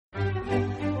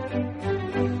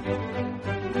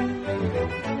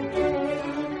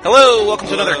Hello, welcome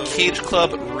to another Cage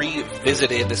Club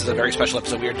Revisited. This is a very special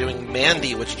episode. We are doing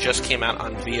Mandy, which just came out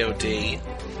on VOD.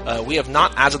 We have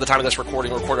not, as of the time of this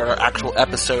recorded our actual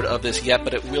episode of this yet,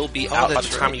 but it will be out by the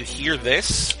time you hear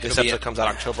this. This episode comes out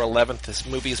October 11th. This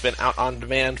movie has been out on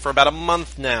demand for about a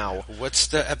month now. What's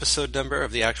the episode number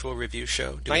of the actual review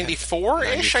show?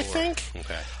 94-ish, I think.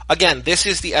 Okay. Again, this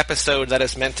is the episode that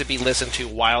is meant to be listened to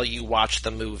while you watch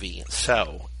the movie.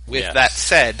 So, with that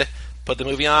said, put the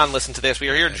movie on, listen to this. We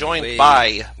are here joined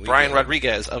by Brian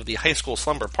Rodriguez of the High School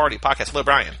Slumber Party podcast. Hello,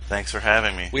 Brian. Thanks for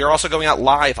having me. We are also going out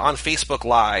live on Facebook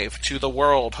Live to the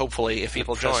world, hopefully, if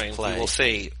people join. Play. We will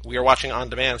see. We are watching on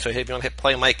demand, so if you want to hit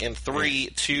play, Mike, in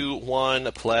 3, 2,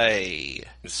 1, play.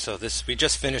 So we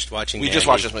just finished watching We Mandy, just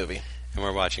watched this movie. and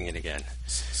we're watching it again.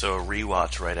 So a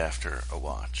rewatch right after a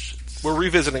watch. We're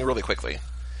revisiting really quickly.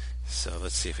 So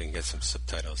let's see if we can get some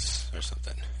subtitles or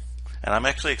something. And I'm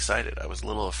actually excited. I was a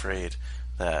little afraid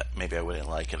that maybe I wouldn't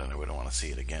like it and I wouldn't want to see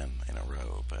it again in a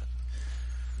row, but...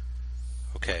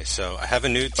 Okay, so I have a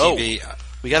new TV.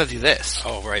 We got to do this.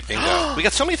 Oh, right, bingo. We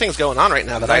got so many things going on right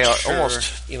now that I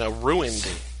almost, ruined.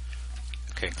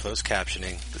 Okay, closed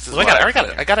captioning. I got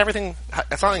it. I got everything.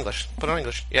 It's on English. Put it on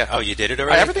English. Yeah. Oh, you did it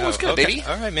already? Everything was good, okay. baby.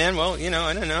 All right, man. Well,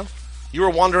 I don't know. You were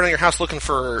wandering in your house looking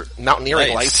for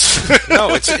mountaineering lights.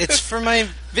 No, it's for my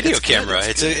video camera.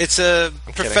 It's a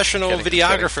professional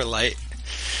videographer light.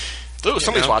 Ooh,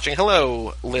 somebody's watching.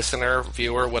 Hello, listener,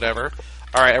 viewer, whatever.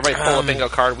 All right, everybody pull a bingo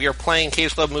card. We are playing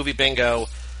Cage Club Movie Bingo.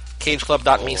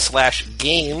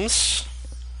 CageClub.me/games.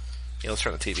 Yeah, let's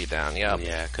turn the TV down. Yeah.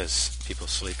 Yeah, because people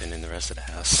sleeping in the rest of the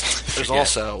house. There's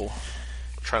also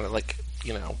trying to,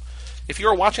 if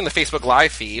you're watching the Facebook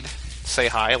Live feed, say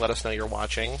hi. Let us know you're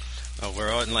watching. Oh, we're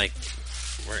in a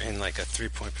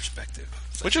 3-point perspective.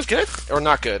 Which is good or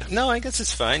not good? No, I guess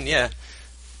it's fine, yeah.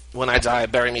 When I die,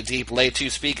 bury me deep, lay 2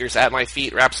 speakers at my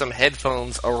feet, wrap some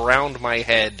headphones around my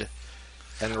head,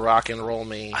 and rock and roll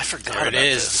me. I forgot There it about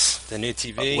is, this. the new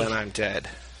TV. When I'm dead.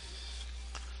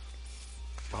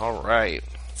 All right.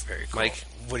 Very cool. Mike.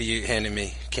 What are you handing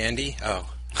me? Candy? Oh.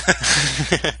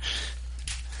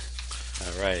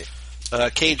 All right.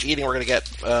 Cage eating, we're going to get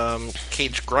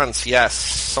Cage grunts, yes.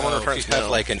 Someone returns if you have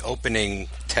an opening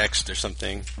text or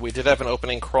something. We did have an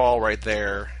opening crawl right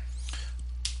there.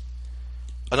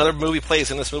 Another movie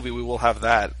plays in this movie, we will have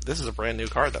that. This is a brand new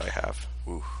card that I have.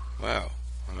 Ooh. Wow.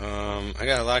 I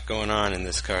got a lot going on in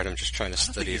this card. I'm just trying to I don't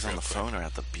think study he's it on the phone or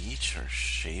at the beach or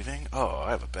shaving. Oh, I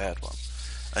have a bad one.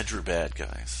 I drew bad,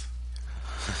 guys.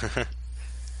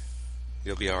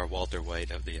 You'll be our Walter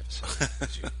White of the episode.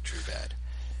 You drew bad.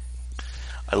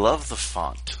 I love the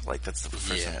font. That's the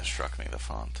first thing that struck me, the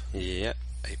font. Yep.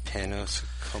 A Panos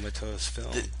Comatose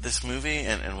film. This movie,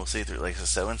 and we'll see through, is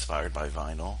so inspired by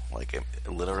vinyl,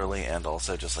 literally, and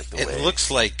also just the way... It looks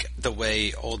like the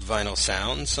way old vinyl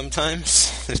sounds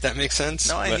sometimes, if that makes sense.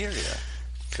 No, I hear you.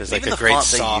 There's a great font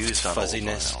soft they used on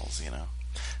fuzziness. Old vinyls,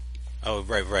 Oh,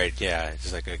 right, yeah.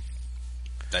 It's I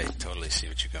totally see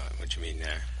what you mean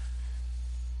there.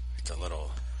 It's a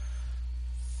little...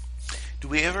 Do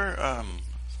we ever,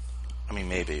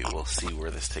 maybe we'll see where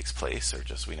this takes place, or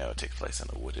just we know it takes place in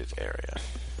a wooded area?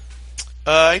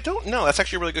 I don't know. That's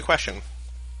actually a really good question.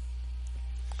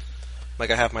 I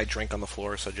have my drink on the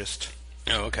floor, so just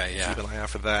keep an eye out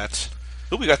for that.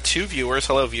 Ooh, we got 2 viewers.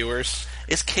 Hello, viewers.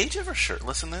 Is Cage ever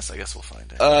shirtless in this? I guess we'll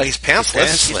find out. He's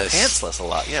pantsless. He's pantsless a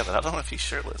lot, yeah, but I don't know if he's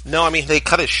shirtless. No, they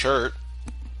cut his shirt.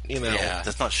 Yeah.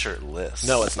 That's not shirtless.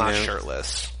 No, it's not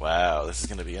shirtless. Wow, this is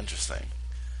going to be interesting.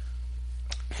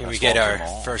 Here we get our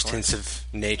first hints of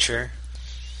nature.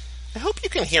 I hope you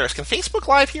can hear us. Can Facebook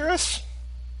Live hear us?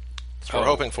 That's what we're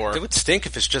hoping for. It would stink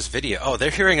if it's just video. Oh,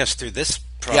 they're hearing us through this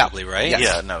probably, right? Yes.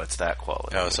 Yeah, no, it's that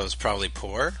quality. Oh, so it's probably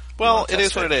poor? Well, it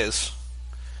is what it is.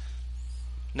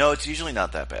 No, it's usually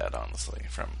not that bad, honestly,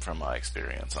 from my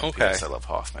experience on PS I Love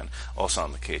Hoffman. Also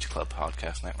on the Cage Club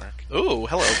Podcast Network. Ooh,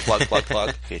 hello, plug.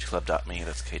 CageClub.me,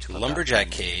 that's CageClub. Lumberjack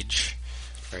Cage,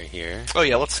 right here. Oh,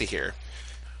 yeah, let's see here.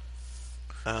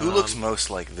 Who looks most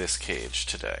like this Cage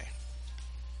today?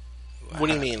 What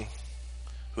do you mean?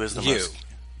 Who is the You. most...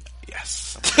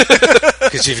 Yes.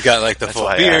 Because you've got the full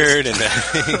beard and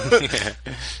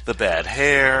the bad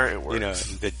hair. It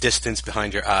works. The distance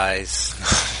behind your eyes.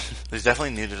 There's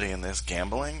definitely nudity in this.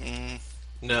 Gambling?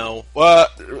 No.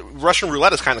 Russian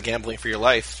roulette is kind of gambling for your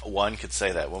life. One could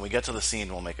say that. When we get to the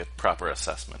scene, we'll make a proper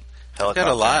assessment. I've got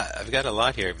a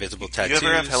lot here. Visible tattoos. Do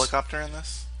you ever have helicopter in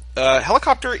this?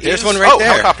 Helicopter There's one right there.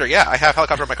 Helicopter, yeah. I have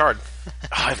helicopter on my card.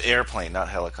 I have airplane, not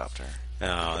helicopter.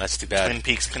 Oh, that's too bad. Twin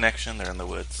Peaks connection, they're in the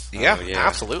woods. Yeah,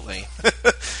 absolutely.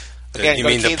 Again, you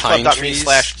mean the pine trees?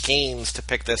 /games to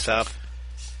pick this up.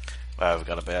 I've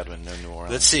got a bad one. No New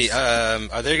Orleans. Let's see.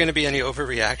 Are there going to be any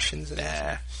overreactions?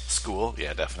 Nah. School?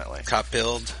 Yeah, definitely. Cop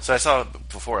build? So I saw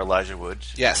before Elijah Wood,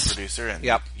 yes, producer, and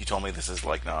yep. You told me this is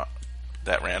like not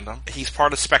that random. He's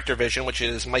part of Spectre Vision, which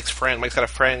is Mike's friend. Mike's got a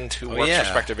friend who works for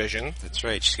Spectre Vision. That's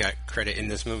right. She's got credit in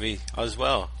this movie as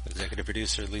well. Executive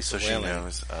producer Lisa Whalen. So she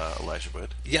knows Elijah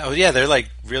Wood? Yeah, they're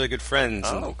like really good friends.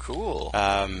 Oh, cool.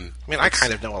 I mean, I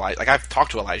kind of know Elijah. Like, I've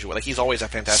talked to Elijah Wood. Like, he's always a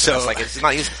fantastic. Like, it's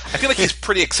not. I feel like he's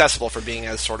pretty accessible for being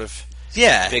as sort of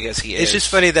big as he is. It's just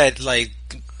funny that like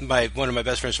one of my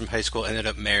best friends from high school ended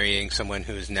up marrying someone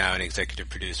who is now an executive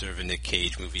producer of a Nick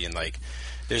Cage movie, and like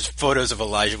there's photos of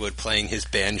Elijah Wood playing his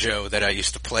banjo that I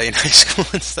used to play in high school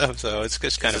and stuff. So it's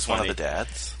just kind of funny. One of the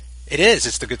dads? It is.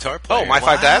 It's the guitar player. Oh, My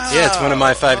Five Dads? Yeah, it's one of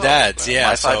My Five Dads. Yeah,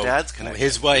 My Five Dads connection.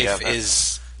 His wife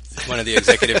is one of the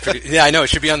executive producers. Yeah, I know. It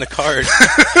should be on the card.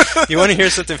 You want to hear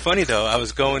something funny, though? I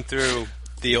was going through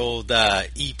the old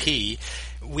EP.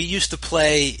 We used to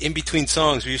play, in between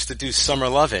songs, we used to do Summer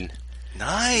Lovin'.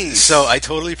 Nice. So I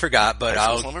totally forgot, but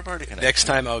next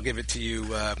time I'll give it to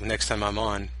you. Next time I'm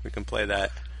on, we can play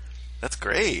that. That's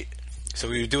great. So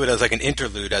we would do it as like an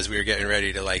interlude as we were getting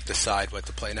ready to like decide what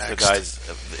to play next. So guys,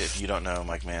 if you don't know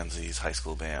Mike Manzi's high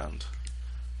school band,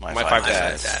 My Five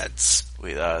Dads.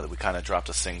 We kind of dropped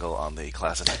a single on the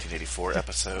Class of 1984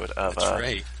 episode of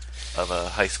of a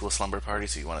high school slumber party,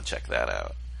 so you want to check that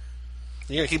out.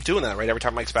 You're going to keep doing that, right? Every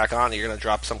time Mike's back on, you're going to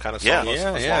drop some kind of song as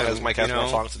long as Mike has more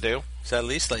songs to do. So at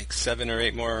least like 7 or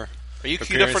 8 more. Are you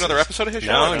queued up for another episode of his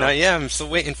show? No, not yet. I'm still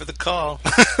waiting for the call.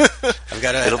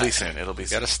 It'll be soon.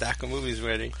 Got a stack of movies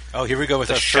ready. Oh, here we go with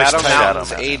our Shadow first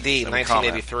Mountains AD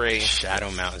 1983.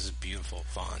 Shadow Mountains is beautiful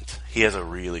font. He has a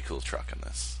really cool truck in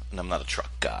this. And I'm not a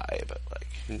truck guy, but like...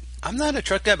 I'm not a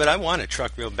truck guy, but I want a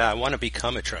truck real bad. I want to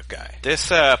become a truck guy.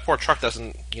 This poor truck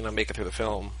doesn't, make it through the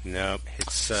film. Nope.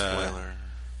 It's spoiler.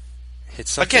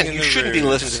 Again, you shouldn't be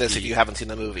listening to this if you haven't seen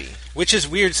the movie. Which is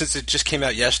weird since it just came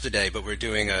out yesterday, but we're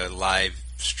doing a live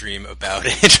stream about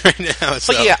it right now.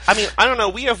 So. But yeah, I mean, I don't know.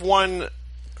 We have one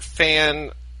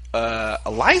fan,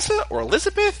 Eliza or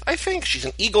Elizabeth, I think. She's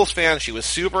an Eagles fan. She was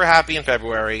super happy in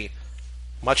February,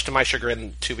 much to my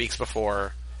chagrin 2 weeks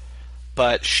before.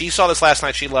 But she saw this last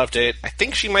night. She loved it. I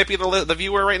think she might be the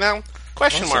viewer right now.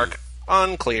 Question mark.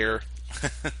 Unclear.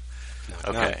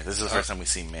 Okay, this is the first time we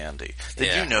see Mandy.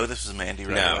 Did you know this was Mandy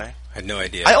right away? I had no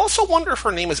idea. I also wonder if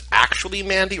her name is actually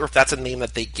Mandy or if that's a name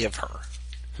that they give her.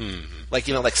 Like,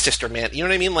 like Sister Mandy. You know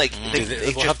what I mean? Like,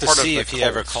 we'll have to see if he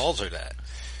ever calls her that.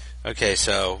 Okay,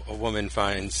 so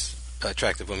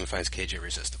attractive woman finds Cage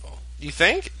irresistible. You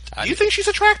think? Do you think she's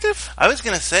attractive? I was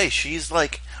going to say, she's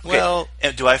like... Okay, well...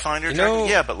 do I find her attractive?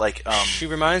 Yeah, but like... she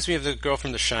reminds me of the girl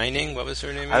from The Shining. What was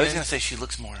her name again? I was going to say she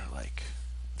looks more like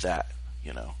that,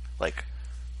 like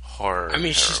horror. I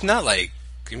mean, she's not like...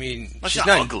 she's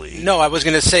not ugly. No, I was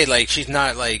going to say, like, she's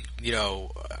not like,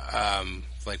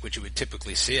 like what you would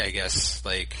typically see, I guess,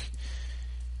 like,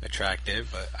 attractive,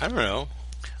 but I don't know.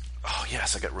 Oh,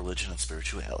 yes, I got religion and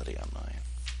spirituality on mine.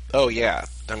 Oh, yeah.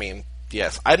 I mean,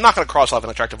 yes. I'm not going to cross off an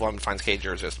attractive woman finds Cage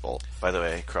irresistible. By the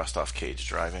way, crossed off Cage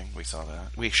driving. We saw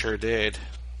that. We sure did.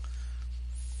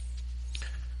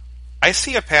 I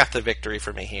see a path to victory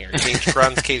for me here.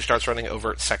 Cage starts running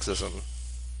overt sexism.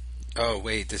 Oh,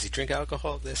 wait, does he drink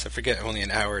alcohol? I forget, only an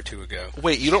hour or two ago.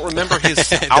 Wait, you don't remember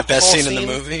his alcohol the best scene in the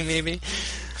movie, maybe?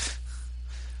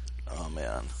 Oh,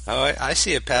 man. Oh, I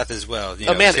see a path as well.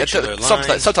 Mandy.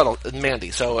 Subtitle, Mandy.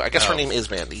 So I guess her name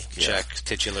is Mandy. Check.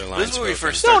 Titular line. This is where we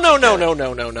first No.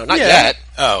 Not yet.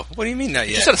 Oh, what do you mean not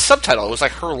yet? You said a subtitle. It was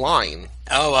like her line.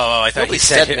 Oh, I thought you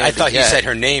said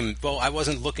her name. Well, I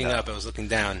wasn't looking up. I was looking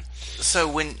down. So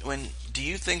when do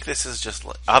you think this is just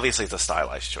like, obviously it's a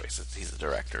stylized choice. He's the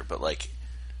director, but like,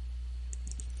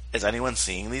 is anyone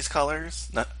seeing these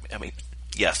colors?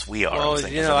 Yes, we are.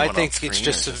 Well, I think it's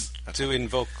just to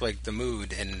invoke like the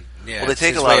mood and they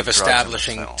take a lot of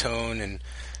establishing tone. And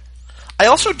I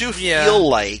also do feel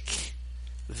like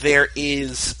there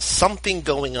is something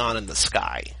going on in the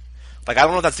sky. Like, I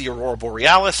don't know if that's the Aurora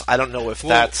Borealis. I don't know if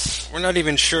that's... We're not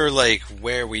even sure, like,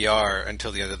 where we are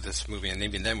until the end of this movie, and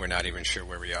maybe then we're not even sure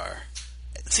where we are.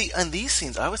 See, on these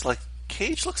scenes, I was like,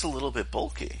 Cage looks a little bit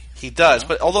bulky. He does,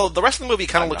 but although the rest of the movie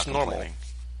kind of looks normal.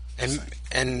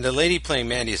 And the lady playing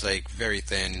Mandy's, like, very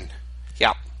thin.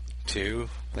 Yeah. Too.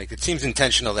 Like, it seems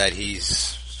intentional that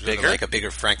he's bigger, like a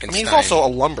bigger Frankenstein. I mean, he's also a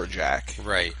lumberjack.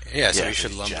 Right. Yeah, so he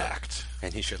should jacked.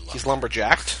 And he should lumber. He's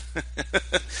lumberjacked.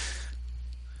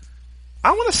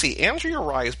 I want to see Andrea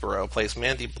Riseborough plays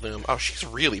Mandy Bloom. Oh, she's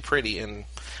really pretty in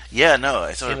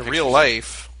I saw in real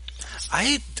life.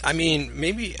 best. I mean,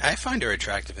 maybe I find her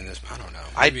attractive in this. I don't know.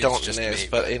 I Maybe don't it's just miss, me.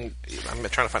 but I'm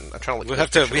trying to look. We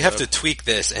at have to tweak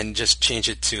this and just change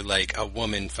it to like a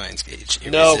woman finds Cage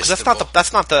irresistible. No, because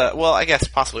that's not the. Well, I guess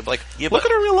possibly, but look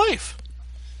at her in real life.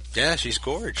 Yeah, she's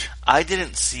gorge. I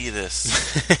didn't see this.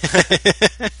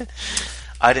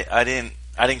 I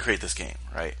didn't create this game,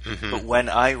 right? Mm-hmm. But when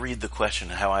I read the question,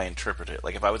 how I interpret it,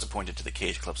 like if I was appointed to the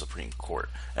Cage Club Supreme Court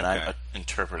and I'm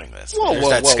interpreting this, There's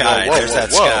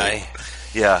that sky.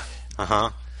 Yeah.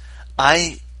 Uh-huh.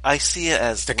 I see it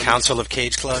as the Council of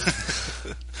Cage Club.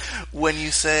 When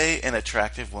you say an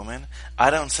attractive woman, I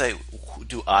don't say,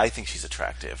 do I think she's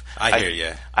attractive? I hear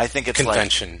you. I think it's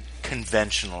convention.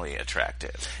 Conventionally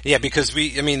attractive. Yeah, because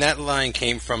that line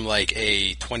came from like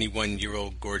a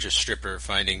 21-year-old gorgeous stripper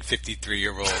finding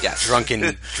 53-year-old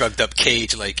drunken, drugged up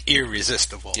Cage like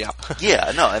irresistible. Yeah.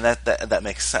 Yeah, no, and that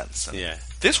makes sense. And yeah.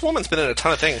 This woman's been in a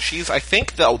ton of things. She's, I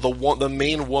think, the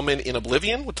main woman in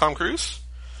Oblivion with Tom Cruise.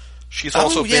 She's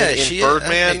also been in Birdman.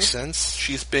 That makes sense.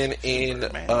 She's been in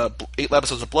 8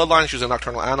 episodes of Bloodline. She was in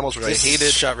Nocturnal Animals, which I hated.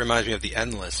 This shot reminds me of The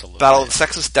Endless a little Battle bit. of the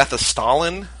Sexes, Death of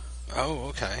Stalin. Oh,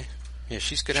 okay. Yeah,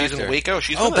 she's good. She's actor. in Waco.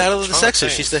 She's Battle of the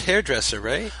Sexes. She's the hairdresser,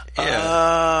 right? Yeah.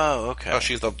 Oh, okay. Oh,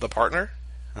 she's the partner?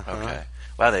 Uh-huh. Okay.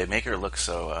 Wow, they make her look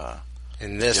so...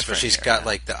 in this, where she's got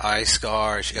like the eye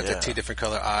scar, she got the 2 different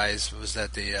color eyes. Was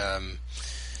that the...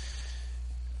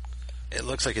 It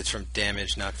looks like it's from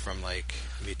damage, not from like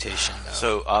mutation, though.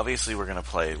 So obviously we're going to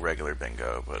play regular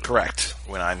bingo, but correct.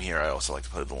 When I'm here, I also like to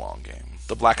play the long game.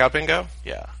 The blackout bingo?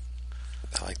 Yeah.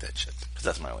 I like that shit. Because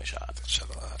that's my only shot. Shut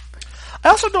up. I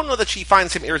also don't know that she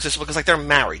finds him irresistible because, like, they're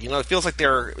married. You know, it feels like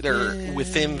they're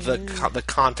within the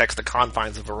context, the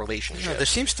confines of a relationship. No, there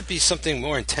seems to be something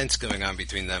more intense going on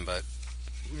between them, but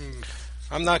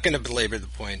I'm not going to belabor the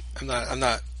point. I'm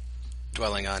not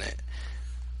dwelling on it.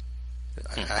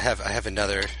 I have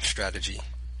another strategy.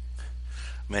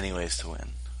 Many ways to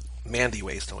win. Mandy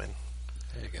ways to win.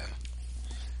 There you go.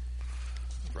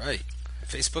 Right.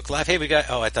 Facebook Live. Hey, we got...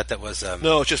 Oh, I thought that was...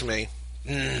 No, it's just me.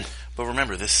 But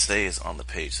remember, this stays on the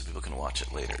page so people can watch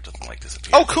it later. It doesn't like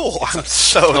disappear. Oh, cool! I'm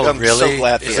so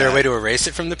glad. Is there a way to erase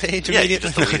it from the page immediately? Yeah, you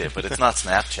just delete it, but it's not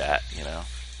Snapchat, you know.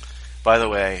 By the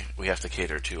way, we have to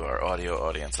cater to our audio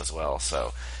audience as well,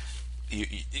 so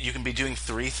you can be doing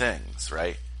 3 things,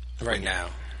 right? Right now.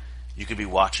 You could be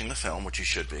watching the film, which you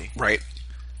should be. Right.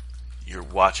 You're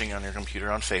watching on your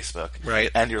computer on Facebook. Right.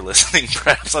 And you're listening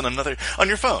perhaps on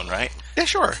your phone, right? Yeah,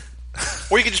 sure.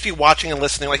 Or you could just be watching and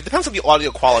listening. Like, it depends on the audio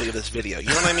quality of this video. You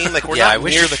know what I mean? Like, we're not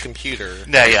near the computer.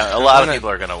 Yeah. A lot of people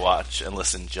are going to watch and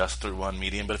listen just through one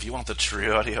medium, but if you want the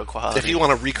true audio quality... If you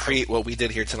want to recreate what we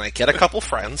did here tonight, get a couple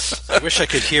friends. I wish I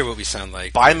could hear what we sound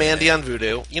like. Buy Mandy on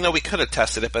Vudu. You know, we could have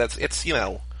tested it, but it's you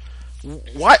know...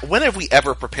 When have we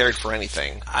ever prepared for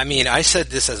anything? I mean, I said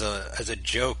this as a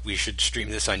joke. We should stream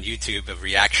this on YouTube, a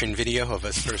reaction video of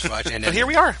us first watching. But here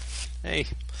we are. Hey,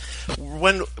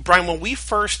 Brian, when we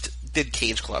first did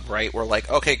Cage Club, right? We're like,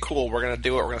 okay, cool. We're gonna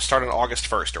do it. We're gonna start on August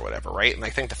 1st or whatever, right? And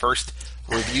I think the first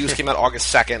reviews came out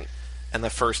August 2nd, and the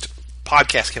first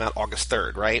podcast came out August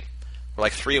 3rd, right? We're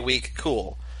like 3 a week.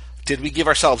 Cool. Did we give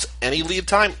ourselves any lead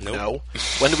time? Nope. No.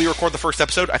 When did we record the first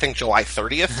episode? I think July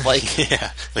 30th.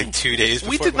 Like 2 days before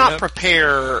we did not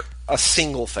prepare a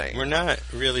single thing. We're not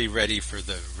really ready for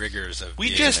the rigors of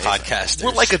being podcasters.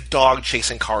 We're like a dog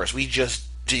chasing cars. We just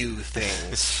do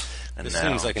things. And this now,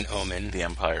 seems like an omen. The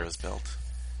empire is built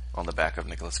on the back of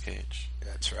Nicolas Cage.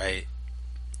 That's right.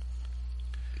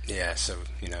 Yeah, so,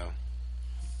 you know...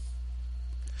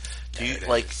 Do you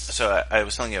So I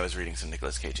was telling you I was reading some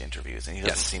Nicolas Cage interviews, and he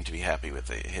doesn't seem to be happy with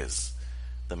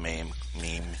the meme,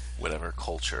 whatever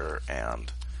culture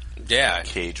and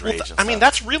Cage Rage. And I mean,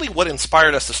 that's really what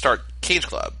inspired us to start Cage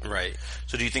Club, right?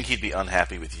 So do you think he'd be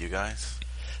unhappy with you guys?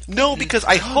 No, because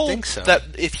I hope think so. that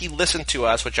if he listened to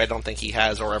us, which I don't think he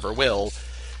has or ever will,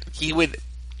 he would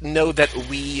know that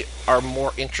we are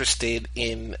more interested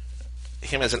in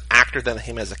him as an actor than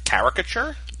him as a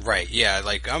caricature. Right, yeah,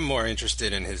 like, I'm more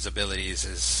interested in his abilities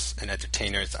as an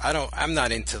entertainer. I'm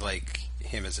not into, like,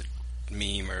 him as a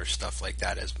meme or stuff like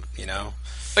that, as, you know?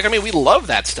 Like, I mean, we love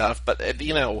that stuff, but,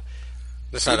 you know,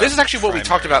 this is actually what we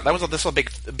talked about. This was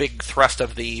a big thrust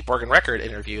of the Borgen Record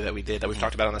interview that we did, that we've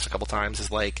talked about on this a couple times, is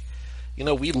like, you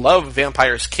know, we love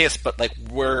Vampire's Kiss, but, like,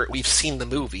 we've seen the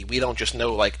movie. We don't just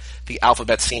know, like, the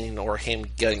alphabet scene or him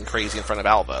getting crazy in front of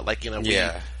Alva. Like, you know,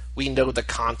 we know the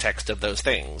context of those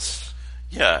things.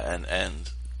 Yeah, and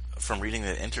from reading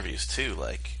the interviews too,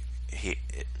 like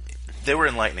they were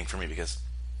enlightening for me because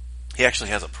he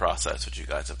actually has a process which you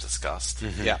guys have discussed.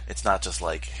 Mm-hmm. Yeah, it's not just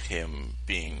like him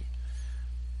being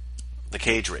the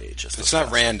Cage Rage. It's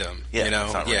not random. Yeah, you know.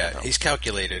 it's not random. He's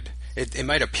calculated. it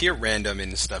might appear random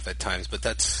and stuff at times, but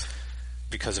that's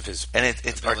because of his and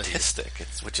it's ability. artistic,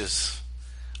 which is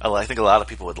I think a lot of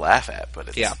people would laugh at, but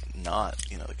it's Yeah. not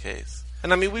the case.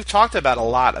 And I mean, we've talked about a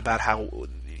lot about how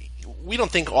we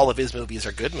don't think all of his movies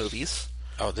are good movies.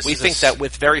 We think that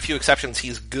with very few exceptions,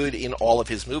 he's good in all of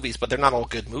his movies, but they're not all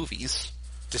good movies.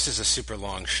 This is a super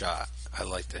long shot. I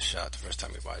like this shot the first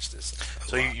time we watched this.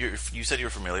 So you said you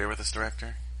were familiar with this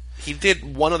director? He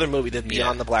did one other movie, that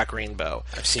Beyond the Black Rainbow.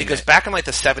 I've seen because it. back in like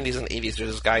the 70s and 80s,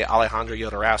 there's this guy Alejandro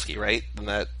Jodorowsky, right? And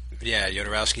that Yeah,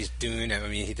 Jodorowsky's Dune. I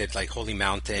mean, he did like Holy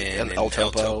Mountain and El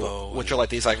Topo, which are like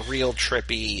these like real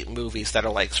trippy movies that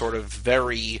are like sort of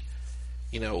very,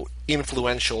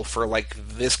 influential for like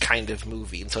this kind of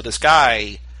movie. And so this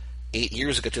guy, 8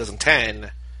 years ago,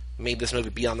 2010, made this movie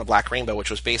Beyond the Black Rainbow, which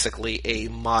was basically a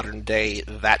modern day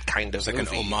that kind of like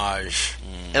movie. an homage.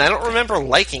 And I don't remember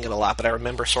liking it a lot, but I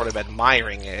remember sort of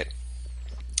admiring it.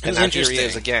 It was now interesting. Here he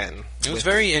is again. It was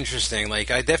very interesting.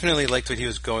 Like, I definitely liked what he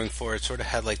was going for. It sort of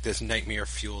had like this nightmare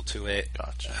feel to it.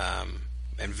 Gotcha.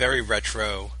 And very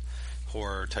retro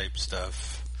horror type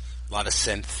stuff. A lot of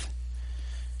synth.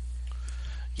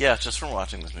 Yeah, just from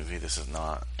watching this movie, this is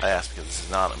not... I asked because this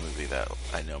is not a movie that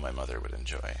I know my mother would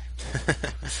enjoy.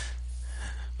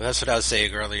 Well, that's what I was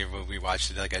saying earlier when we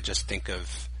watched it. Like, I just think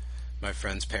of my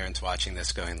friend's parents watching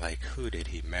this going like, who did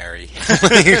he marry?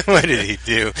 Like, what did he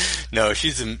do? No,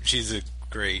 she's a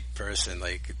great person.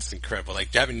 Like, it's incredible.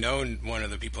 Like, having known one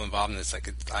of the people involved in this,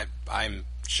 like, I'm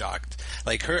shocked.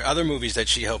 Like, her other movies that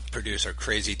she helped produce are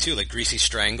crazy too, like Greasy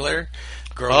Strangler,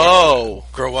 Girl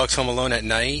Walks Home Alone at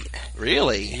Night.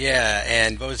 Really? Yeah,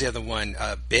 and what was the other one?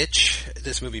 Bitch.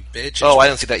 This movie, Bitch. Oh, I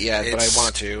didn't see that yet, but I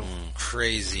wanted to.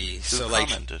 Crazy. Who So like,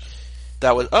 commented?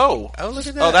 That was look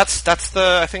at that. Oh, that's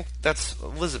the I think that's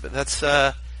Elizabeth. That's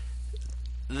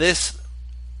this.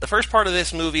 The first part of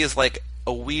this movie is like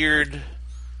a weird.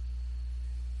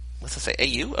 What's it say?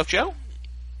 AU of Joe?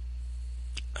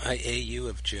 AU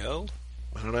of Joe.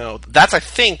 I don't know. That's I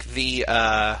think the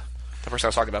person I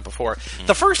was talking about before.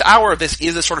 The first hour of this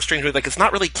is a sort of strange movie. Like, it's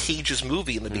not really Cage's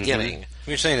movie in the beginning.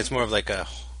 You're saying it's more of like a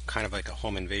kind of like a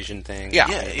home invasion thing. Yeah.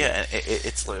 Yeah.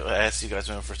 It's like, I asked you guys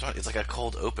when I first saw it. It's like a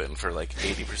cold open for like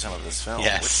 80% of this film.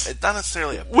 Yes. Which, it's not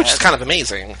necessarily Which is kind of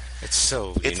amazing. It's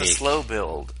so It's unique. a slow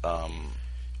build.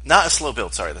 Not a slow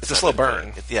build. Sorry, that's It's a slow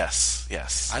burn. Yes.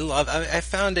 I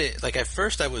found it, like, at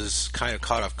first I was kind of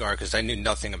caught off guard because I knew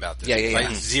nothing about this. Yeah.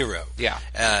 Like, zero. Yeah.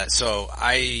 So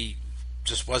I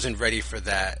just wasn't ready for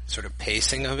that sort of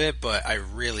pacing of it, but I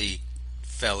really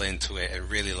fell into it. I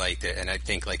really liked it, and I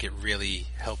think, like, it really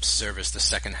helps service the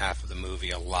second half of the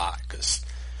movie a lot, because,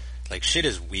 like, shit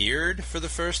is weird for the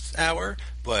first hour,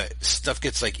 but stuff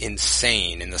gets, like,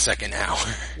 insane in the second hour.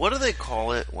 What do they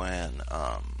call it when,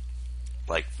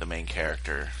 like, the main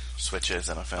character switches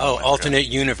in a film? Oh, like, alternate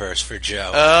universe for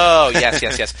Joe. Oh, yes.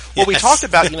 Well, we Yes. talked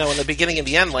about, in the beginning and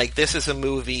the end, like, this is a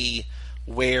movie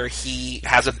where he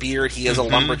has a beard, he is a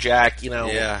lumberjack,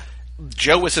 Yeah.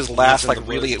 Joe was his last, in like, the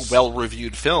really woods.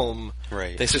 well-reviewed film.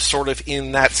 Right. This is sort of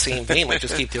in that same vein, like,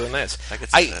 just keep doing this. I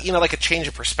could see that. Like a change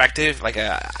of perspective, like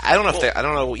I don't know if I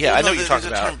don't know, yeah, I know what you're talking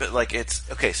there's a term, about. but like it's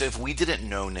okay. So if we didn't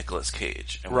know Nicolas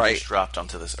Cage and we Right. just dropped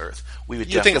onto this earth, we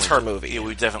would. You think it's definitely- her movie. Yeah,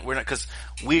 we definitely. We're not because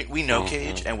we know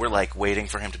Cage and we're like waiting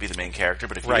for him to be the main character.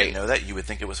 But if you Right. didn't know that, you would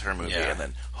think it was her movie, Yeah. and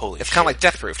then holy, It's shit. kind of like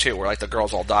Death Proof, too, where, like, the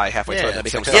girls all die halfway through, and that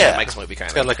it's becomes like- Tom yeah. Mike's movie, kind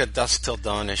It's got of. like a Dusk Till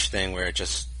Dawn-ish thing where it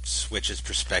just switches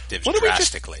perspectives What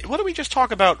drastically. did we just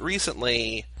talk about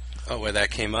recently? Oh, where that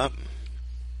came up?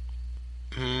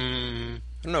 I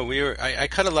don't know. I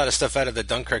cut a lot of stuff out of the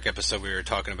Dunkirk episode. We were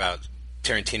talking about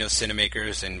Tarantino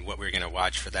cinemakers and what we were going to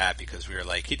watch for that, because we were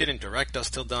like, he didn't direct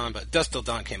Dusk Till Dawn, but Dusk Till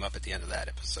Dawn came up at the end of that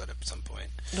episode at some point.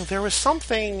 No, there was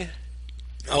something...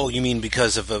 Oh, you mean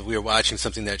because of we were watching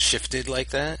something that shifted like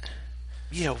that?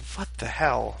 Yeah, what the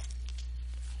hell?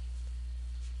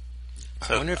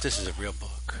 I wonder if this is a real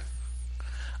book.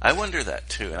 I wonder that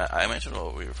too. And I mentioned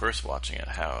when we were first watching it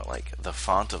how like the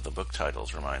font of the book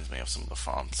titles reminds me of some of the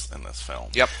fonts in this film.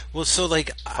 Yep. Well, so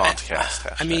like,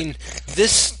 Fontcast, I mean,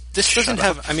 this doesn't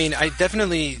have. I mean, I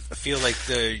definitely feel like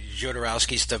the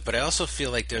Jodorowsky stuff, but I also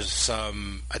feel like there's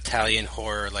some Italian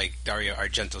horror, like Dario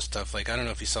Argento stuff. Like, I don't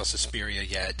know if you saw Suspiria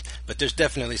yet, but there's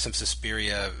definitely some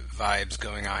Suspiria vibes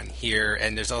going on here,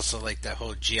 and there's also like that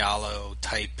whole giallo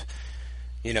type,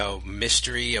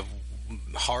 mystery of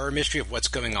horror mystery of what's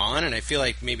going on, and I feel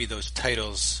like maybe those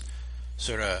titles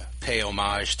sort of pay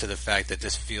homage to the fact that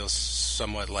this feels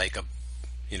somewhat like a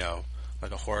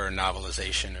like a horror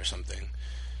novelization or something.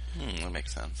 That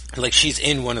makes sense. Like she's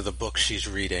in one of the books she's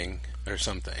reading or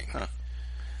something.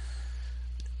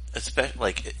 Especially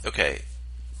like okay,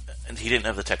 and he didn't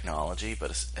have the technology,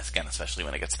 but again, especially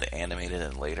when it gets to animated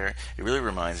and later, it really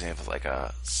reminds me of like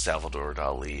a Salvador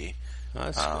Dali,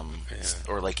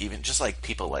 or like even just like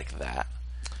people like that.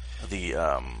 The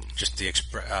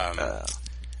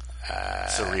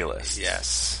surrealist.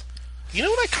 Yes. You know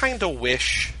what I kind of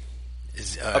wish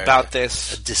about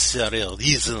this?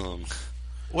 Surrealism.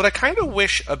 What I kind of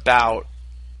wish about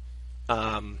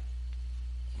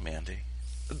Mandy.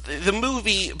 The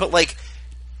movie, but like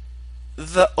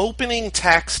the opening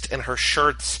text and her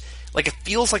shirts, like it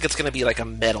feels like it's going to be like a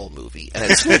metal movie, and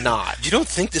it's not. You don't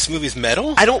think this movie's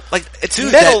metal? I don't like it's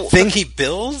Dude, metal. that thing he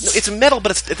builds. No, it's metal,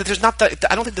 but there's not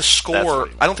that. I don't think the score.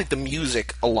 I don't think the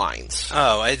music aligns.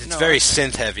 Oh, it's very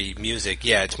synth heavy music.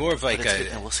 Yeah, it's more of like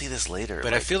and we'll see this later.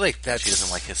 But I feel like that's she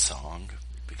doesn't like his song.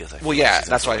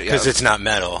 That's why. Because it's not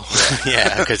metal.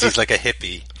 Yeah, because he's like a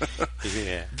hippie.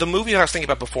 Yeah. The movie I was thinking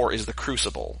about before is The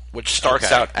Crucible, which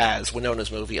starts out as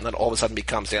Winona's movie, and then all of a sudden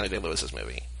becomes Danny Day-Lewis's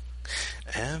movie.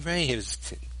 Right, he was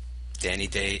Danny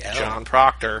Day. John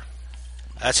Proctor.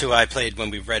 That's who I played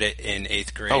when we read it in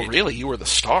 8th grade. Oh, really? You were the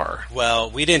star. Well,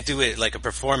 we didn't do it like a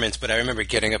performance, but I remember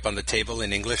getting up on the table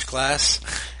in English class,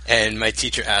 and my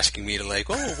teacher asking me to like,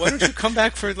 oh, why don't you come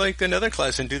back for like another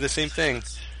class and do the same thing?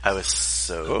 I was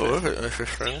so... There you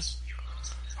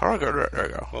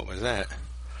go. What was that?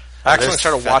 I actually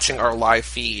started watching our live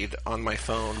feed on my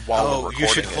phone while we're recording. You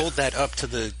should hold that up to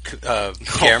the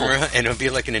camera, and it'll be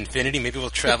like an infinity. Maybe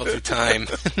we'll travel through time.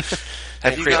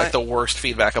 And create like the worst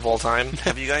feedback of all time.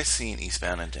 Have you guys seen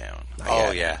Eastbound and Down?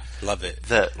 Yeah, love it.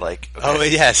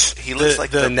 Okay. Yes, he looks like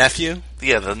the nephew.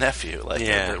 Yeah, the nephew,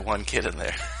 the one kid in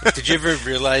there. Did you ever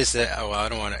realize that? Oh, I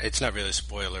don't want to. It's not really a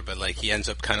spoiler, but like he ends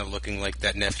up kind of looking like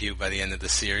that nephew by the end of the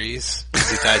series.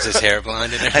 He dyes his hair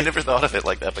blonde. And I never thought of it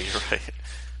like that, but you're right.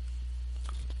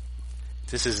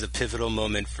 This is the pivotal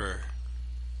moment for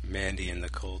Mandy and the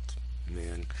cult.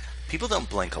 Man, people don't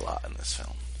blink a lot in this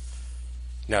film.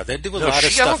 No, they do a lot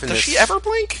of stuff in this. Does she ever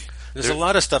blink? There's a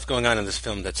lot of stuff going on in this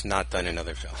film that's not done in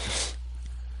other films.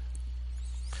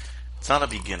 It's not a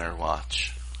beginner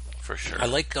watch, for sure. I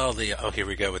like all the... Oh, here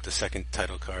we go with the second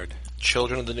title card.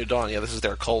 Children of the New Dawn. Yeah, this is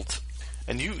their cult.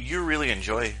 And you really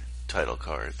enjoy title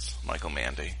cards, Michael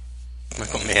Mandy.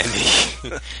 Michael Mandy.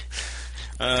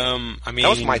 I mean... That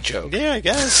was my joke. Yeah, I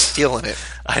guess. Stealing it.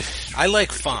 I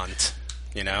like font,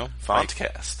 you know?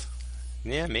 Fontcast.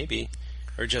 Yeah, maybe.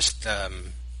 Or just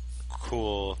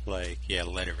cool,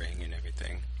 lettering and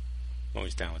everything. I'm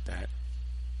always down with that.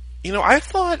 You know, I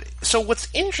thought... So what's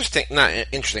interesting... Not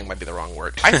interesting might be the wrong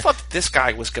word. I thought that this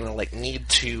guy was going to, need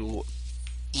to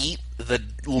eat the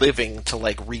living to,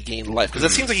 regain life. Because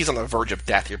it seems like he's on the verge of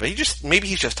death here. But maybe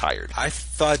he's just tired. I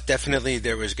thought definitely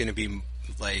there was going to be,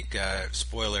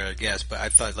 spoiler, I guess, but I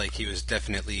thought, he was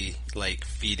definitely,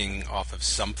 feeding off of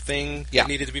something that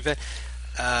needed to be fed.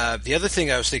 The other thing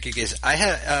I was thinking is,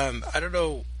 I don't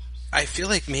know... I feel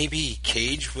like maybe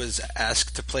Cage was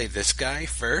asked to play this guy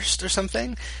first or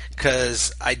something,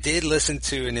 because I did listen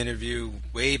to an interview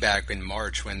way back in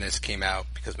March when this came out,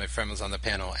 because my friend was on the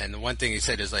panel, and the one thing he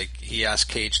said is, he asked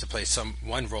Cage to play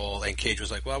one role, and Cage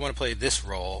was like, well, I want to play this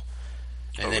role,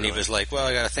 and then he was like, well,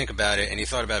 I gotta think about it, and he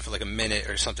thought about it for a minute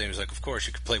or something. He was like, of course,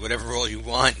 you could play whatever role you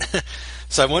want.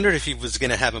 So I wondered if he was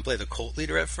gonna have him play the cult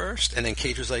leader at first, and then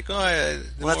Cage was like, the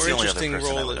more interesting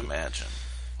role I would imagine.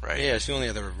 Right. Yeah, it's the only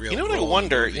other real. You know what I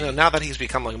wonder? Now that he's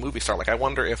become a movie star, I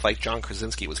wonder if John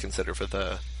Krasinski was considered for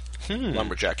the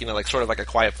lumberjack. Sort of like a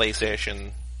Quiet Place-ish,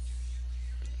 and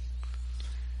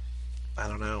I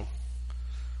don't know.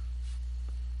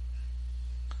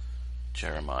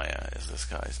 Jeremiah is this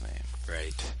guy's name,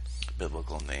 right?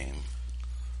 Biblical name.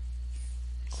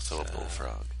 Also a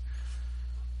bullfrog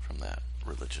from that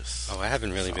religious. Oh, I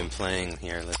haven't really been playing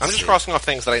here. I'm just crossing off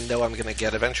things that I know I'm going to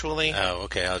get eventually. Oh,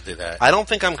 okay, I'll do that. I don't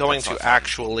think I'm going to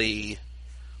actually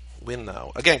win,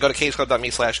 though. Again, go to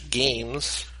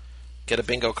cagesclub.me/games, get a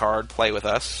bingo card, play with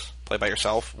us, play by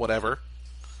yourself, whatever.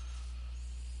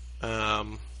 I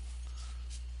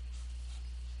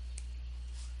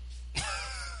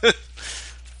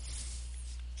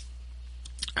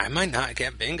might not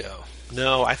get bingo.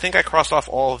 No, I think I crossed off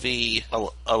all the...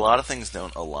 A lot of things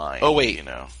don't align. Oh, wait.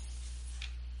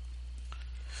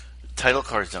 Title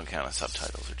cards don't count as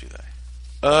subtitles, or do they?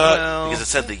 Because it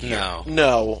said the year.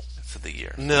 No. It said the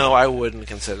year. No, I wouldn't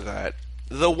consider that.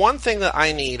 The one thing that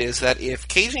I need is that if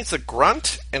Cage needs to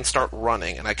grunt and start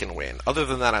running, and I can win. Other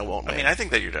than that, I won't win. I mean, I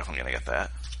think that you're definitely going to get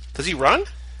that. Does he run?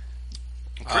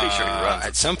 I'm pretty sure he runs.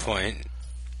 At some point.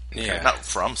 Yeah. Okay, not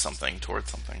from something,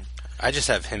 towards something. I just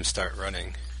have him start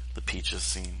running. The Peaches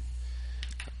scene.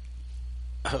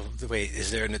 Oh, wait, is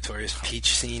there a notorious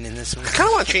peach scene in this one? I kind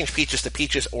of want to change peaches to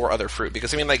peaches or other fruit,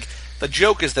 because, I mean, like, the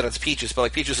joke is that it's peaches, but,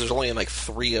 like, peaches is only in, like,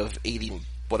 3 of 80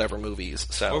 whatever movies,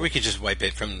 so... Or we could just wipe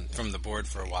it from the board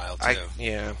for a while,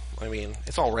 too. I mean,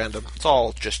 it's all random. It's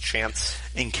all just chance.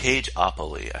 In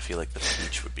Cageopoly, I feel like the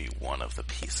peach would be one of the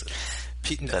pieces.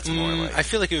 That's more like... I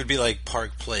feel like it would be like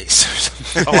Park Place or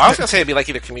something. Oh, I was going to say it'd be like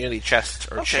either Community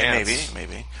Chest or Chance.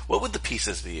 Maybe. What would the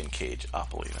pieces be in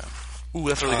Cageopoly, then? Ooh,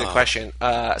 that's a really good question.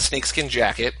 Snakeskin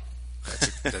jacket.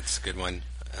 That's a good one.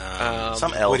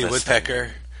 Some Elvis Woody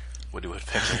Woodpecker. Woody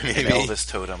Woodpecker. Maybe. An Elvis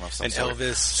totem of some sort.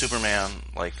 Elvis. Superman,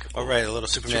 like... Oh, right, a little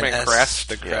Superman crest.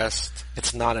 The crest.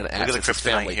 It's not an S, it's a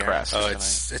family crest. Oh,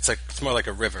 it's more like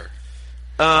a river.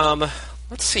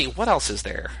 Let's see, what else is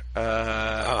there?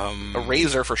 A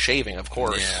razor for shaving, of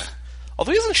course. Yeah.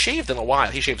 Although he hasn't shaved in a while.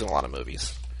 He shaves in a lot of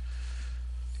movies.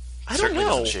 I don't know.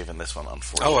 Doesn't shave in this one,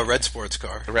 unfortunately. Oh, a red sports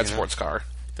car. A red sports car.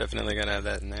 Definitely gonna have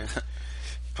that in there.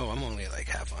 Oh, I'm only like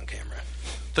half on camera.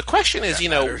 The question is,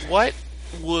 what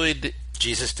would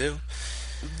Jesus do?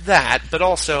 That, but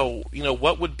also,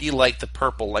 what would be like the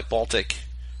purple, like Baltic,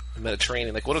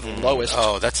 Mediterranean? Like, what are the lowest?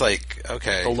 Oh, that's like,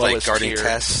 okay, the like lowest guarding tier.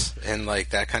 Tess and like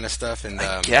that kind of stuff. And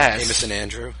I guess. Amos and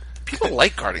Andrew. People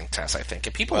like guarding Tess, I think,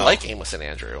 and people like Amos and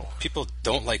Andrew. People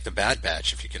don't like the Bad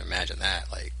Batch, if you can imagine that.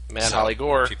 Like Mad Holly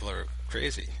Gore. People are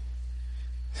crazy.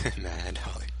 Mad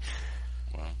Holly.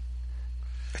 Wow.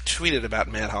 I tweeted about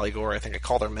Mad Holly Gore. I think I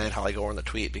called her Mad Holly Gore in the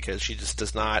tweet because she just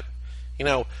does not.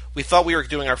 We thought we were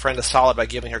doing our friend a solid by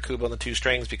giving her Kubo and the Two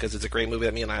Strings because it's a great movie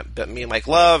that me and Mike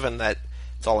love, and that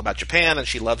it's all about Japan, and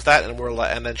she loves that.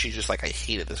 And then she's just like, I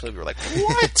hated this movie. We're like,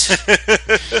 what?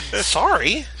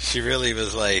 Sorry. She really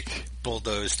was like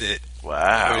bulldozed it. Wow.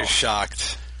 I was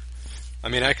shocked. I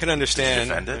mean, I could understand.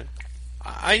 Did you defend it?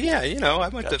 I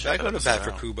go to bat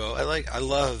for out. Kubo. I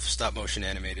love stop motion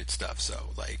animated stuff. So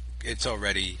like, it's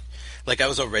already like I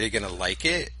was already gonna like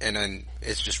it, and then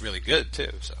it's just really good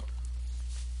too. So.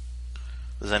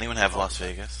 Does anyone have Las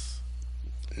Vegas?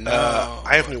 No,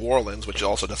 I have New Orleans, which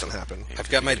also doesn't happen. I've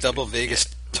got my double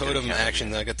Vegas totem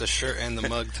action. I got the shirt and the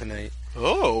mug tonight.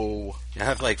 Oh, I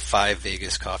have like 5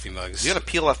 Vegas coffee mugs. You got to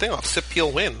peel that thing off. Sip,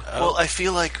 peel, win. Well, I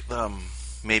feel like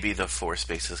maybe the 4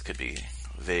 spaces could be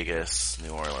Vegas,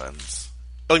 New Orleans.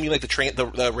 Oh, you mean like the train, the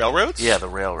railroads? Yeah, the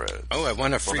railroads. Oh, I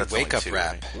want a free that's wake only up 2,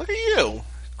 wrap. right? Look at you.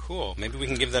 Cool. Maybe we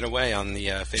can give that away on the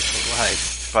Facebook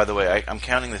Live. By the way, I'm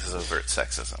counting this as overt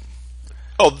sexism.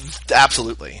 Oh,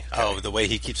 absolutely. Oh, the way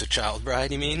he keeps a child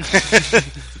bride, you mean?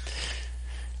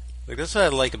 Like, that's what I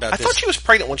like about this. I thought she was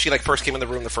pregnant when she first came in the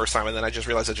room the first time, and then I just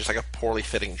realized it's just like a poorly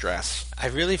fitting dress. I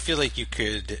really feel like you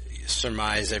could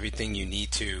surmise everything you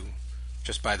need to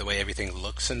just by the way everything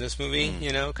looks in this movie,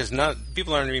 because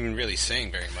people aren't even really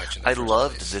saying very much in the I first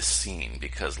loved place. this scene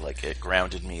because it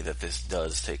grounded me that this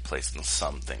does take place in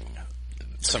something.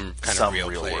 Some kind of real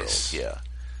world, place. yeah.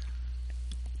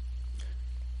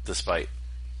 Despite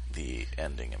the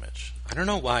ending image. I don't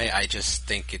know why I just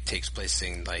think it takes place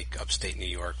in upstate New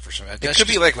York for some. It could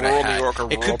be like rural New York or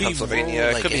rural Pennsylvania.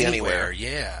 Rural, it could be anywhere.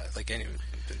 Yeah, like any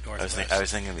Northwest. I was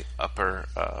thinking the upper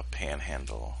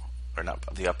panhandle, or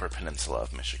not the upper peninsula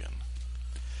of Michigan.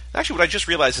 Actually, what I just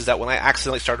realized is that when I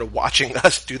accidentally started watching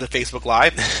us do the Facebook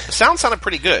Live, the sound sounded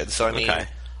pretty good. So I mean, Okay.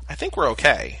 I think we're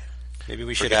okay. Maybe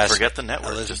we should ask forget the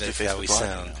network. Elizabeth just do how we Facebook Live,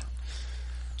 sound.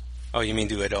 Oh, you mean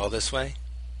do it all this way?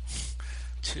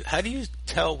 How do you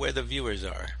tell where the viewers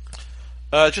are?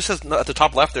 It just says at the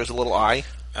top left there's a little eye.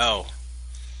 Oh.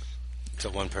 It's a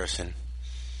one person.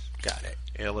 Got it.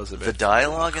 Elizabeth. The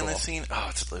dialogue in Cool. this scene,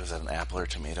 was that an apple or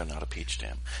tomato, not a peach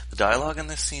jam? The dialogue in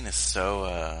this scene is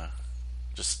so,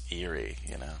 just eerie,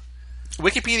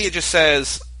 Wikipedia just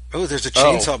says, Oh, there's a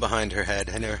chainsaw behind her head.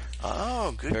 And her.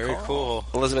 Oh, good Very call. cool.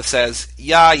 Elizabeth says,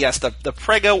 yes, the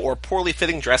prego or poorly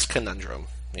fitting dress conundrum.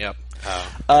 Yep.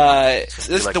 Oh.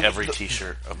 This Every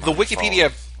t-shirt of the mine Wikipedia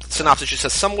follows. synopsis just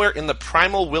says, somewhere in the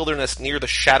primal wilderness near the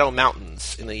Shadow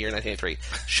Mountains in the year 1983.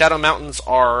 Shadow Mountains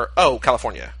are,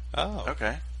 California. Oh.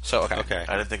 Okay. So, okay. Okay.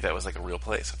 I didn't think that was a real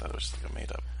place. I thought it was just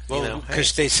made up. Well,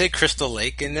 because they say Crystal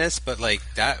Lake in this, but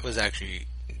that was actually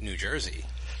New Jersey.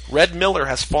 Red Miller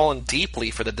has fallen deeply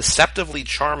for the deceptively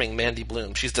charming Mandy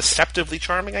Bloom. She's deceptively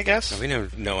charming, I guess? We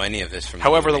don't know any of this from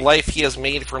However, the the movie. life he has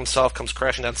made for himself comes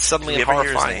crashing down suddenly and Did we ever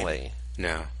hear his horrifyingly.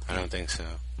 No, I don't think so.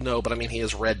 No, but I mean, he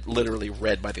is literally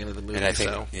red by the end of the movie. And I think,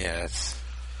 so. that's...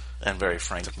 And very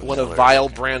frank. When a vile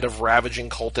brand of ravaging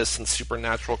cultists and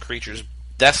supernatural creatures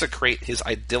desecrate his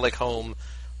idyllic home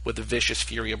with the vicious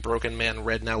fury, a broken man,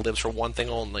 Red now lives for one thing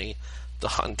only, to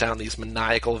hunt down these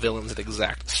maniacal villains and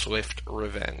exact swift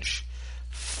revenge.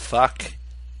 Fuck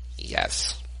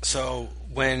yes. So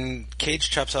when Cage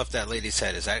chops off that lady's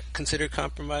head, is that considered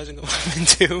compromising a woman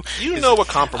too? You know what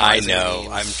compromising I know.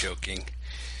 means. I'm joking.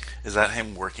 Is that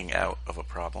him working out of a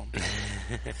problem?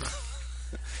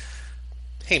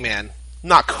 Hey, man,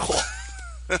 not cool.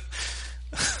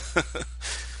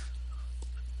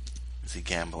 Is he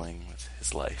gambling with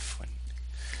his life?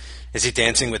 Is he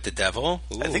dancing with the devil?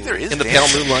 Ooh. I think there is In the pale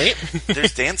dancing. moonlight.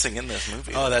 There's dancing in this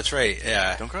movie. Oh, that's right.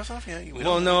 Yeah. Don't cross off yet. I'm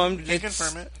you can't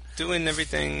confirm it. Doing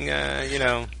everything,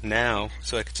 now,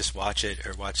 so I could just watch it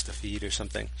or watch the feed or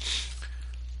something.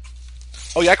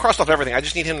 Oh, yeah, I crossed off everything. I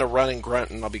just need him to run and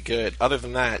grunt, and I'll be good. Other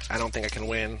than that, I don't think I can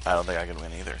win. I don't think I can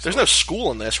win either. There's no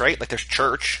school in this, right? Like, there's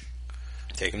church.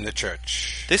 Take him to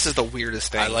church. This is the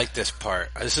weirdest thing. I like this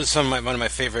part. This is one of my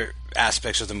favorite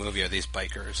aspects of the movie are these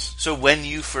bikers. So when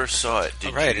you first saw it,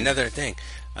 another thing.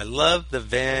 I love the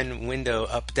van window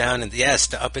up, down, and yes,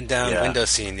 the up and down window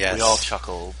scene, yes. We all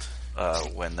chuckled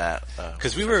when that...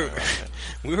 Because we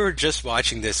were just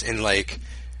watching this in, like,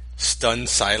 stunned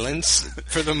silence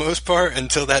for the most part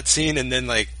until that scene, and then,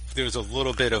 like, there was a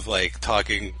little bit of, like,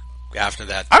 talking after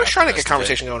that. I was trying to get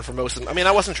conversation going for most of them. I mean,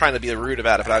 I wasn't trying to be rude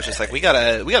about it, but I was just like, we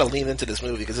gotta lean into this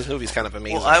movie because this movie's kind of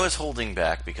amazing. Well, I was holding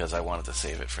back because I wanted to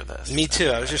save it for this. Me too.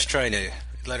 I was just trying to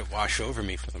let it wash over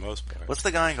me for the most part. What's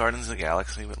the guy in Guardians of the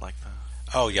Galaxy with like the...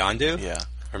 Oh, Yondu? Yeah.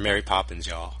 Or Mary Poppins,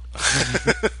 y'all.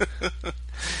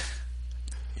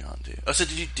 Yondu. Oh, so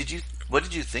what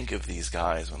did you think of these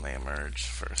guys when they emerged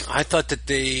first? I thought that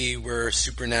they were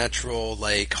supernatural,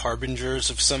 like, harbingers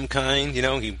of some kind. You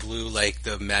know, he blew, like,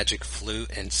 the magic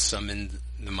flute and summoned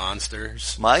the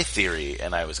monsters. My theory,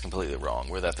 and I was completely wrong,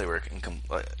 were that they were in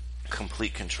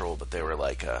complete control, but they were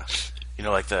like,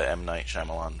 like the M. Night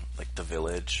Shyamalan, like The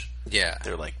Village. Yeah.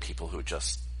 They're like people who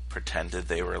just pretended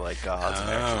they were like gods and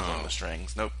actually pulling the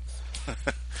strings. Nope.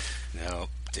 No,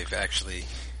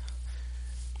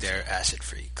 they're acid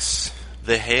freaks.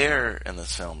 The hair in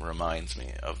this film reminds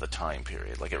me of the time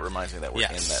period. Like, it reminds me that we're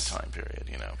in that time period,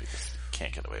 because you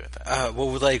can't get away with that.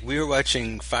 We were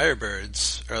watching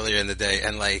Firebirds earlier in the day,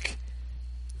 and, like,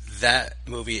 that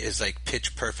movie is, like,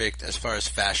 pitch perfect as far as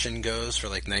fashion goes for,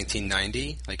 like,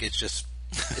 1990. Like, it's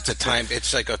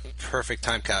like a perfect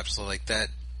time capsule. Like, that,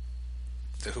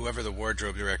 whoever the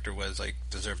wardrobe director was, like,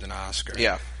 deserved an Oscar.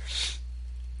 Yeah.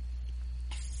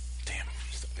 Damn,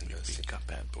 we've got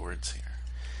bad boards here.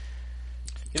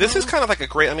 This is kind of like a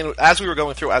great... I mean, as we were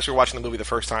watching the movie the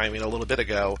first time, a little bit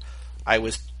ago, I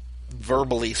was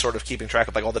verbally sort of keeping track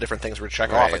of like all the different things we're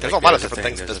checking off. Like, there's a lot of different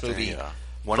things that this movie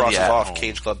crosses off.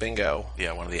 Cage Club bingo.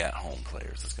 Yeah, one of the at-home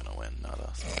players is going to win, not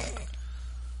us.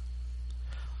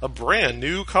 A brand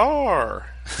new car.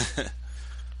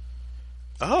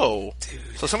 Oh. Dude.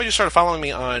 So somebody just started following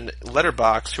me on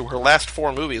Letterboxd, who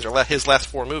his last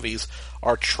 4 movies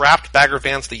are Trapped, Bagger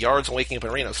Vance, The Yards, and Waking Up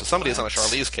in Reno. So somebody's on a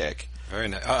Charlize kick. Very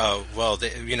nice. Well, they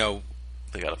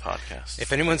got a podcast.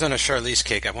 If anyone's on a Charlize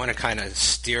kick, I want to kind of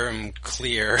steer them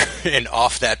clear and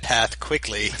off that path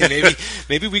quickly.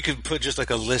 Maybe we could put just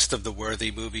like a list of the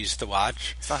worthy movies to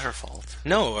watch. It's not her fault.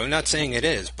 No, I'm not saying it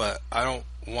is, but I don't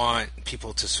want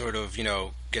people to sort of,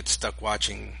 get stuck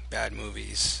watching bad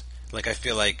movies. Like, I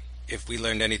feel like if we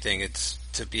learned anything, it's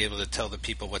to be able to tell the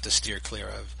people what to steer clear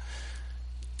of.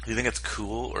 Do you think it's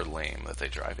cool or lame that they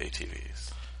drive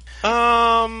ATVs?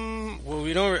 Well,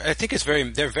 I think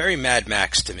they're very Mad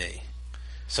Max to me.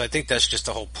 So I think that's just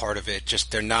the whole part of it. Just,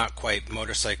 they're not quite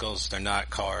motorcycles, they're not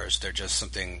cars, they're just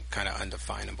something kind of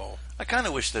undefinable. I kind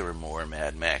of wish they were more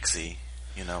Mad Maxy,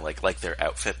 like their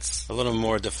outfits. A little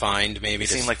more defined, maybe. It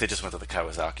seemed like they just went to the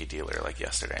Kawasaki dealer, like,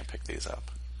 yesterday and picked these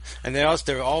up. And they're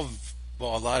all, a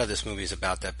lot of this movie is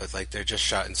about that, but, like, they're just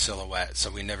shot in silhouette, so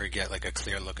we never get, like, a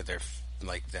clear look at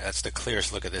that's the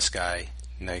clearest look of this guy,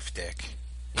 knife dick.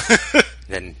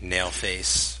 Then nail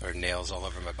face, or nails all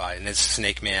over my body. And it's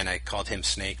Snake Man. I called him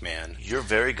Snake Man. You're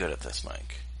very good at this,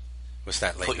 Mike. What's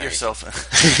that late Put night? yourself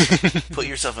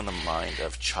in the mind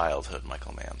of childhood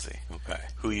Michael Manzi. Okay.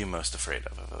 Who are you most afraid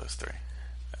of those 3?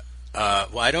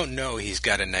 Well, I don't know he's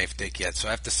got a knife dick yet, so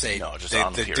I have to say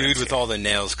the dude with all the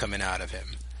nails coming out of him.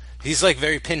 He's like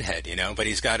very Pinhead, but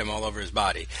he's got him all over his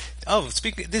body. Oh,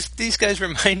 these guys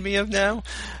remind me of now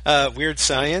Weird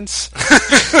Science,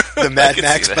 the Mad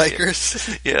Max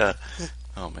bikers. Yeah.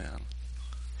 Oh man,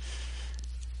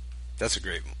 that's a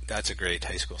great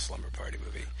high school slumber party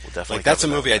movie. We'll definitely that's a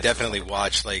movie I definitely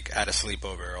watched like at a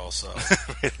sleepover. Also,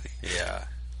 really? Yeah.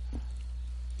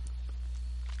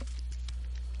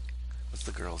 What's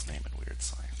the girl's name in Weird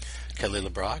Science? Kelly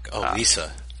LeBrock. Oh,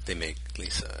 Lisa. They make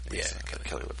Lisa. Yeah,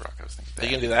 Kelly LeBrock. I was thinking. Are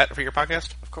you gonna do that for your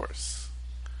podcast? Of course.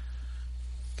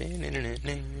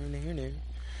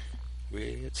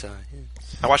 Weird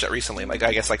Science. I watched it recently, I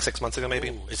guess 6 months ago, maybe.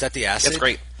 Ooh, is that the acid? It's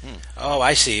great. Oh,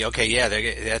 I see. Okay, yeah,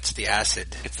 that's the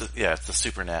acid. It's the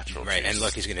supernatural. Right, juice. and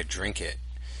look, he's going to drink it.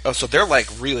 Oh, so they're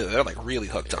really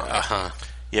hooked on it. Uh-huh.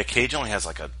 Yeah, Cage only has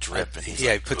a drip. And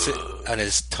he puts it on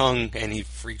his tongue, and he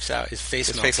freaks out. His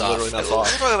face melts off. literally melts off.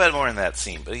 We'll talk about it more in that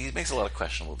scene, but he makes a lot of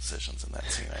questionable decisions in that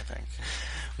scene, I think.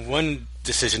 One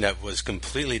decision that was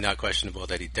completely not questionable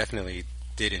that he definitely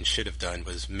did and should have done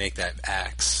was make that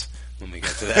axe when we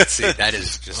get to that scene. That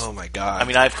is just... Oh, my God. I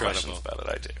mean, I have incredible. questions about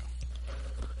it, I do.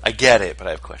 I get it, but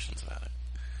I have questions about it.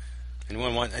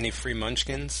 Anyone want any free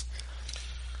munchkins?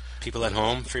 People at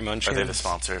home, free munchkins? Are they the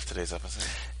sponsor of today's episode?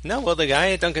 No, well, the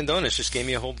guy at Dunkin' Donuts just gave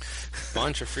me a whole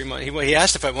bunch of free munchkins. He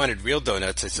asked if I wanted real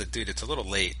donuts. I said, dude, it's a little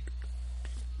late.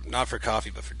 Not for coffee,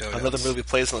 but for donuts. Another movie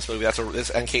plays in this movie. This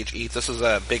and Cage eats. This is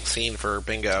a big scene for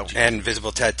Bingo. And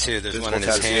Visible Tattoo. There's Visible one in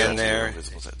his hand there.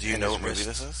 Do you know what movie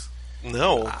this is?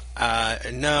 No.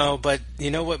 No, but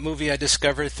you know what movie I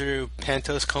discovered through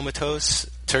Pantos Comatose?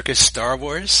 Turkish Star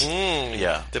Wars.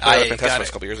 Yeah. They put out I a Fantastic got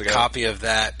a couple years a ago. copy of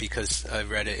that because I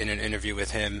read it in an interview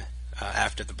with him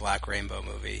after the Black Rainbow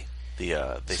movie.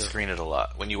 They screen it a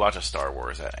lot. When you watch a Star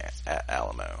Wars at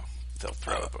Alamo, they'll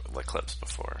throw clips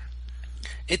before.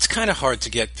 It's kind of hard to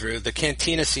get through. The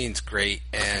cantina scene's great,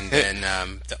 and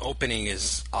the opening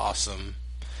is awesome,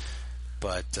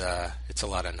 but it's a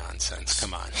lot of nonsense.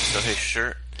 Come on. So his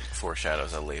shirt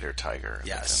foreshadows a later tiger.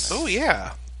 Yes. Oh,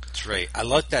 yeah. That's right. I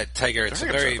like that tiger. It's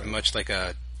very observant. much like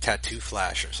a tattoo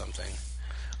flash or something.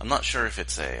 I'm not sure if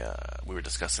it's we were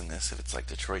discussing this, if it's like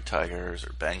Detroit Tigers or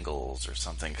Bengals or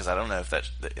something, because I don't know if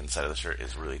the inside of the shirt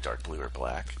is really dark blue or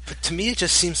black. But to me, it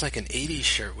just seems like an '80s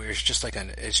shirt where it's just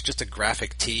it's just a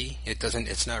graphic tee.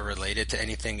 It's not related to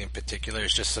anything in particular.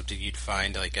 It's just something you'd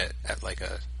find at like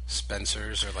a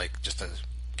Spencer's or like just a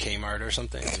Kmart or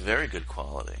something. It's very good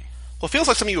quality. Well, it feels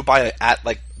like something you would buy at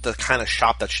the kind of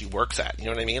shop that she works at. You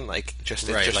know what I mean? It's just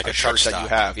like a shirt that you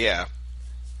have. Yeah.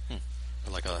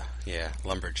 Like a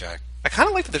lumberjack. I kind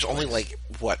of like that there's only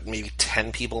maybe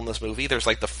 10 people in this movie. There's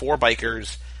the 4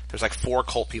 bikers, there's 4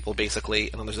 cult people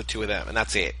basically, and then there's the 2 of them, and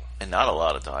that's it. And not a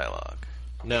lot of dialogue.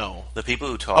 No. The people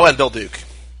who talk... Oh, and Bill Duke.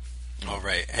 Oh,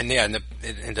 right. And yeah,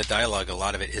 in the dialogue, a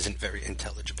lot of it isn't very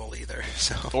intelligible either.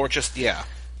 So. Or just, yeah.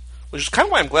 Which is kind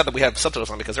of why I'm glad that we have subtitles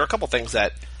on, because there are a couple things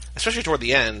that, especially toward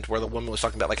the end, where the woman was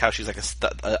talking about how she's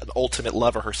an ultimate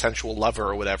lover, her sensual lover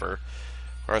or whatever,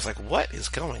 where I was like, what is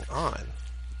going on?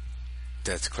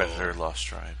 That's cool. Predator, Lost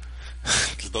Tribe.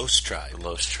 Lost Tribe.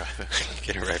 Lost Tribe.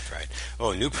 Get it right, Pride.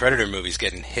 Oh, new Predator movie's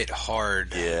getting hit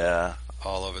hard. Yeah.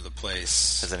 All over the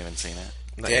place. Has anyone seen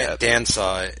it? Dan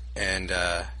saw it, and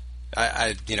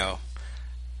I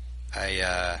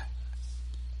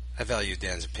value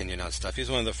Dan's opinion on stuff. He was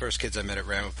one of the first kids I met at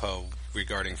Ramapo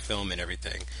regarding film and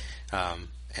everything,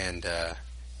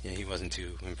 he wasn't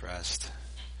too impressed,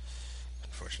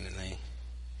 unfortunately.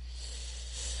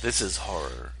 This is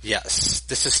horror. Yes,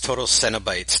 this is total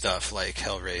Cenobite stuff, like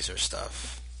Hellraiser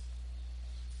stuff.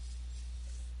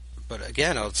 But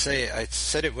again, I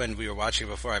said it when we were watching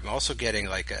before, I'm also getting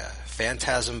a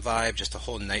Phantasm vibe, just a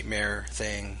whole nightmare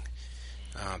thing.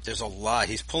 There's a lot.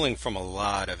 He's pulling from a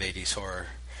lot of 80s horror.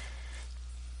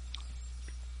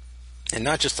 And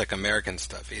not just American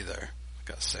stuff either,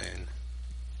 like I was saying.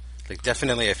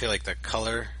 Definitely, I feel like the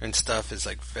color and stuff is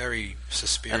very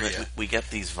Suspiria. And we get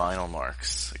these vinyl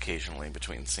marks occasionally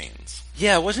between scenes.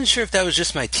 Yeah, I wasn't sure if that was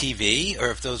just my TV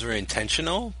or if those were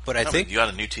intentional, but I think you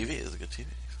got a new TV. It's a good TV.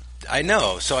 I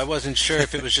know, so I wasn't sure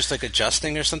if it was just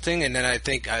adjusting or something, and then I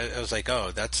think I was like,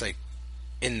 oh, that's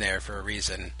in there for a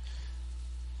reason.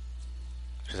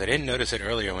 Because I didn't notice it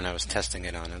earlier when I was testing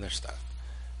it on other stuff.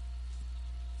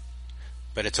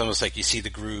 But it's almost like you see the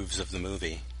grooves of the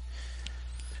movie.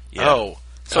 Yeah. Oh.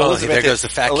 So Elizabeth, there goes the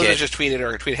fat Elizabeth kid. just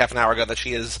tweeted half an hour ago that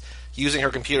she is using her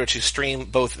computer to stream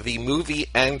both the movie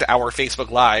and our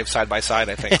Facebook Live side by side,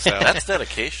 I think. So that's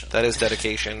dedication. That is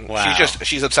dedication. Wow.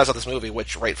 She's obsessed with this movie,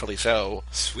 which rightfully so.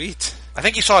 Sweet. I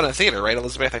think you saw it in the theater, right,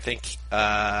 Elizabeth? I think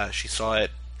she saw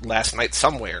it last night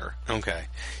somewhere. Okay.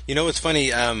 You know what's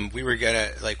funny?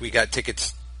 We got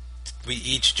tickets. We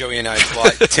each, Joey and I,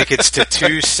 bought tickets to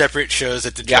 2 separate shows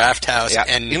at the Draft House,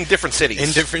 and in different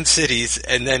cities.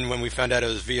 And then when we found out it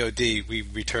was VOD, we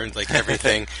returned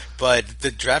everything. But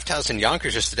the Draft House in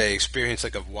Yonkers yesterday experienced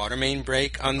a water main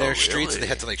break on their streets. They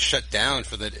had to shut down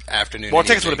for the afternoon. Well,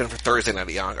 tickets would have been for Thursday night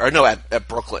at Yonkers, or no, at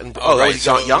Brooklyn. Oh, right.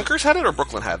 So Yonkers had it, or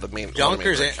Brooklyn had the main?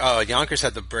 Yonkers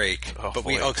had the break, but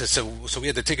we so we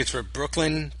had the tickets for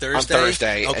Brooklyn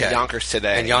Thursday, and Yonkers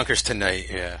today, and Yonkers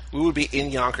tonight. Yeah, we would be in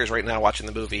Yonkers right now watching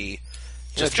the movie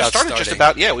Just started just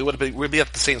about, we'd be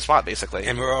at the same spot, basically.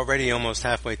 And we're already almost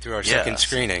halfway through our second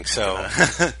screening, so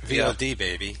VOD,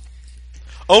 baby.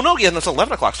 Oh, no, that's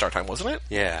 11 o'clock start time, wasn't it?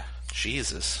 Yeah.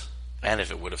 Jesus. And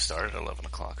if it would have started at 11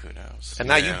 o'clock, who knows? And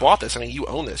now you bought this. I mean, you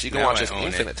own this. You can watch this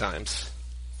infinite times.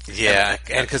 Yeah,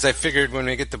 and because I figured when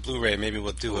we get the Blu-ray, maybe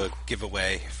we'll do a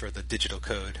giveaway for the digital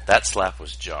code. That slap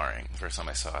was jarring. The first time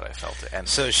I saw it, I felt it. And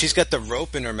so she's got the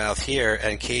rope in her mouth here,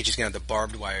 and Cage is going to have the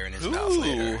barbed wire in his mouth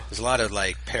later. There's a lot of,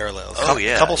 parallels.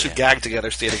 Couples who gag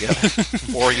together stay together.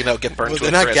 Or, get burned to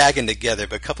a they're not gagging together,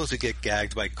 but couples who get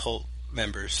gagged by cult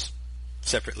members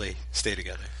separately stay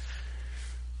together.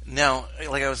 Now,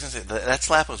 like I was going to say, that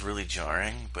slap was really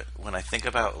jarring, but when I think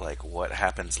about, what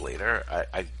happens later,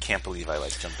 I can't believe I,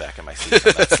 jumped back in my seat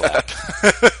on that slap.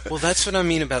 Well, that's what I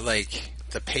mean about,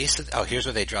 the pace of... Oh, here's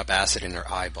where they drop acid in her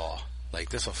eyeball.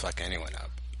 This will fuck anyone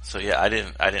up. So, yeah, I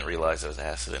didn't realize it was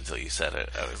acid until you said it.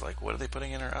 I was like, what are they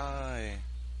putting in her eye?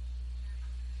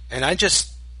 And I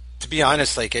just... To be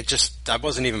honest, I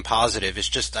wasn't even positive. It's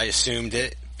just, I assumed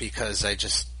it because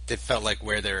it felt like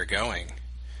where they were going.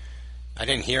 I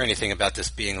didn't hear anything about this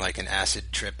being an acid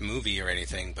trip movie or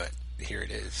anything, but here it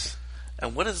is.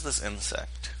 And what is this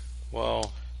insect? Well, do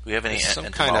we have any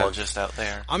entomologists out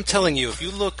there? I'm telling you, if you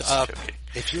look up,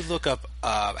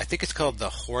 I think it's called the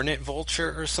hornet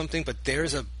vulture or something, but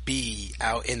there's a bee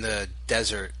out in the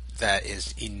desert that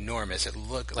is enormous.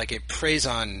 It preys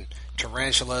on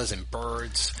tarantulas and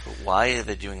birds. But why are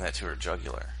they doing that to her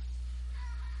jugular?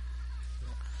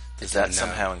 Does that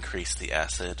somehow increase the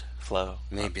acid flow?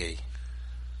 Maybe.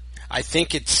 I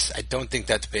don't think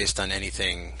that's based on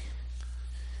anything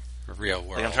real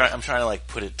world. I'm trying to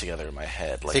put it together in my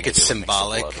head. I think it's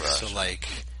symbolic. So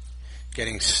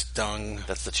getting stung.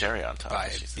 That's the cherry on top by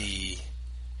a bee.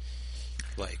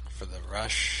 For the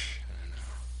rush.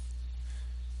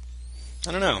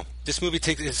 I don't know. This movie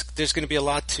there's going to be a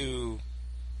lot to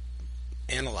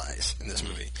analyze in this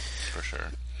movie. For sure.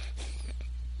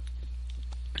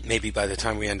 Maybe by the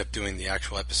time we end up doing the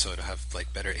actual episode, I'll have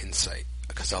better insight.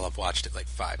 Because I'll have watched it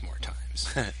 5 more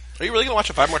times. Are you really going to watch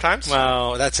it 5 more times?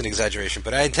 Well, that's an exaggeration,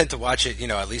 but I intend to watch it,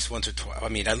 at least once or twice. I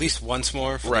mean, at least once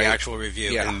more for the actual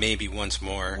review, and maybe once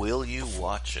more. Will you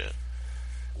watch it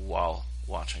while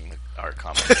watching our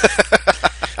comment?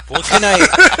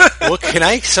 Can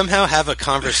I somehow have a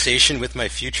conversation with my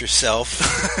future self?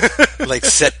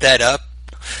 Set that up?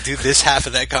 Do this half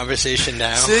of that conversation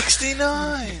now?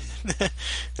 69!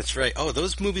 That's right. Oh,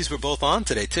 those movies were both on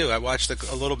today, too. I watched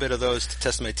a little bit of those to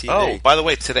test my TV. Oh, by the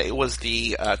way, today was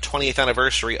the 20th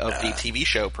anniversary of the TV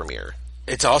show premiere.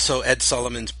 It's also Ed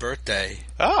Solomon's birthday.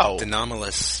 Oh. The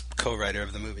Anomalous co-writer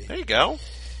of the movie. There you go.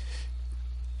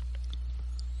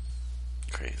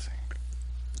 Crazy.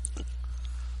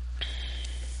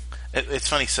 It's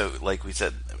funny, so, like we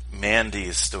said,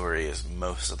 Mandy's story is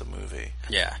most of the movie.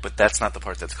 Yeah. But that's not the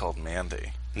part that's called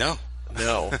Mandy. No.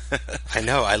 I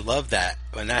know. I love that.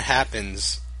 When that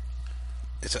happens,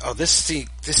 this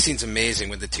scene's amazing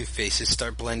when the two faces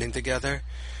start blending together.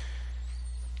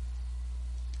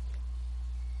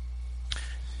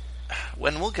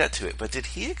 When we'll get to it, but did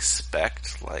he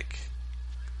expect,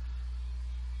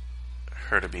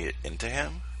 her to be into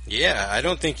him? Yeah, I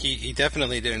don't think he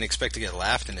definitely didn't expect to get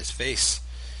laughed in his face.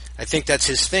 I think that's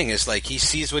his thing, is he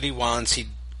sees what he wants,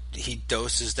 he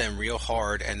doses them real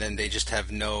hard, and then they just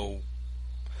have no...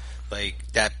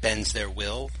 that bends their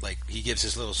will. He gives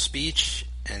his little speech,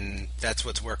 and that's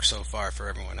what's worked so far for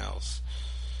everyone else.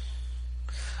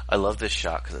 I love this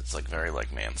shot because it's very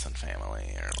Manson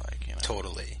Family, or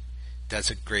Totally. That's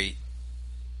a great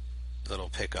little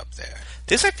pickup there.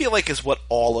 This, I feel is what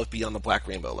all of Beyond the Black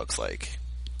Rainbow looks like.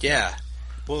 Yeah.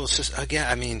 Well,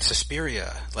 again,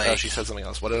 Suspiria. She said something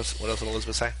else. What else did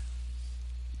Elizabeth say?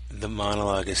 The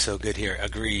monologue is so good here.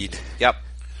 Agreed. Yep.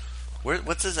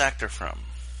 What's his actor from?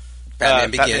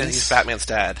 Batman Begins. He's Batman's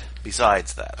dad.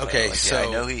 Besides that. Okay,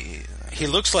 I know he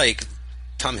looks like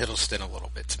Tom Hiddleston a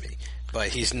little bit to me. But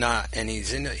he's not, and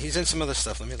he's in some other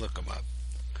stuff. Let me look him up.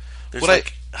 There's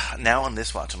now on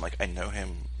this watch, I'm I know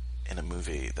him in a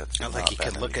movie that's not like you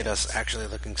can look at us actually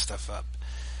looking stuff up.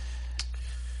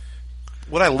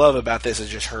 What I love about this is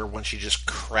just her when she just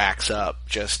cracks up.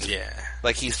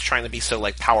 He's trying to be so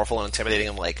powerful and intimidating.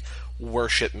 I'm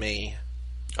worship me.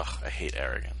 Ugh, I hate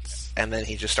arrogance. And then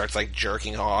he just starts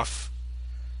jerking off,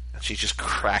 and she's just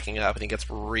cracking up, and he gets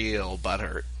real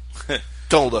butthurt.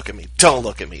 Don't look at me! Don't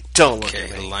look at me! Don't look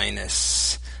at me!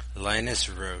 Linus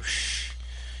Roche.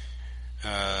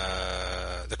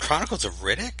 The Chronicles of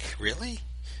Riddick, really?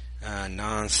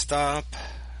 Nonstop.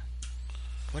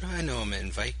 What do I know him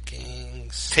in?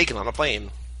 Vikings. Taken on a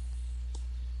Plane.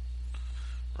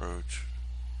 Roach.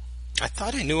 I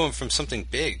thought I knew him from something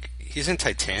big. He's in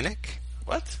Titanic?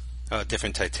 What? Oh,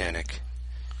 different Titanic.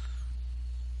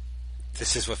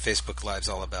 This is what Facebook Live's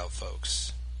all about,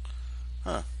 folks.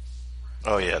 Huh.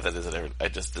 Oh yeah, that is it. I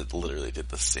just literally did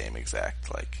the same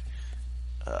exact, like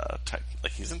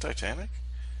he's in Titanic?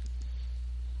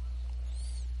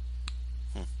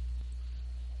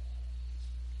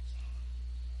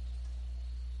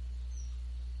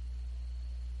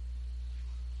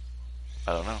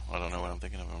 I don't know. I don't know what I'm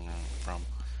thinking of him from.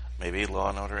 Maybe Law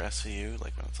and Order SVU,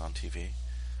 like when it's on TV.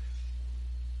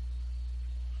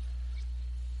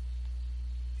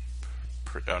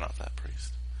 Oh, not that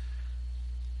priest.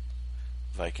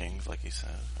 Vikings, like you said.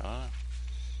 I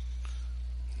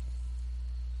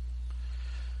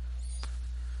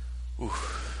don't know. Ooh.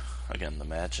 Again, the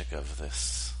magic of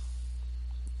this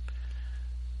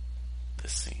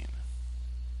scene.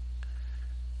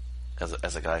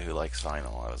 As a guy who likes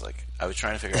vinyl, I was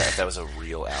trying to figure out if that was a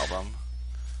real album.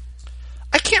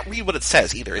 I can't read what it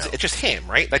says either. No. It's just him,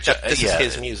 right? Like this is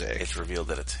his music. It's revealed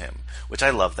that it's him, which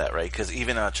I love that, right? Because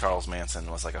even Charles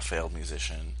Manson was like a failed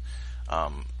musician.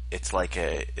 It's like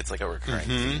a recurring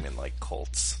theme in like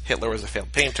cults. Hitler was a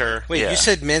failed painter. Wait, you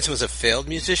said Manson was a failed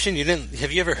musician?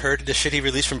 Have you ever heard the shit he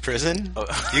released from prison? Oh.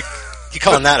 You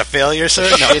calling that a failure, sir?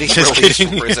 No, just kidding.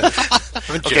 From prison.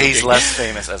 Okay, he's less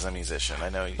famous as a musician. I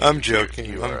know. I'm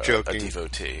joking. I'm joking. A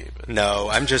devotee. But. No,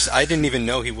 I didn't even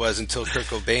know he was until Kurt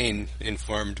Cobain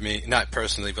informed me. Not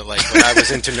personally, but like when I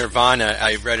was into Nirvana,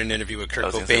 I read an interview with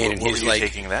Kurt Cobain, and he's like,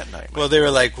 taking that night? Well, they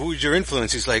were like, "Who's your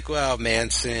influence?" He's like, "Well,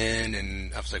 Manson,"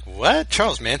 and I was like, "What?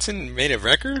 Charles Manson made a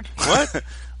record? What?"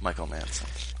 Michael Manson.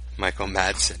 Michael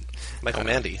Madsen. Michael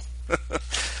Mandy.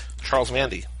 Charles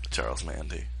Mandy. Charles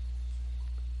Mandy.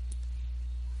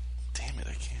 Damn it,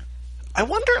 I can't. I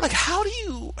wonder, like, how do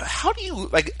you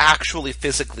like actually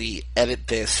physically edit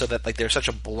this so that like there's such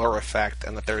a blur effect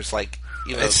and that there's like,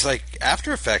 you know, it's like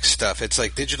After Effects stuff. It's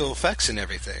like digital effects and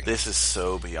everything. This is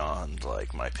so beyond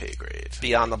like my pay grade.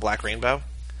 Beyond the Black Rainbow.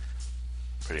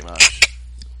 Pretty much.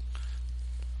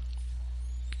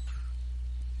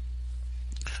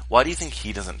 Why do you think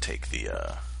he doesn't take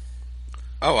the?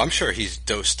 Oh, I'm sure he's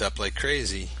dosed up like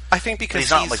crazy. I think because he's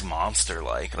not like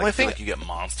monster-like. Like, I feel like you get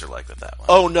monster-like with that one.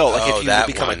 Oh no! Like if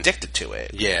you become addicted to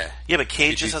it. Yeah. Yeah, but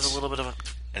Cage just has a little bit of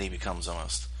and he becomes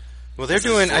almost. Well, they're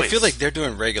doing. I feel like they're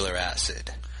doing regular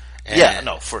acid. Yeah,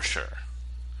 no, for sure.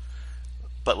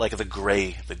 But like the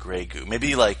gray goo,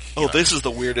 maybe like. Oh, this is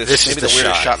the weirdest. Maybe the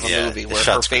weirdest shot in the movie where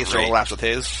her face overlaps with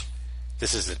his.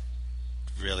 This is a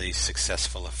really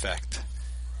successful effect,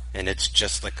 and it's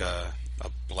just like a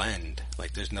blend.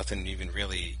 Like there's nothing even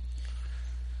really.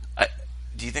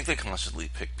 Do you think they consciously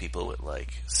pick people with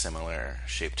like similar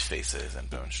shaped faces and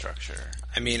bone structure?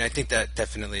 I mean, I think that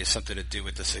definitely has something to do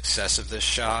with the success of this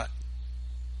shot.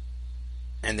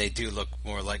 And they do look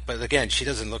more like, but again, she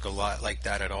doesn't look a lot like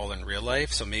that at all in real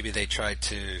life. So maybe they tried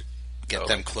to get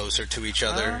them closer to each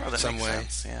other in some way.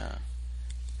 Sense, yeah.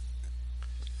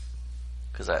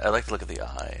 Because I like to look at the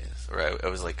eyes, or I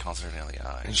was like concentrating on the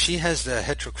eyes. And she has the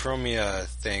heterochromia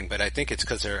thing, but I think it's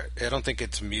because I don't think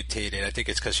it's mutated. I think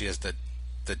it's because she has the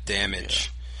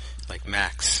damage, like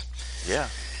Max. Yeah.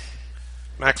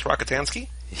 Max Rockatansky?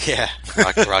 Yeah,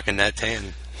 rocking that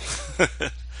tan.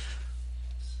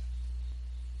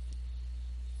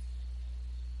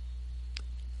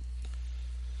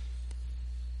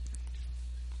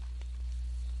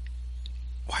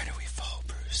 Why do we fall,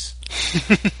 Bruce?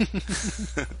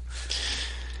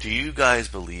 Do you guys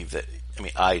believe that? I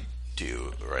mean, I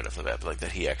do right off the bat, but like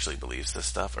that he actually believes this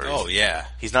stuff. Or yeah,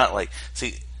 he's not like.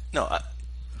 See, no,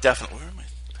 definitely. Where am I?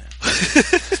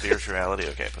 Spirituality.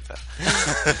 Okay, put that.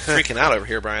 Freaking out over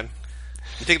here, Brian.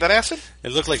 You take that acid?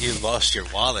 It looked like you lost your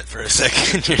wallet for a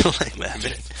second. You're like,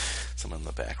 imagine someone in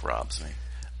the back robs me.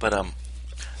 But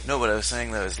no. What I was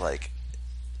saying though is like.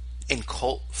 In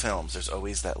cult films, there's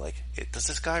always that, like, does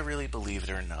this guy really believe it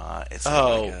or not? It's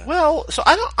well, so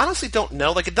I honestly don't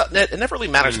know. Like, it never really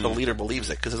matters if the leader believes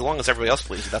it, because as long as everybody else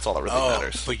believes it, that's all that really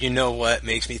matters. But you know what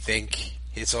makes me think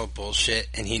it's all bullshit,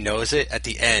 and he knows it at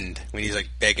the end, when he's, like,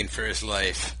 begging for his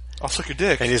life. I'll suck your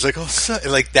dick. And he's like,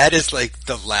 like, that is, like,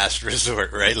 the last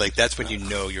resort, right? Like, that's when you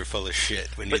know you're full of shit,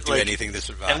 when you do anything to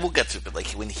survive. And we'll get to it, but, like,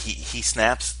 when he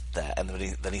snaps that, and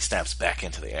then he snaps back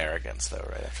into the arrogance, though,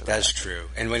 right after that. That's true.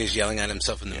 And when he's yelling at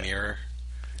himself in the mirror,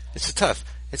 it's a tough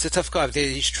guy.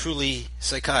 He's truly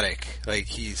psychotic. Like,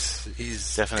 he's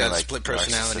definitely got like split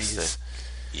personalities.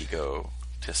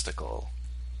 Egotistical.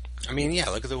 I mean, yeah,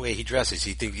 look at the way he dresses.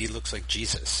 He looks like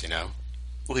Jesus, you know?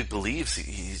 Well, he believes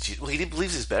he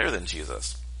believes he's better than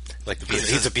Jesus. Like the Beatles.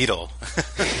 He's a beetle.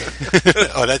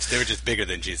 Oh, they were just bigger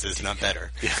than Jesus, not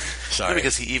better. Yeah. Sorry. No,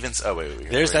 because he even... Oh, wait.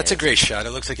 That's a great shot.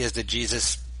 It looks like he has the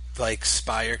Jesus, like,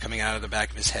 spire coming out of the back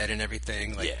of his head and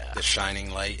everything. Like, the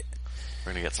shining light.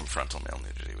 We're going to get some frontal male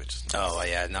nudity, which is nice. Oh,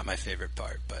 yeah, not my favorite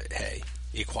part, but hey,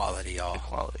 equality, all.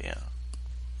 Equality, yeah.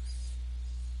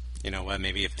 You know what,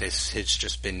 maybe if this had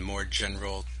just been more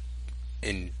general,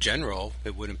 in general,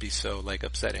 it wouldn't be so, like,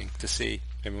 upsetting to see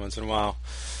every once in a while.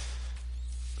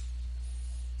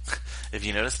 If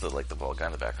you notice that, like, the bald guy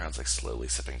in the background's, like, slowly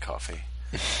sipping coffee.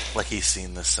 Like, he's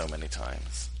seen this so many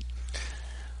times.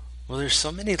 Well, there's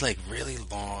so many, like, really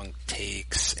long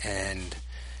takes, and,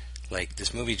 like,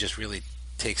 this movie just really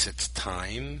takes its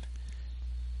time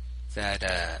that,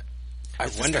 I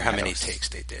wonder how many takes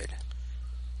they did.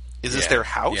 Is this their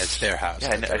house? Yeah, it's their house.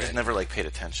 Yeah, I just never, like, paid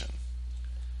attention.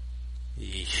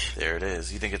 Yeesh. There it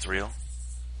is. You think it's real?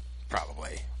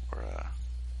 Probably. Or,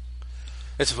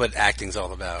 This is what acting's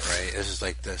all about, right? This is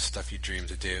like the stuff you dream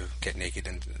to do. Get naked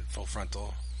in full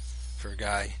frontal for a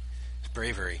guy. It's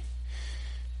bravery.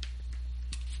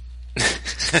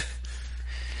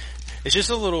 It's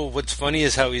just a little... What's funny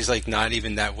is how he's, like, not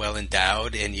even that well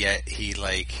endowed, and yet he,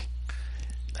 like...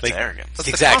 That's arrogance. That's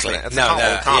exactly. That's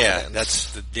yeah,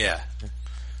 that's the... Yeah.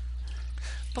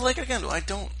 But, like, again, I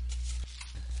don't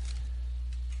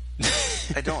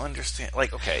understand.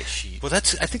 Like, okay, she... Well, I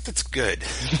think that's good.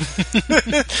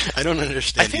 I don't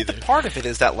understand I think either. the part of it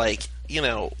is that, like, you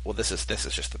know... Well, this is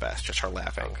just the best. Just her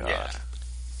laughing. Oh, God. Yeah.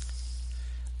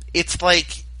 It's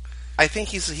like... I think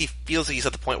he feels that he's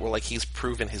at the point where, like, he's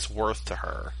proven his worth to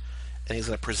her, and he's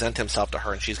going to present himself to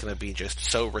her, and she's going to be just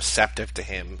so receptive to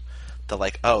him that,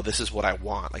 like, oh, this is what I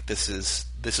want. Like, this is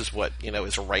what, you know,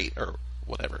 is right, or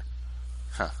whatever.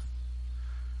 Huh.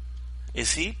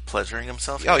 Is he pleasuring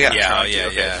himself? Oh, yeah. Okay, Yeah.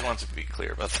 I just wanted to be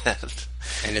clear about that.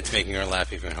 And it's making her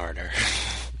laugh even harder.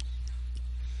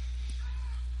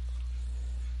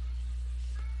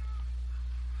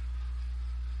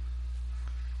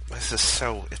 This is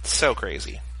it's so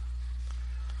crazy.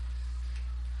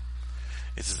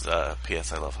 This is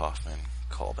P.S. I Love Hoffman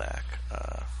callback.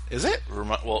 Is it?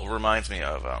 It reminds me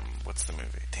of, what's the movie?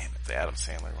 Damn it, the Adam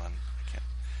Sandler one. I can't...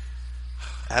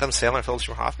 Adam Sandler, Philip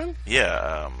Seymour Hoffman?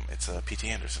 Yeah, it's a P.T.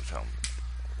 Anderson film.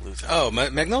 Losing. Oh,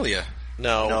 Magnolia.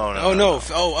 No. No. Punch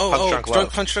Drunk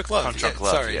Love. Punch Drunk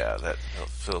Love. Sorry. Yeah, that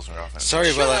Philip Seymour Hoffman.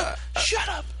 Sorry, Shut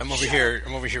up! I'm over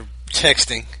here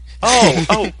texting.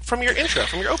 From your intro,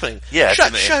 from your opening. Yeah.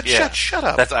 Shut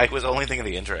up. I was only thinking of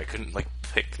the intro. I couldn't, like,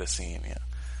 pick the scene, yeah.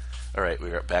 Alright,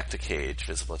 we are back to Cage,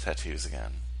 visible tattoos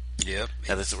again. Yep.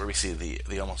 Now this is where we see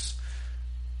the almost...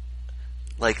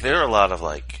 Like, there are a lot of,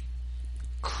 like,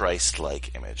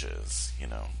 Christ-like images, you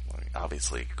know,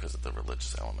 obviously because of the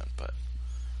religious element, but...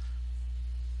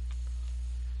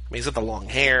 I mean, he's got the long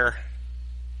hair.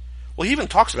 Well, he even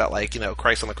talks about, like, you know,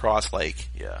 Christ on the cross, like...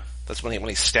 Yeah. That's when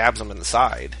he stabs him in the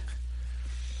side.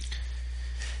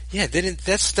 Yeah,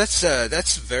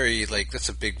 that's very, like, that's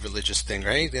a big religious thing,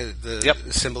 right? The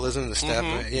symbolism, the stab.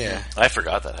 Mm-hmm. Yeah. I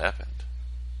forgot that happened.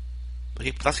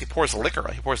 He pours the liquor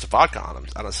on. He pours the vodka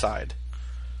on his side.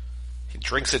 He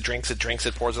drinks it,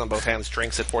 pours it on both hands,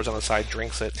 drinks it, pours it on the side,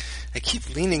 drinks it. I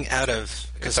keep leaning out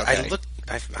of... Because okay.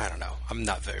 I don't know. I'm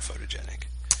not very photogenic.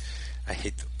 I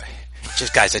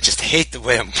just hate the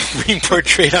way I'm being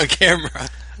portrayed on camera.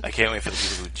 I can't wait for the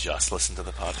people who just listen to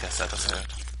the podcast episode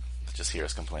to just hear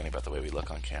us complaining about the way we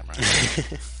look on camera.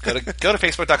 Go to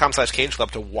facebook.com/Cage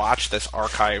Club to watch this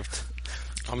archived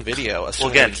video. Well,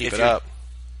 again, keep it up.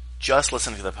 Just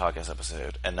listening to the podcast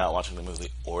episode and not watching the movie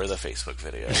or the Facebook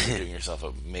video, you're doing yourself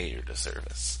a major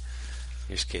disservice.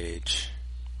 Here's Cage.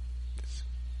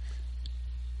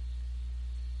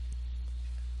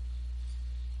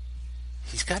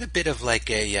 He's got a bit of like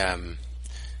a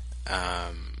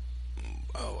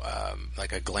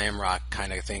like a glam rock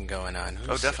kind of thing going on.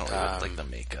 Definitely, like the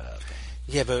makeup.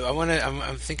 Yeah, but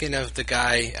I'm thinking of the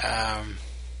guy.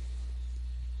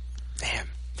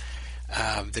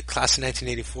 The Class of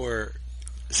 1984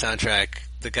 soundtrack.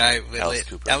 The guy with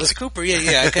Alice Cooper.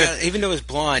 Yeah. Even though he's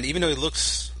blonde, even though he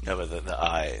looks. No, but the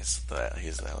eyes.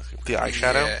 He's the Alice Cooper. The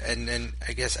eyeshadow. Yeah, and then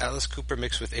I guess Alice Cooper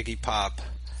mixed with Iggy Pop.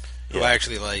 Who I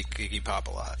actually like Iggy Pop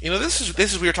a lot. You know, this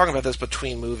is we were talking about this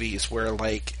between movies where,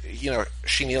 like, you know,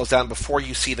 she kneels down before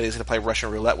you see that he's going to play Russian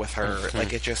roulette with her. Mm-hmm. Like,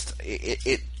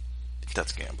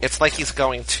 that's gambling. It's like he's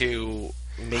going to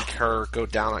make her go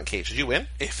down on Cage. Did you win?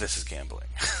 If this is gambling.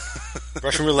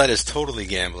 Russian roulette is totally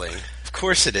gambling. Of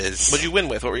course it is. What did you win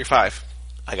with? What were your 5?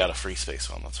 I got a free space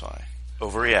one, that's why.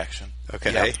 Overreaction.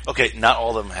 Okay. Yeah. Okay, not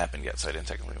all of them happened yet, so I didn't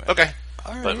technically win. Okay.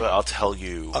 All right. But I'll tell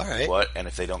you what, and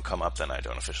if they don't come up, then I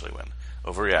don't officially win.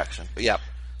 Overreaction. Yep.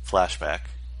 Flashback.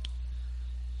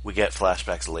 we get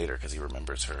flashbacks later because he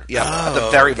remembers her. Yeah, at the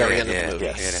very end of the movie.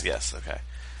 Yes, okay.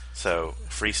 So,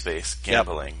 free space,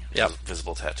 gambling,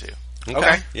 visible tattoo.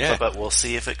 Okay. Yeah. But we'll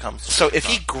see if it comes. So if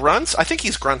he grunts, I think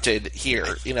he's grunted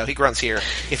here. He grunts here.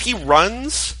 If he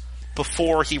runs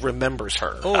before he remembers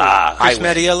her. Chris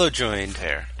Mattiello joined.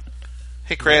 Fair.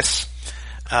 Hey, Chris.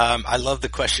 I love the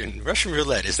question. Russian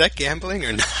roulette, is that gambling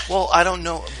or not? Well, I don't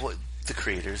know what the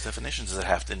creator's definition. Does it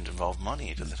have to involve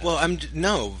money? Does it have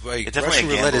no. Russian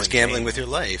roulette is gambling with your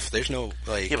life. There's no,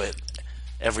 Yeah, but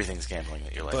everything's gambling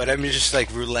with your life. But I mean, just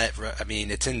like roulette, I mean,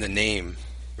 it's in the name.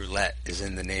 Roulette is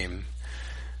in the name.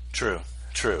 True.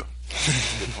 Good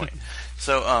point.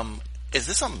 So, is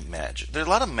this a magic? There are a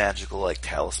lot of magical, like,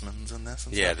 talismans in this.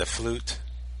 And yeah, stuff. the flute.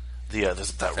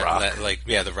 There's that rock.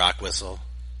 The rock whistle.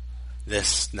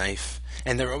 This knife.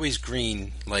 And they're always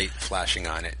green light flashing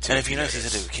on it, too. And if you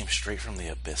notice, it came straight from the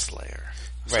abyss layer.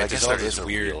 So right, I guess there's all there is this a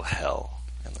weird real hell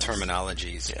in this.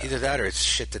 terminologies. Yeah. Either that or it's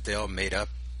shit that they all made up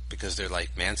because they're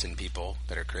like Manson people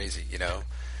that are crazy,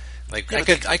 Like,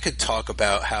 I could talk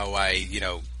about how I,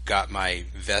 got my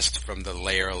vest from the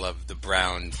layer of the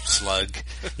brown slug,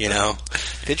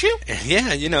 Did you?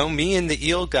 Yeah, me and the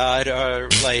eel god are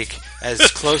like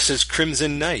as close as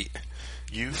Crimson Knight.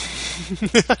 You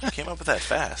came up with that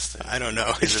fast. I don't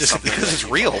know. It's just something because it's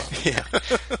real. Yeah.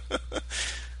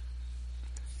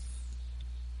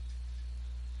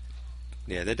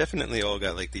 Yeah, they definitely all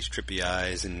got like these trippy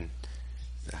eyes and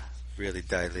really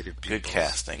dilated pupils. Good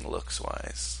casting,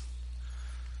 looks-wise.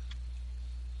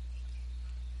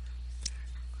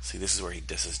 See, this is where he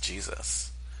disses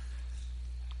Jesus.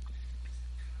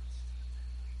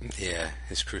 Yeah,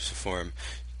 his cruciform.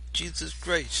 Jesus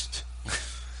Christ.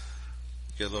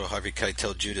 Get a little Harvey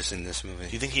Keitel Judas in this movie.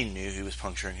 Do you think he knew he was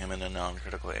puncturing him in a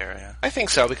non-critical area? I think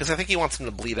so, because I think he wants him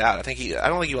to bleed out. I don't think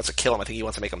he wants to kill him. I think he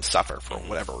wants to make him suffer for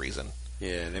whatever reason.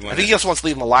 Yeah, I think he also wants to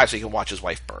leave him alive so he can watch his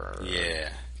wife burn. Yeah,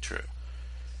 true.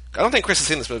 I don't think Chris has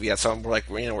seen this movie yet, so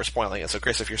we're spoiling it. So,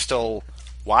 Chris, if you're still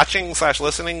watching /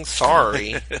 listening,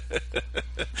 sorry.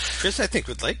 Chris, I think,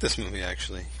 would like this movie,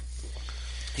 actually.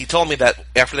 He told me that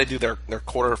after they do their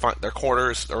quarters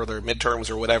or their midterms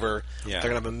or whatever, they're going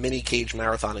to have a mini Cage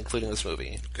marathon, including this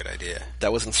movie. Good idea.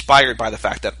 That was inspired by the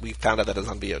fact that we found out that it's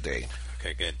on VOD.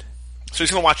 Okay, good. So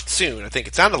he's going to watch it soon. I think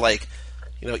it sounded like,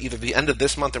 either the end of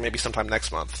this month or maybe sometime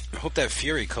next month. I hope that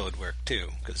Fury code worked, too,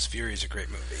 because Fury's a great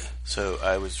movie. So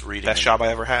I was reading... Best job I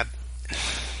ever had.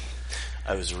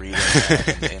 I was reading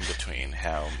in between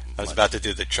how... I was about to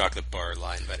do the chocolate bar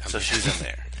line, but... So she's in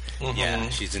there. Mm-hmm. Yeah,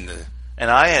 she's in the... And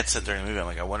I had said during the movie, I'm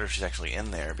like, I wonder if she's actually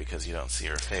in there because you don't see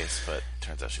her face, but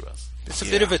turns out she was. It's a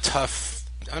bit of a tough...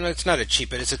 I know it's not a cheap,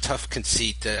 but it's a tough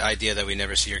conceit, the idea that we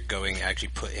never see her going actually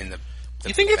put in the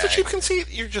you think it's bag. A cheap conceit?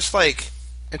 You're just like...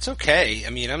 It's okay. I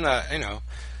mean, I'm not,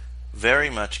 Very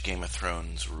much Game of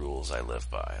Thrones rules I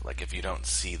live by. Like, if you don't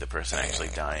see the person actually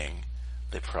dying,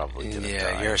 they probably didn't die.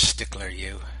 Yeah, you're a stickler,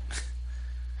 you.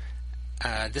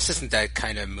 This isn't that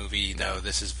kind of movie, though.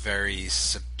 This is very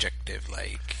subjective,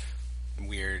 like,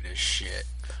 weird as shit.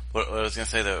 What I was going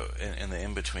to say, though, in the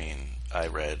in-between, I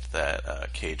read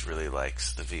that Cage really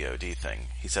likes the VOD thing.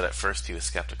 He said at first he was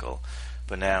skeptical,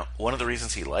 but now, one of the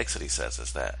reasons he likes it, he says,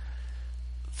 is that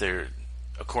they're...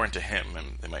 According to him,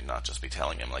 and they might not just be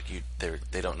telling him, like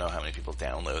they don't know how many people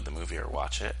download the movie or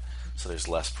watch it, so there's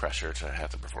less pressure to have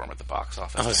to perform at the box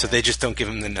office. Oh, so they just don't give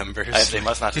him the numbers? They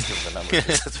must not just give him the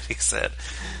numbers. That's what he said.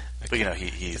 Okay. But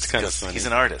he's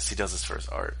an artist. He does this for his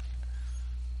art.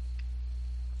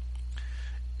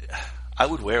 I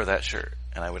would wear that shirt,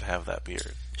 and I would have that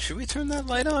beard. Should we turn that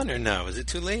light on or no? Is it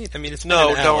too late? I mean, it's been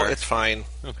no, an hour. It's fine.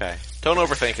 Okay, don't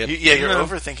overthink it. You're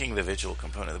overthinking the visual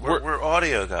component. We're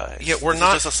audio guys. Yeah, we're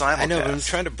not just a simulcast. I know, but I'm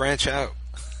trying to branch out.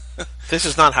 This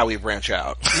is not how we branch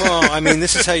out. Well, I mean,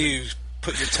 this is how you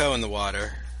put your toe in the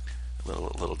water.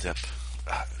 Little dip.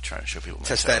 I'm trying to show people.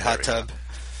 Test that hot tub.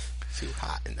 Too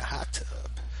hot in the hot tub.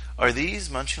 Are these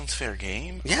Munchkins fair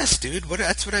game? Yes, dude.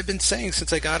 That's what I've been saying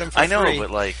since I got them for free. I know, but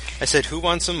like... I said, who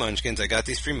wants some Munchkins? I got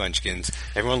these free Munchkins.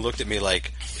 Everyone looked at me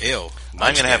like, ew, Munchkins.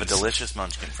 I'm going to have a delicious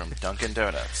Munchkin from Dunkin'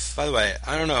 Donuts. By the way,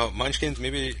 I don't know, Munchkins,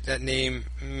 maybe that name,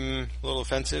 a little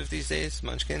offensive these days,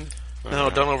 Munchkin?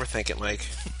 No, don't overthink it, Mike.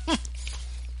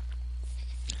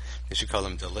 They should call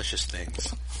them delicious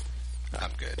things.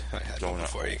 I'm good. I had one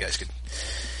before. You guys could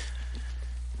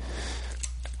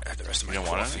have the rest of my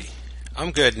coffee.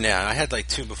 I'm good now. I had like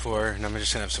 2 before, and I'm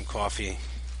just going to have some coffee.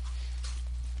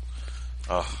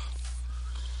 Ugh.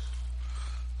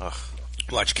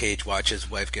 Watch Cage watch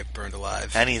his wife get burned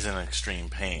alive. And he's in extreme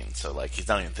pain, so like he's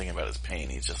not even thinking about his pain.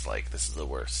 He's just like, this is the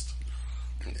worst.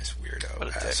 And this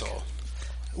weirdo asshole.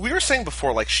 We were saying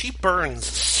before, like, she burns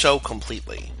so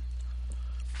completely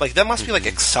Like, that must be, like,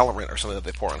 accelerant or something that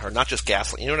they pour on her, not just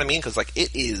gasoline. You know what I mean? Because, like, it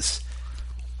is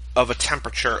of a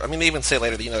temperature. I mean, they even say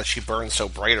later that, that she burns so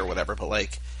bright or whatever, but,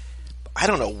 like, I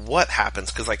don't know what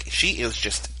happens, because, like, she is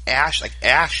just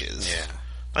ashes. Yeah.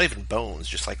 Not even bones,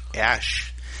 just, like,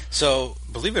 ash. So,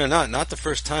 believe it or not the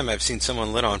first time I've seen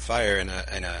someone lit on fire in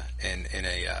a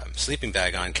sleeping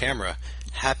bag on camera.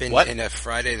 Happened in a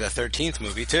Friday the 13th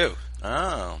movie, too.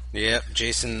 Oh. Yep,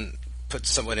 Jason puts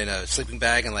someone in a sleeping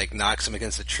bag and, like, knocks him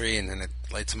against a tree, and then it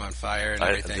lights him on fire and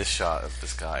everything. This shot of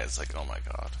this guy is like, oh my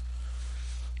god.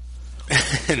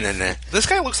 And then this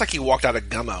guy looks like he walked out of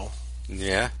Gummo.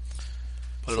 Yeah.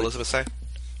 What did Elizabeth say?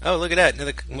 Oh, look at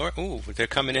that. Ooh, they're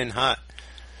coming in hot.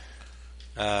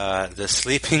 The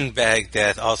sleeping bag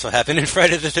death also happened in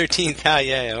Friday the 13th. Ah,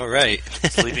 yeah, all right.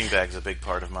 Sleeping bag's a big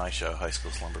part of my show, High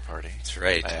School Slumber Party. That's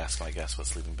right. I asked my guests what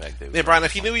sleeping bag they would. Yeah, Brian,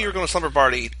 if you knew you were going to Slumber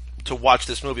Party to watch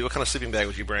this movie, what kind of sleeping bag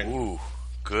would you bring? Ooh,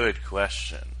 good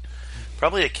question.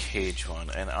 Probably a Cage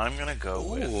one, and I'm going to go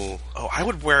with... Oh, I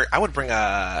would bring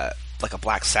a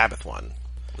Black Sabbath one.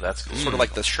 That's cool. Sort of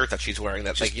like the shirt that she's wearing.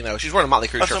 That, she's wearing a Motley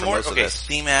Crue shirt for most of this.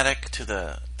 Thematic to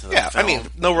the film. I mean,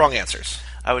 no wrong answers.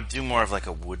 I would do more of like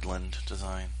a woodland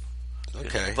design.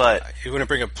 Okay, but you wouldn't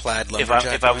bring a plaid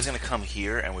lumberjack? If I was going to come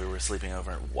here and we were sleeping over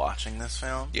and watching this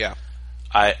film, yeah,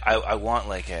 I want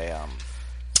like a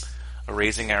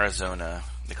Raising Arizona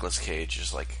Nicolas Cage,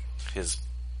 just like his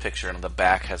picture, and on the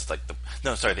back has like the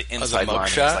inside lining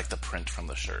is like the print from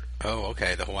the shirt. Oh,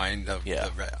 okay, the Hawaiian,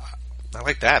 I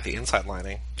like that, the inside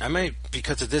lining.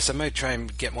 Because of this, I might try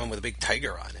and get one with a big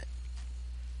tiger on it.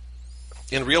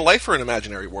 In real life or in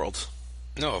imaginary worlds?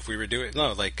 No, if we were doing...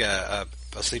 No, like a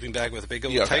sleeping bag with a big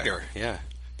old tiger. Yeah.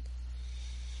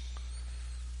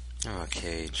 Oh,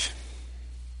 Cage.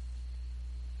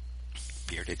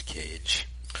 Bearded Cage.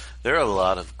 There are a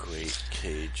lot of great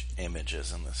Cage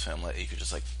images in this film that you could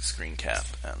just like screen cap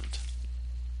and...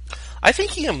 I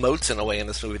think he emotes in a way in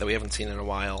this movie that we haven't seen in a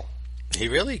while. He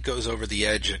really goes over the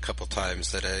edge a couple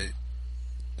times that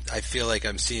I feel like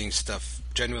I'm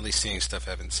genuinely seeing stuff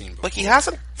I haven't seen before. Like, he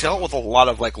hasn't dealt with a lot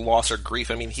of, like, loss or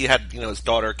grief. I mean, he had, his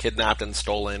daughter kidnapped and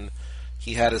stolen.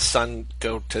 He had his son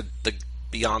go to the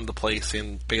Beyond the Place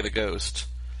in Bay of the Ghost.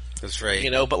 That's right.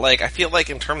 But, like, I feel like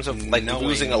in terms of, like,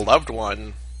 losing a loved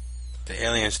one... The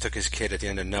aliens took his kid at the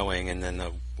end of Knowing, and then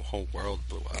the whole world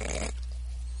blew up.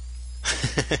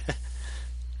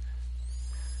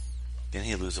 Didn't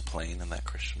he lose a plane in that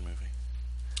Christian movie?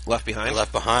 Left Behind?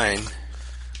 Left Behind.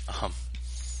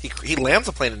 He lands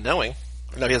a plane in Knowing.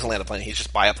 No, he doesn't land a plane. He's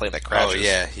just by a plane that crashes.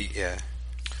 Oh, yeah.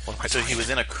 So he was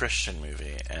in a Christian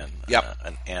movie and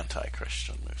an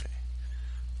anti-Christian movie.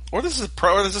 Or is this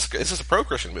a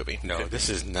pro-Christian movie? No, this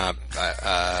is not...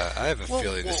 I have a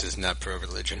feeling this is not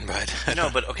pro-religion, but... No,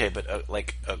 but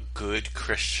like a good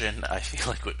Christian, I feel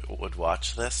like would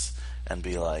watch this and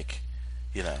be like,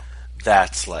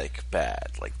 that's like bad.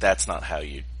 Like, that's not how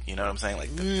you know what I'm saying?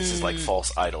 Like, this is like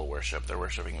false idol worship. They're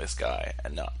worshiping this guy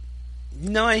and not.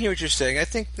 No, I hear what you're saying. I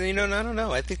think, I don't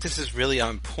know. I think this is really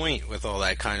on point with all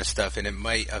that kind of stuff, and it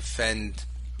might offend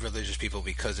religious people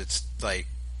because it's, like,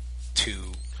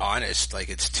 too honest. Like,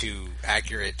 it's too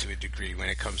accurate to a degree when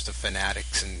it comes to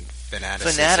fanatics and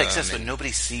fanaticism. Fanatics, yes, but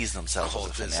nobody sees themselves as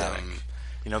a fanatic.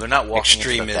 They're not walking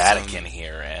into the Vatican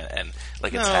here and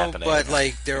like it's happening. But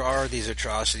like there are these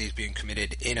atrocities being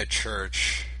committed in a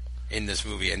church in this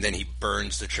movie, and then he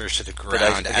burns the church to the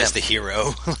ground as the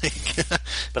hero.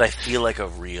 But I feel like a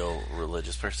real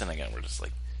religious person, again, we're just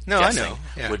like guessing,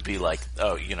 I know. Would be like,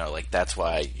 like that's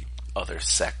why other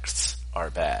sects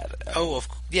are bad. And,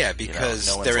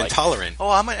 because they're intolerant.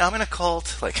 I'm in a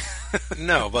cult. Like,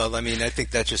 no, well, I mean, I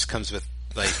think that just comes with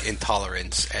like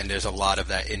intolerance, and there's a lot of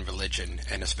that in religion,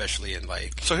 and especially in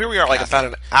like. So here we are, like about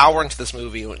an hour into this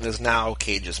movie, and it is now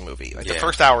Cage's movie. Like the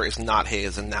first hour is not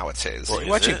his, and now it's his. Are you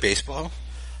watching baseball?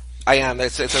 I am.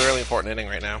 It's a really important inning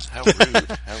right now. How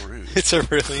rude! How rude! It's a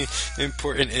really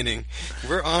important inning.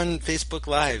 We're on Facebook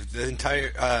Live. The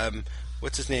entire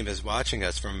what's his name is watching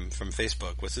us from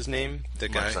Facebook. What's his name? The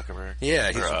guy. Mark Zuckerberg.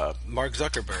 Yeah, he's Mark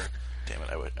Zuckerberg. Damn it!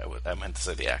 I meant to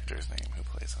say the actor's name who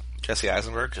plays him. Jesse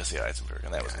Eisenberg,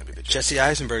 and that was going to be the joke. Jesse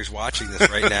Eisenberg's watching this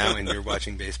right now, and you're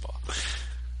watching baseball.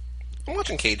 I'm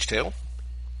watching Cage too.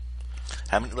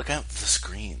 How many? Look at the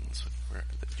screens.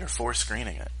 You're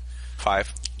screening it.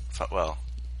 5. Well,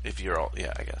 if you're all,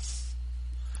 I guess.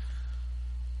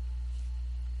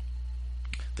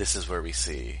 This is where we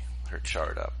see her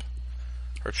charred up.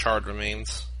 Her charred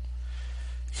remains.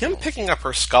 Him picking up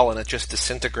her skull and it just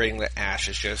disintegrating the ash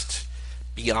is just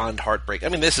beyond heartbreak. I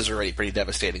mean, this is already pretty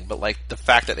devastating, but like the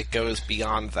fact that it goes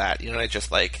beyond that, it's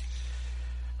just like,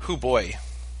 boy.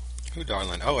 Who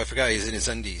Darlin? Oh, I forgot he's in his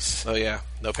undies. Oh yeah,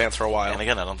 no pants for a while. And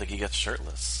again, I don't think he gets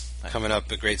shirtless. Coming up,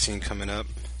 a great scene coming up.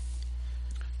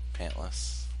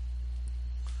 Pantless.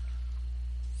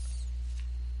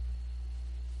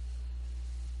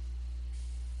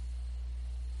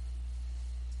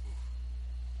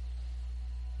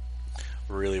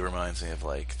 Really reminds me of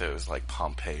like those like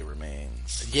Pompeii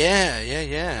remains.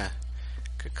 Yeah.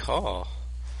 Good call.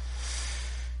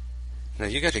 Now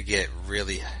you got to get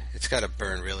really. It's got to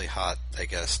burn really hot, I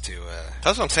guess.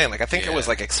 That's what I'm saying. Like I think it was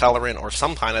like accelerant or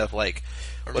some kind of like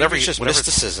or whatever. It's just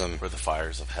mysticism, or the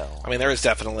fires of hell. I mean, there is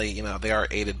definitely they are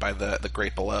aided by the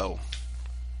great below.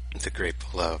 The great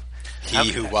below.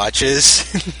 He who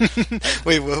watches.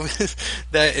 Wait, what was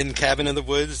that in Cabin in the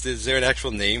Woods? Is there an actual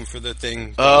name for the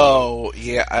thing? Oh,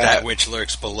 yeah. That which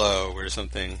lurks below or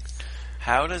something.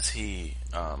 How does he...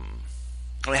 I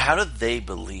mean, how do they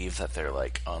believe that they're,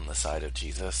 like, on the side of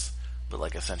Jesus, but,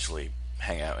 like, essentially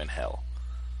hang out in hell?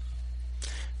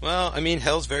 Well, I mean,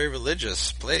 hell's a very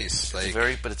religious place. Like,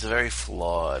 it's a very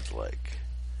flawed, like...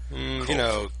 you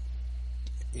know...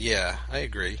 Yeah, I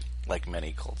agree. Like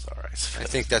many cults are, I suppose. I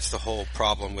think that's the whole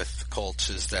problem with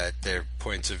cults is that their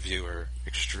points of view are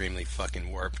extremely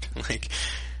fucking warped. Like,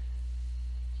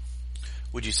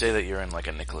 would you say that you're in like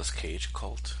a Nicolas Cage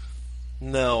cult?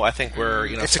 No, I think we're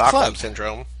it's Stockholm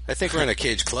syndrome. I think we're in a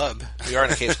Cage club. We are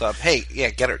in a Cage club. Hey,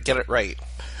 yeah, get it right.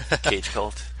 Cage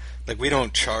cult. Like we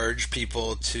don't charge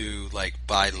people to like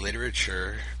buy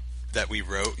literature that we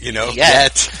wrote,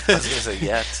 yet. I was going to say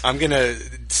yet. I'm going to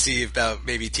see about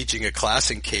maybe teaching a class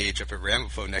in Cage up at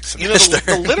Ramapo next semester.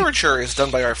 The literature is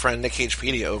done by our friend Nick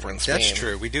Cagepedia over in Spain. That's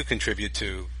true. We do contribute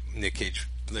to Nick Cage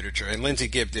literature. And Lindsay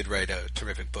Gibb did write a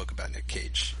terrific book about Nick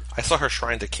Cage. I saw her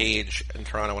Shrine to Cage in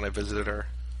Toronto when I visited her.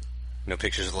 No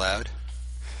pictures allowed?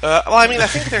 Well, I mean, I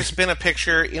think there's been a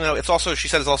picture. It's also, she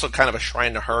said it's also kind of a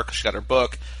shrine to her because she got her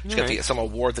book. She got some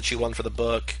award that she won for the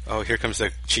book. Oh, here comes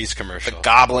the cheese commercial. The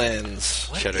goblins.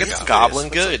 It's goblin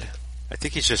good. I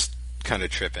think he's just kind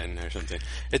of tripping or something.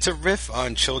 It's a riff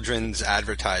on children's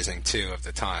advertising, too, of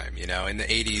the time. In the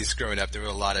 80s, growing up, there were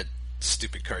a lot of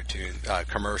stupid cartoon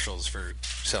commercials for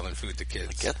selling food to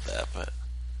kids. I get that, but...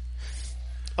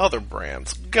 Other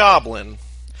brands. Goblin.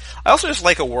 I also just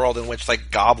like a world in which,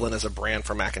 like, Goblin is a brand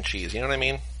for mac and cheese. You know what I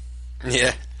mean?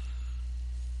 Yeah.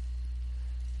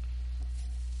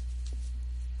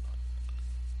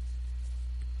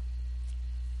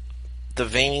 The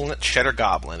Vein Cheddar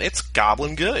Goblin. It's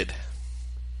Goblin good.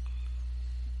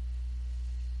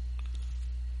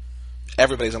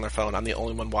 Everybody's on their phone. I'm the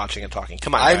only one watching and talking.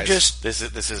 Come on, guys.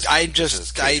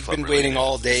 I've been waiting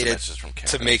all day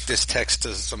to make this text.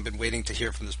 I've been waiting to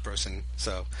hear from this person.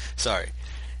 So, sorry.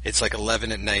 It's like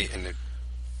 11 at night, and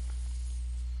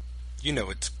you know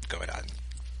what's going on.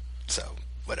 So,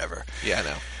 whatever. Yeah, I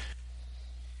know.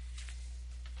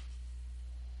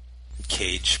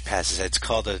 Cage passes. It's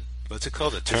called what's it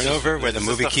called? A turnover, where the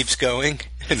movie keeps going,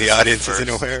 and the audience isn't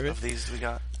aware of it. Of these we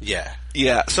got? Yeah.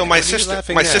 Yeah, so my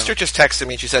sister just texted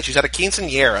me, and she said she's at a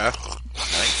quinceañera,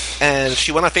 and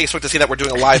she went on Facebook to see that we're doing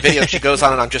a live video, and she goes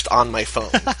on, and I'm just on my phone.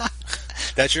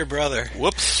 That's your brother.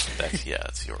 Whoops.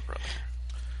 That's your brother.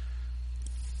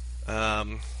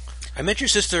 I met your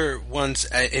sister once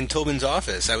in Tobin's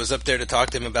office. I was up there to talk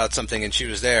to him about something, and she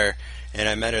was there, and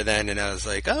I met her then, and I was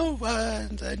like,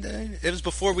 it was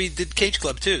before we did Cage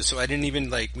Club, too, so I didn't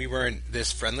even, we weren't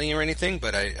this friendly or anything,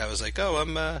 but I was like,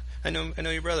 I know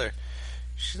your brother.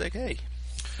 She's like, hey.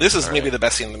 This is maybe the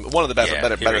best scene, one of the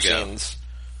better scenes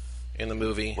in the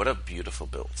movie. What a beautiful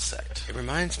built set.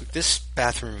 This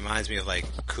bathroom reminds me of,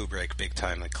 Kubrick, big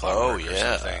time, Clockwork or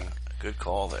something. Good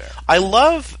call there. I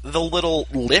love the little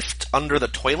lift under the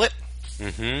toilet.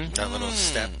 Mm-hmm. That little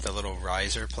step, the little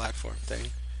riser platform thing.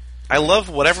 I love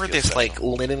whatever this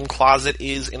linen closet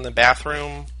is in the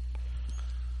bathroom.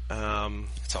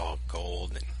 It's all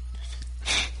gold. And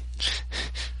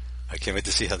I can't wait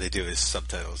to see how they do his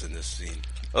subtitles in this scene.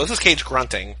 Oh, this is Cage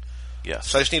grunting. Yes.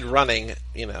 So I just need running,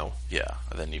 Yeah,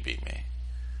 and then you beat me.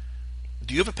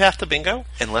 Do you have a path to bingo?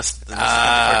 Unless the cartoon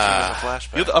is a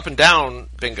flashback. You have the up and down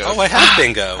bingo. Oh, I have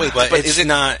bingo. Wait, but is it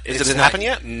happen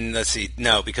yet? Let's see.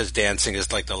 No, because dancing is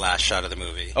the last shot of the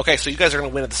movie. Okay, so you guys are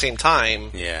going to win at the same time.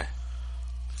 Yeah.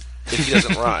 If he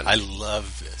doesn't run. I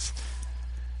love this.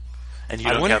 And you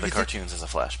don't count the cartoons as a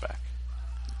flashback.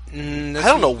 I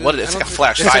don't know what it is. It's like a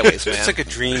flash sideways, man. It's like a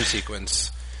dream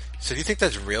sequence. So do you think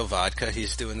that's real vodka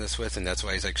he's doing this with, and that's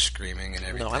why he's screaming and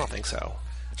everything? No, I don't think so.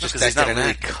 Just because he's not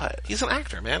really cut. He's an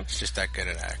actor, man. He's just that good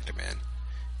an actor, man.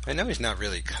 I know he's not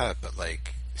really cut, but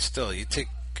still, you take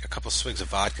a couple swigs of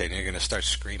vodka and you're going to start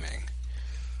screaming.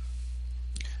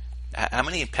 How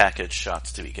many package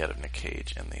shots do we get of Nick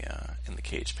Cage in the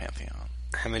Cage pantheon?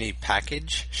 How many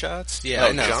package shots?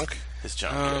 Yeah, junk. His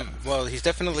junk. Well, he's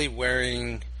definitely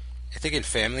wearing. I think in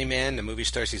Family Man, the movie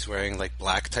stars, he's wearing like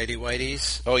black tighty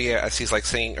whities. Oh yeah, as he's like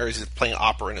singing, or he's playing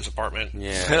opera in his apartment.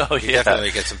 Yeah, he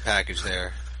definitely gets some package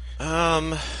there.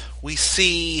 We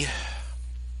see.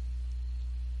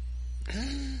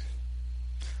 I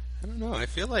don't know. I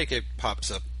feel like it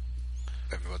pops up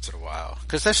every once in a while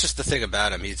because that's just the thing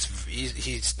about him.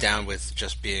 He's down with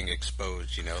just being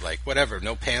exposed. You know, like whatever,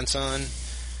 no pants on.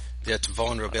 That's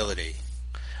vulnerability.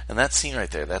 And that scene right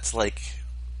there, that's like.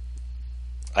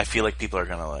 I feel like people are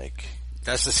gonna like.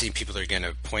 That's the scene people are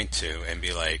gonna point to and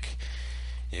be like,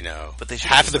 you know. But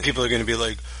half of the people are gonna be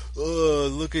like, "Oh,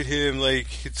 look at him!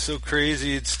 Like it's so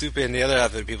crazy, it's stupid." And the other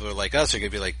half of the people are like us are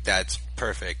gonna be like, "That's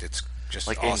perfect. It's just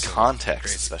like awesome. In context,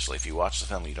 Crazy." Especially if you watch the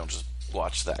film, you don't just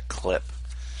watch that clip.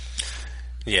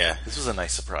 Yeah, this was a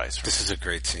nice surprise. This is a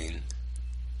great scene.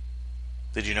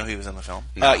 Did you know he was in the film?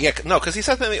 No. Because he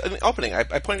said that in the opening. I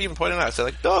pointed out. I said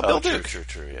like, "Oh, Bill Duke."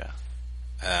 True. Yeah.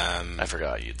 I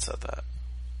forgot you'd said that.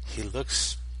 He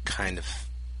looks kind of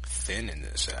thin in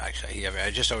this. Actually,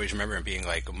 I just always remember him being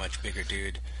like a much bigger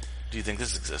dude. Do you think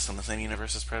this exists in the same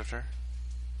universe as Predator?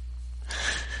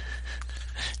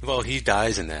 Well, he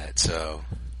dies in that, so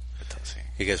it does.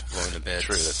 He gets blown to bits.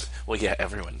 True. Well, yeah,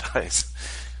 everyone dies.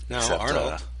 No, except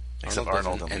Arnold. Except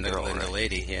Arnold and the girl, and the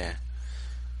lady. Yeah.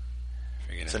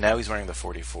 So now he's wearing the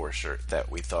 44 shirt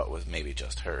that we thought was maybe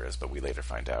just hers, but we later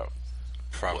find out.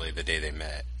 Probably the day they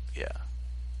met. Yeah.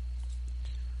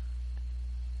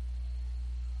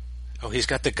 Oh, he's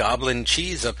got the goblin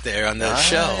cheese up there on the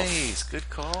shelf. Nice, good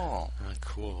call. Oh,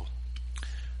 cool.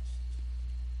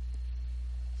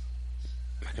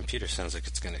 My computer sounds like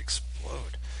it's going to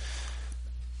explode.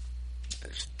 I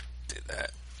just did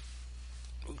that.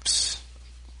 Oops.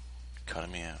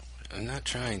 Cutting me out. I'm not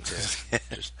trying to.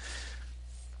 Just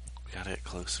we gotta get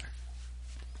closer.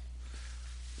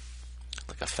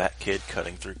 Like a fat kid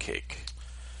cutting through cake.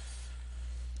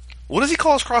 What does he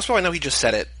call his crossbow? I know he just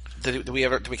said it. Did we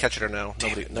catch it or no?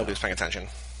 Nobody's paying attention.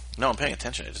 No, I'm paying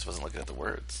attention. I just wasn't looking at the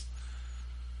words.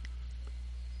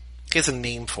 He has a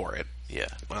name for it. Yeah.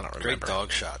 I don't remember. Great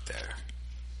dog shot there.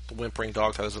 The whimpering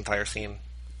dog throughout his entire scene.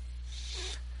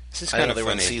 This is kind of funny.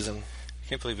 funny. Season. I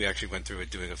can't believe we actually went through it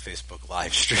doing a Facebook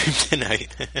live stream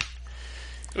tonight.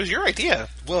 It was your idea.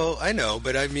 Well, I know,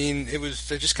 but I mean, I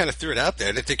just kind of threw it out there.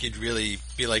 I didn't think you'd really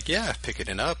be like, yeah, picking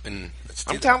it up and let's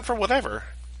do I'm down for whatever.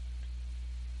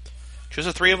 Just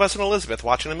the three of us and Elizabeth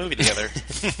watching a movie together.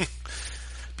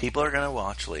 People are going to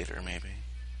watch later, maybe.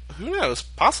 Who knows?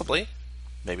 Possibly.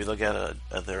 Maybe they'll get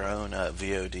their own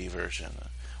VOD version.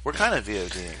 We're kind of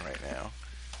VODing right now.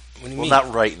 What do you mean?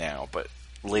 Not right now, but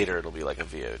later it'll be like a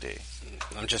VOD.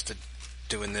 I'm just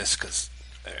doing this because...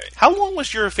 Right. How long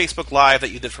was your Facebook Live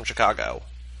that you did from Chicago?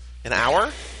 An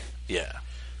hour? Yeah.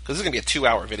 Because this is going to be a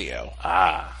 2-hour video.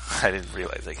 I didn't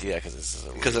realize. Like, yeah, because this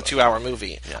is a 2-hour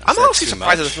movie. Yeah. I'm honestly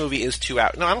surprised that this movie is 2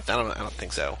 hours. No, I don't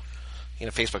think so. You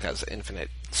know, Facebook has infinite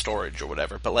storage or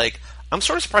whatever. But like, I'm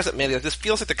sort of surprised that Mandy. Like, this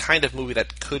feels like the kind of movie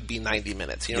that could be 90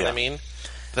 minutes. You know what I mean?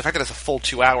 The fact that it's a full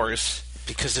 2 hours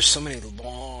because there's so many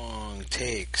long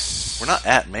takes. We're not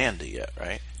at Mandy yet,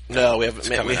 right? No, we haven't.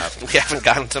 We haven't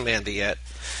gotten to Mandy yet.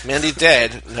 Mandy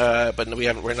dead, but we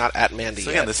haven't. We're not at Mandy yet.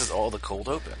 So again, this is all the cold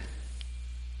open.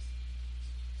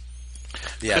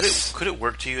 Yes. Could it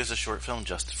work to you as a short film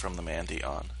just from the Mandy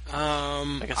on?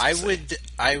 I would.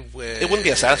 It wouldn't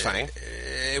be as satisfying.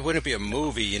 It wouldn't be a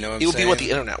movie, you know what I'm saying? It would be what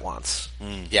the internet wants.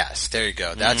 Yes, there you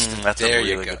go. That's there a really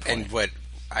you go. Good point. And what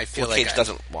I feel like Cage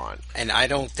doesn't want. And I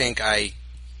don't think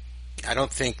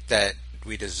that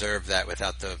we deserve that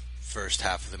without the first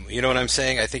half of the movie. You know what I'm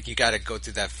saying? I think you got to go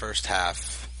through that first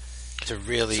half to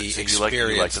really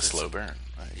experience. You like the slow burn,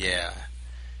 right? Yeah.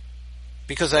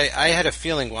 Because I had a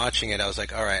feeling watching it. I was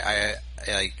like, all right,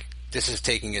 I like this is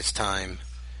taking its time.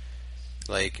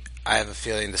 Like I have a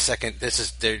feeling this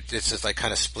is like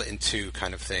kind of split in two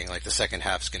kind of thing. Like the second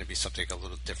half is going to be something a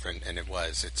little different, and it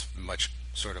was. It's much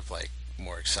sort of like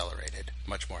more accelerated.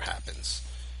 Much more happens.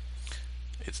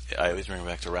 I always bring it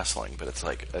back to wrestling, but it's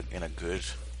like in a good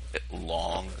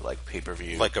long like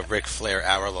pay-per-view, like a Ric Flair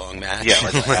hour-long match. Yeah,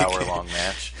 like an hour-long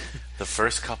match. The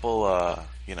first couple,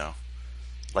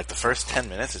 like the first 10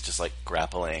 minutes is just like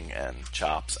grappling and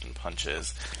chops and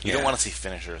punches. You don't want to see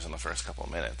finishers in the first couple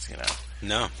of minutes, you know.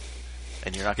 No,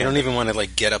 and you're not. You don't even want to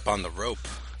like get up on the rope.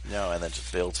 No, and then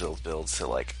just builds to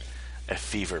like a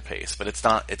fever pace. But it's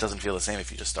not. It doesn't feel the same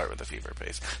if you just start with a fever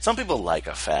pace. Some people like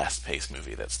a fast-paced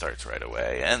movie that starts right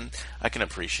away, and I can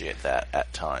appreciate that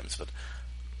at times. But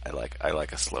I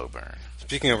like a slow burn.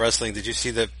 Speaking of wrestling, did you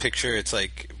see the picture? It's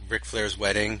like Ric Flair's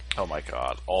wedding. Oh my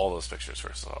god, all those pictures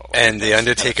first of all. And the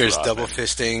Undertaker's double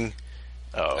fisting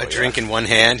a drink in one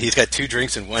hand. He's got 2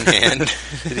 drinks in one hand.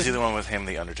 Did you see the one with him,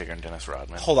 the Undertaker, and Dennis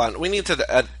Rodman? Hold on, we need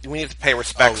to pay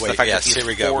respect to the fact that he's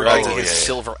forging his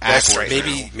silver axe right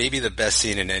now. Maybe the best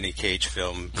scene in any Cage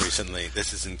film recently.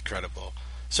 This is incredible.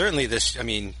 Certainly this, I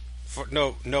mean,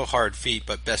 no hard feat,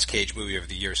 but best Cage movie of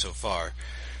the year so far.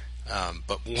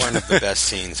 But one of the best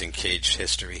scenes in Cage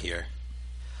history here.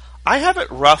 I have it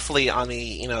roughly on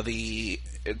the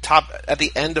top at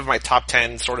the end of my top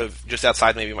 10, sort of just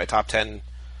outside maybe my top 10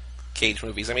 Cage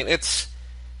movies. I mean, it's.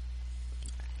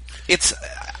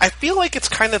 I feel like it's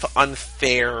kind of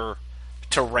unfair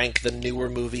to rank the newer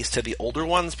movies to the older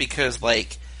ones because,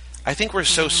 like, I think we're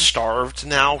so starved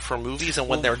now for movies, and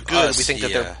when they're good, we think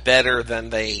that they're better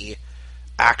than they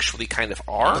actually kind of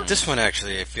are. But this one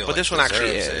actually, I feel. But this one actually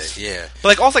is. Yeah. But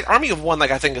like also, like Army of One, like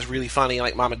I think is really funny. And,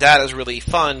 like Mom and Dad is really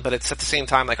fun, but it's at the same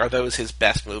time like, are those his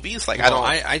best movies? Like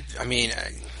I mean,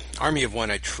 Army of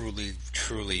One, I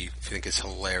truly think is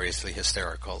hilariously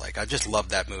hysterical. Like I just love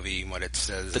that movie, what it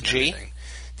says. The G.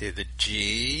 The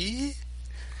G.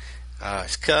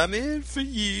 It's coming for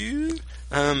you.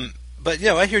 But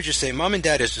yeah, I hear you say Mom and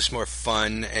Dad is just more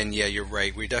fun, and yeah, you're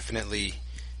right. We definitely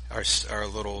are a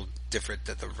little different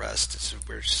than the rest.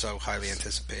 We're so highly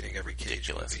anticipating every Cage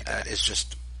movie. That is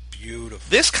just beautiful.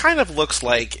 This kind of looks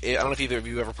like, I don't know if either of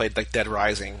you ever played like Dead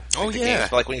Rising. Oh yeah, games,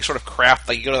 but like when you sort of craft,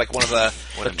 like you go to like one of the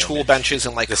tool benches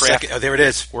and like craft. There it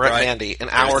is. We're at Mandy. An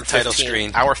hour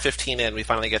 15 in, we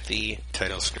finally get the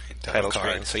title screen. So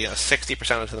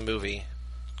 60% into the movie.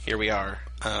 Here we are.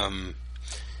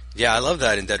 Yeah, I love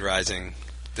that in Dead Rising.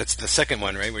 That's the second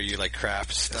one, right? Where you like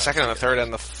craft stuff. The second and the third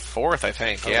and the fourth, I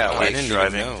think. Yeah, I didn't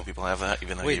driving. Do people have that?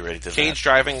 Even though you already did Cage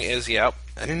driving is I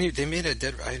didn't. They made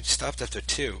I stopped after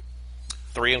 2,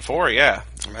 3, and 4. Yeah,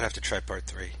 I might have to try part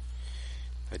 3.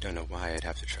 I don't know why I'd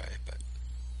have to try it, but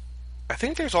I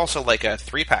think there's also like a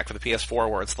 3-pack for the PS4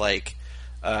 where it's like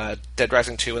Dead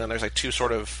Rising 2, and then there's like 2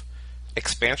 sort of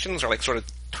expansions or like sort of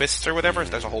twists or whatever.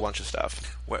 There's a whole bunch of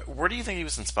stuff. Where do you think he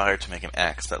was inspired to make an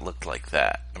axe that looked like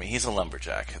that? I mean, he's a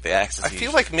lumberjack. The axe is I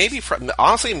feel like maybe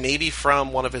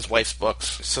from one of his wife's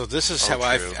books. So this is how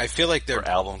I feel like they're... Or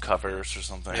album covers or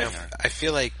something. I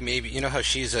feel like maybe... You know how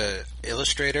she's a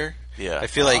illustrator? Yeah. I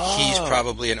feel like he's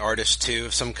probably an artist too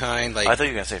of some kind. Like I thought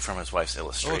you were going to say from his wife's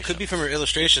illustrations. Oh, it could be from her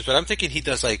illustrations, but I'm thinking he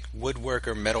does like woodwork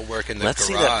or metalwork in the Let's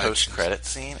garage. see that post-credit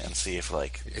scene and see if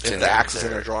like if the axe is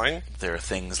in her drawing. There are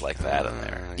things like that in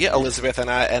there. Yeah, Elizabeth and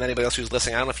anybody else who's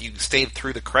listening, I don't know if you stayed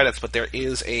through the credits, but there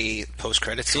is a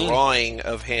post-credit scene drawing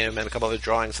of him and a couple other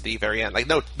drawings at the very end. Like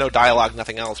no dialogue,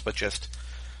 nothing else, but just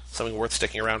something worth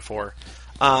sticking around for.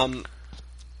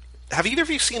 Have either of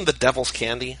you seen The Devil's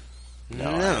Candy?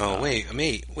 No,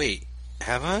 wait.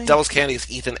 Have I? Devil's Candy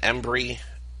is Ethan Embry.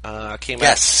 Came out.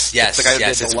 Yes. The guy who did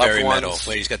it's the very Loved metal. Ones.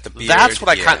 Where he's got the beard. That's what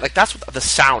I kind of like. That's what the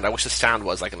sound. I wish the sound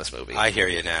was like in this movie. I hear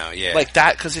you now. Yeah, like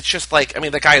that because it's just like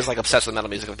the guy is like obsessed with metal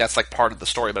music. That's like part of the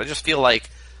story. But I just feel like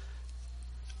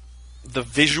the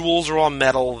visuals are all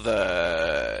metal.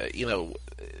 It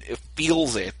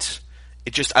feels it.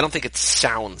 It just I don't think it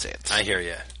sounds it. I hear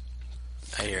you.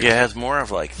 Yeah, it has more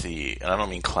of like and I don't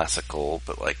mean classical,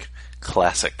 but like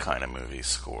classic kind of movie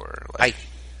score. Like,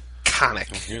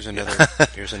 iconic. Here's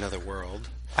another world.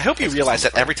 I hope you realize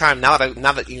that every time now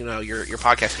that you know your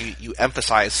podcast, you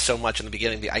emphasize so much in the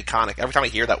beginning the iconic. Every time I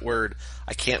hear that word,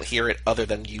 I can't hear it other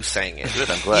than you saying it.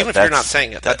 Good, I'm glad. Even if you're not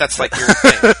saying it, that's like your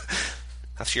thing.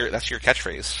 That's your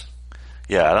catchphrase.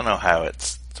 Yeah, I don't know how it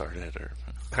started, or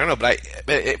I don't know, but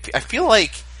I feel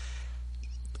like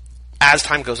as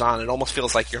time goes on, it almost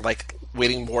feels like you're like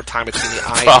waiting more time between the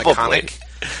I and iconic.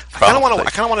 I kind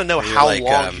of want to know how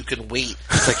long you can wait.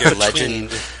 It's like your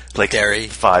legend, like Barry,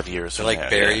 5 years, or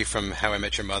like Barry from How I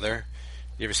Met Your Mother.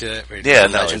 You ever see that? Yeah,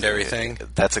 legendary thing.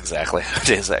 That's exactly how it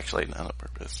is. Actually, not on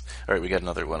purpose. All right, we got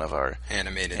another one of our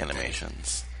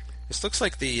animations. This looks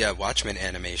like the Watchmen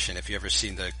animation. If you ever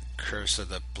seen the Curse of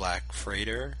the Black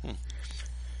Freighter,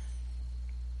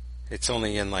 it's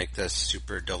only in like the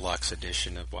super deluxe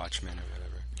edition of Watchmen or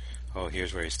whatever. Oh,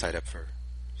 here's where he's tied up for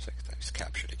a second time. He's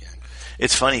captured again.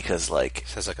 It's funny because like it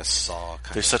has like a saw.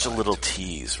 There's such a little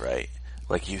tease, right?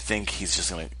 Like you think he's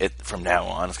just gonna from now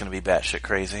on it's gonna be batshit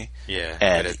crazy. Yeah,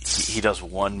 and he does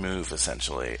one move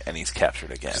essentially, and he's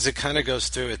captured again. Because it kind of goes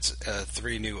through its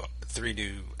three new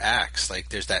acts. Like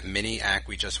there's that mini act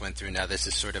we just went through. Now this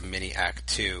is sort of mini act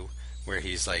 2, where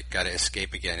he's like got to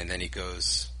escape again, and then he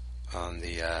goes on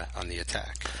the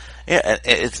attack. Yeah,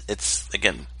 it's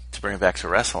again to bring it back to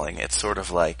wrestling. It's sort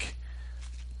of like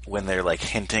when they're like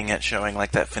hinting at showing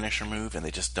like that finisher move, and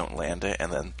they just don't land it,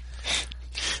 and then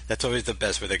That's always the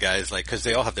best where the guys, like, because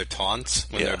they all have their taunts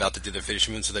when they're about to do their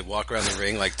finishing move, so they walk around the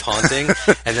ring, like, taunting,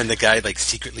 and then the guy, like,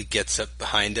 secretly gets up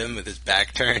behind him with his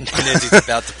back turned, and as he's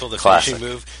about to pull the finishing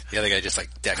move, the other guy just, like,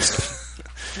 decks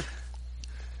him.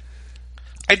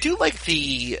 I do like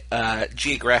the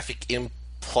geographic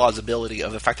implausibility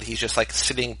of the fact that he's just, like,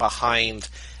 sitting behind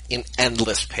an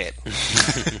endless pit.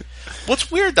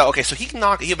 What's weird, though, okay, so he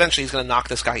eventually he's going to knock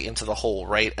this guy into the hole,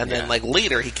 right? And then, like,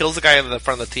 later, he kills the guy in the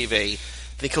front of the TV,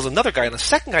 then he kills another guy, and the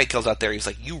second guy he kills out there, he's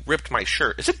like, you ripped my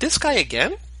shirt. Is it this guy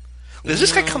again? Does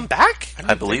this guy come back?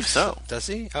 I believe so. Does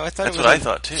he? Oh, I thought That's what I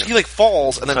thought, too. So he, like,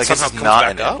 falls, and then so somehow I guess comes not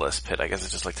back an up? endless pit. I guess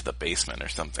it's just, like, to the basement or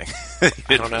something.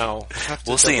 I don't know.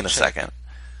 We'll see in a second.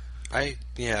 I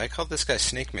called this guy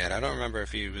Snake Man. I don't remember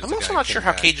if he was I'm also not sure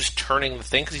how Cage is turning the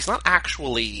thing, because he's not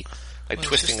actually... like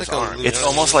twisting his arm. It's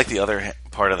almost like the other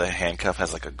part of the handcuff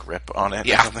has like a grip on it.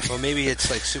 Yeah. Well, maybe it's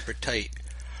like super tight.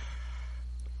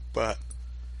 But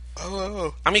I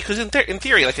mean, because in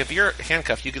theory, like if you're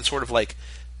handcuffed, you can sort of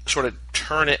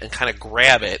turn it and kind of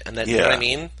grab it, and then you know what I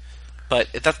mean.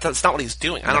 But that's not what he's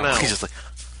doing. I don't know. He's just like.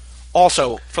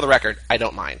 Also, for the record, I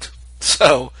don't mind.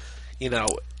 So, in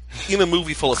a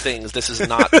movie full of things, this is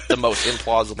not the most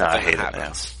implausible thing that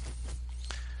happens.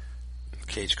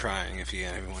 Cage crying if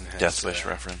everyone has Death Wish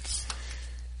reference.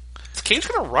 Is Cage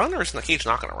going to run, or is the Cage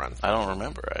not going to run? I don't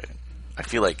remember. I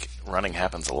feel like running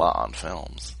happens a lot on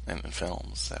films in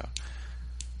films. So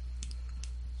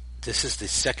this is the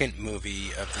second movie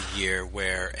of the year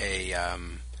where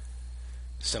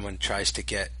someone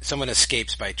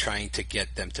escapes by trying to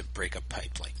get them to break a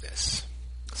pipe like this.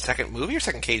 Second movie or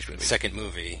second Cage movie? Second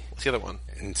movie. What's the other one?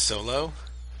 In Solo.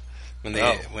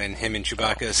 When him and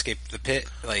Chewbacca escaped the pit,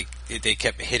 like they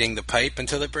kept hitting the pipe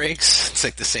until it breaks. It's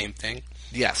like the same thing.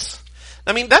 Yes,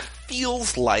 I mean that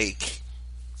feels like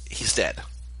he's dead.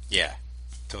 Yeah,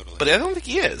 totally. But I don't think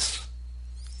he is.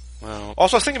 Well,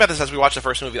 also I was thinking about this as we watched the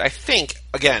first movie. I think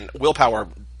again, willpower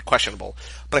questionable,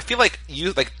 but I feel like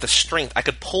the strength. I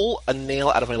could pull a nail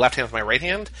out of my left hand with my right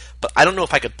hand, but I don't know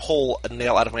if I could pull a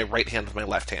nail out of my right hand with my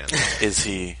left hand. Is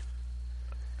he?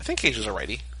 I think Cage is a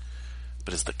righty.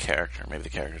 But is the character? Maybe the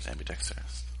character's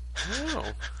ambidextrous. I don't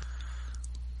know.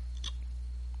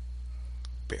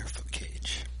 Barefoot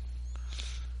Cage.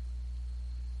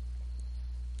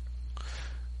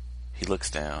 He looks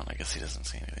down. I guess he doesn't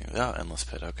see anything. Oh, endless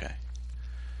pit. Okay.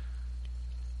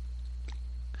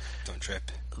 Don't trip.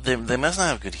 They must not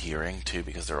have good hearing too,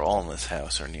 because they're all in this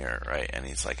house or near it, right? And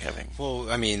he's like having.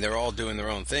 Well, I mean, they're all doing their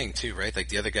own thing too, right? Like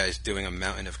the other guy's doing a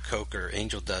mountain of coke or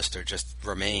angel dust or just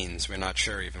remains. We're not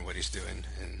sure even what he's doing,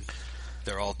 and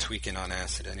they're all tweaking on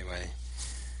acid anyway.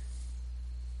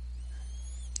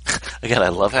 Again, I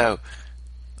love how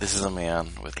this is a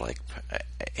man with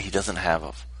he doesn't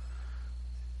have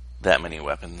that many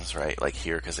weapons, right? Like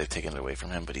here, because they've taken it away from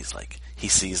him, but he's like, he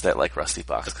sees that like rusty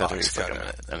box cutter. He's like,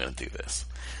 I'm gonna do this.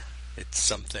 It's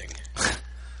something.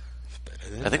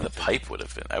 I think the pipe would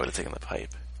have been. I would have taken the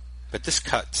pipe. But this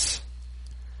cuts.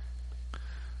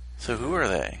 So who are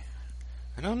they?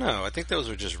 I don't know. I think those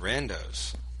were just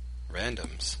randoms.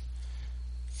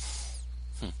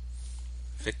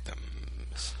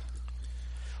 Victims.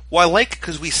 Well, I like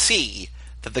because we see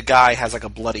that the guy has like a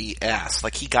bloody ass,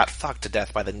 like he got fucked to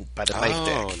death by the knife dick.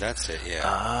 Oh, that's it. Yeah.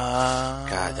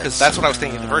 God, because that's what I was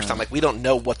thinking the first time. Like we don't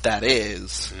know what that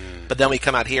is, but then we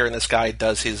come out here and this guy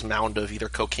does his mound of either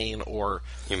cocaine or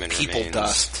human people remains.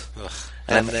 Dust, Ugh.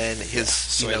 and then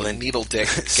his needle dick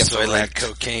gets Soylent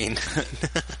cocaine.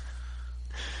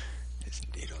 His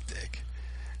needle dick.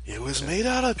 It was made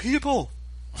out of people.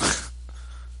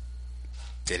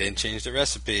 They didn't change the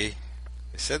recipe.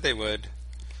 They said they would.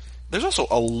 There's also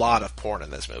a lot of porn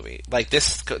in this movie. Like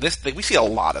this we see a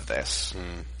lot of this.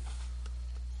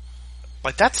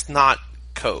 Like that's not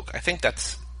coke. I think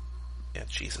that's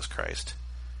Jesus Christ.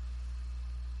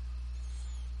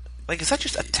 Like is that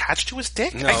just attached to his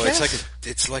dick? No, I guess?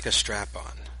 it's like a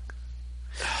strap-on.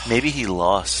 Maybe he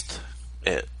lost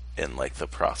it in like the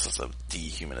process of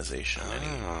dehumanization,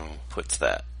 and he puts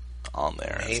that on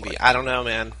there. Maybe I don't know,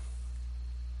 man.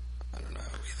 I don't know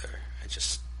either. I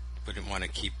just wouldn't want to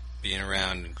keep being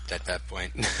around at that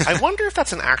point. I wonder if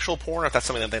that's an actual porn or if that's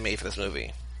something that they made for this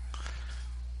movie.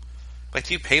 Like,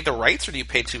 do you pay the rights or do you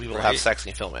pay two people to have sex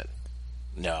and you film it?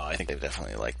 No, I think they've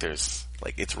definitely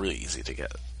it's really easy to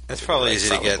get. It's probably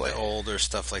easy to get the older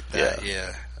stuff like that,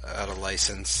 yeah, out of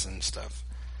license and stuff.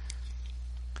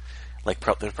 Like,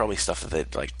 there's probably stuff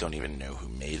that they don't even know who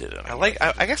made it.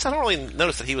 I guess I don't really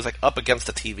notice that he was up against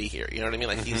the TV here. You know what I mean?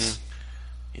 Like he's.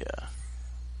 Yeah.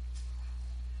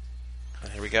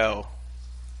 Here we go.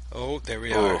 Oh, there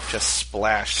we are. Just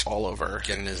splashed all over.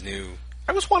 Getting his new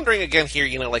I was wondering again here,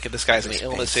 like if this guy's any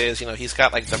illnesses, he's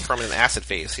got like the permanent acid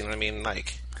face, you know what I mean?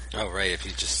 Like, oh right, if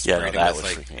you just sprayed him with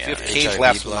like if Cage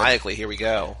laughs maniacally, here we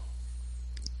go.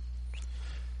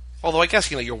 Although I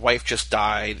guess your wife just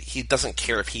died, he doesn't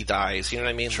care if he dies. You know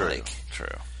what I mean? True. Like, True.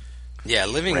 Yeah,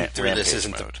 living through this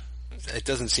isn't it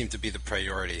doesn't seem to be the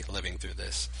priority. Living through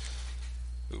this.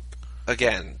 Oop.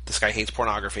 Again, this guy hates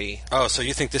pornography. Oh, so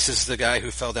you think this is the guy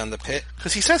who fell down the pit?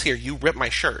 Because he says here, "You ripped my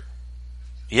shirt."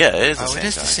 Yeah, it is the same guy. It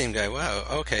is the same guy. Wow.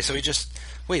 Okay, so he just...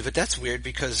 Wait, but that's weird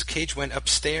because Cage went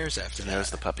upstairs after that. There's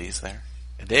the puppies there.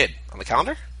 It did. On the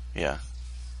calendar? Yeah.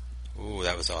 Ooh,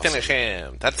 that was awesome. Finish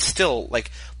him. That's still,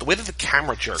 like, the way that the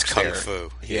camera jerks it's kung there. fu.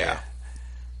 Yeah.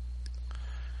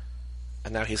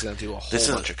 And now he's going to do a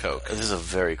whole bunch of coke. This is a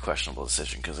very questionable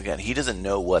decision because, again, he doesn't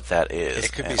know what that is.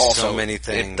 It could be also, so many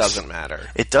things. It doesn't matter.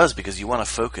 It does because you want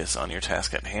to focus on your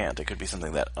task at hand. It could be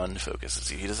something that unfocuses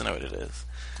you. He doesn't know what it is.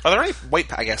 Are there any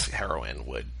white... I guess heroin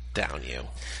would down you.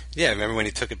 Yeah, remember when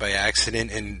he took it by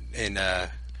accident in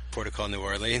Portico, New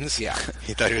Orleans? Yeah.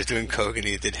 He thought he was doing coke and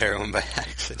he did heroin by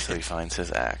accident. So he finds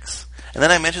his axe. And then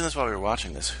I mentioned this while we were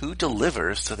watching this. Who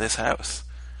delivers to this house?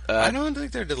 I don't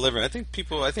think they're delivering. I think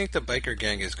the biker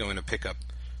gang is going to pick up.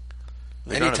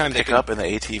 Anytime they pick up in the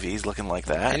ATVs looking like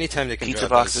that. Anytime they can pizza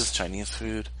boxes, Chinese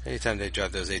food. Anytime they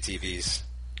drive those ATVs.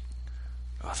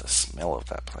 Oh, the smell of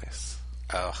that place.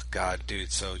 Oh God,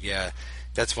 dude. So yeah,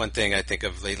 that's one thing I think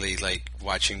of lately. Like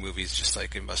watching movies, just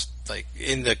like it must, like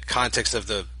in the context of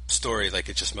the story, like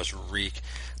it just must reek.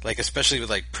 Like especially with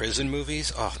like prison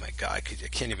movies. Oh my God, I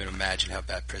can't even imagine how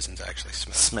bad prisons actually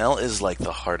smell. Smell is like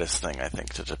the hardest thing I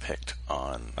think to depict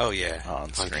on. Oh yeah,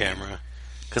 on camera.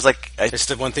 Because like it's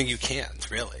the one thing you can't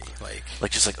really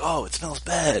like just like it smells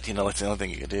bad. That's the only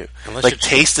thing you can do. Unless like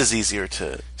taste is easier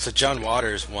to. So John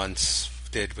Waters once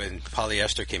did when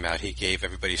Polyester came out. He gave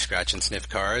everybody scratch and sniff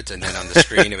cards, and then on the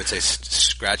screen it would say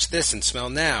scratch this and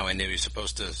smell now, and it was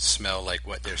supposed to smell like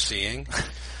what they're seeing.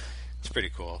 It's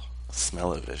pretty cool.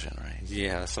 Smell-o-vision, right?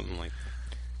 Yeah, something like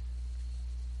that.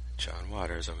 John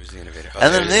Waters, always the innovator. Oh,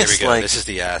 and then there we go. Like, this is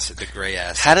the acid, the gray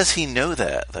acid. How does he know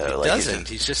that, though? He doesn't.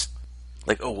 He's just...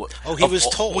 Like, he was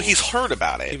told. Well, he's heard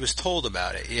about it. He was told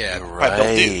about it, yeah. Right. By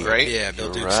Bill Duke, right? Yeah,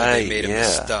 Bill Duke said they made him the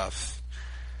stuff.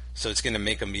 So it's going to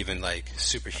make him even, like,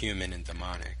 superhuman and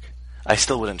demonic. I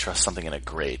still wouldn't trust something in a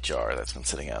gray jar that's been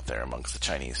sitting out there amongst the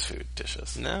Chinese food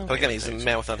dishes. No. But again, he's a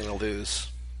man with nothing to lose.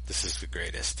 This is the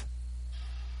greatest.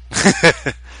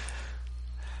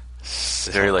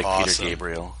 Very like awesome. Peter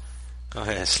Gabriel. Oh,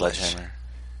 yeah, Sledgehammer.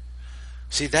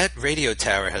 See, that radio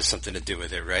tower has something to do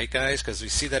with it, right, guys? Because we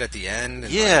see that at the end.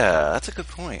 And that's a good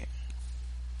point.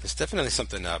 There's definitely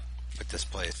something up with this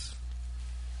place.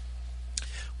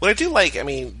 What I do like, I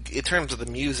mean, in terms of the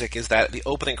music, is that the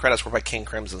opening credits were by King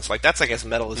Crimson. So, like, that's, I guess,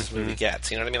 metal as this movie gets.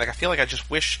 You know what I mean? Like, I feel like I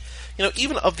just wish,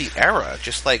 even of the era,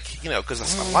 just like, because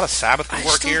there's a lot of Sabbath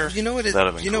work here. You know what?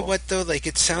 Cool. Know what though? Like,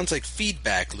 it sounds like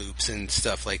feedback loops and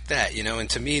stuff like that. And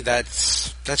to me,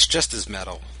 that's just as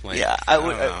metal. Like, yeah, I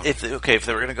would. If they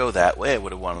were going to go that way, I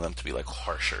would have wanted them to be like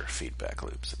harsher feedback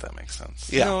loops, if that makes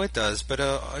sense. Yeah, no, it does. But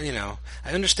I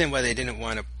understand why they didn't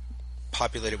want to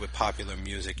populate it with popular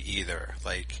music either.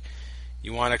 Like,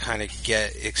 you want to kind of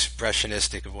get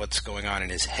expressionistic of what's going on in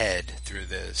his head through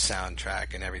the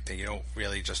soundtrack and everything. You don't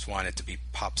really just want it to be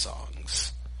pop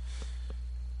songs.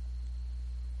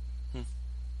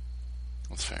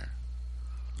 That's fair.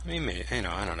 I mean,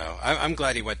 I don't know. I'm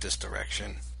glad he went this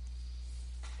direction.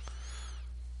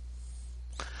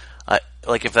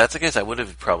 If that's the case, I would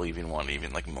have probably even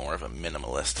wanted like more of a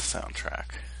minimalist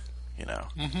soundtrack.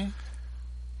 Mm-hmm.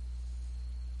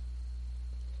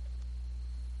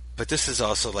 But this is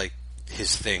also like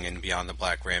his thing in Beyond the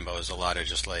Black Rainbow is a lot of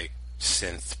just like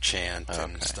synth chant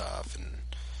and stuff,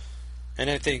 and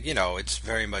I think it's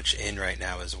very much in right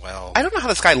now as well. I don't know how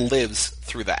this guy lives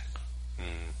through that.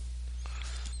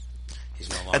 He's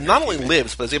no longer and not only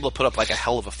lives, but is able to put up like a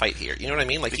hell of a fight here. You know what I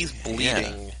mean? Like he's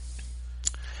bleeding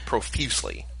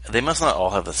profusely. They must not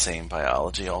all have the same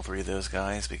biology, all three of those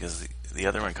guys, because the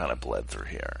other one kind of bled through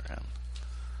here.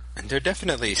 And there's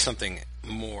definitely something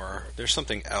more. There's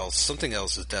something else. Something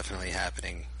else is definitely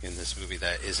happening in this movie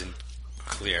that isn't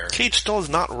clear. Cage still has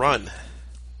not run.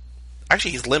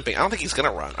 Actually, he's limping. I don't think he's going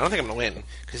to run. I don't think I'm going to win.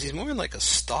 Because he's more in like a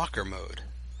stalker mode.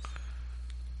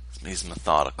 He's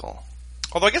methodical.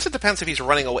 Although I guess it depends if he's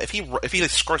running away. If he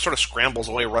sort of scrambles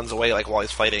away, runs away like while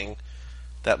he's fighting,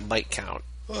 that might count.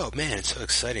 Oh man, it's so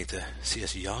exciting to see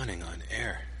us yawning on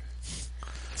air.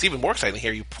 It's even more exciting to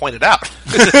hear you point it out.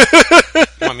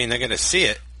 Well, I mean, they're going to see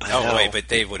it. Wait, but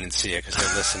they wouldn't see it because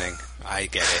they're listening. I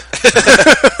get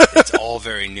it. It's all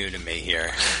very new to me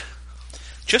here.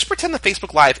 just pretend that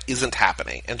Facebook Live isn't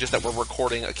happening, and just that we're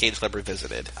recording a Cage Club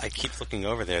Revisited. I keep looking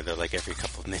over there, though, like every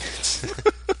couple of minutes.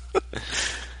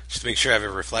 Just to make sure I have a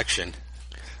reflection.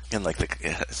 And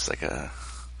it's like a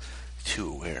too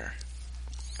aware.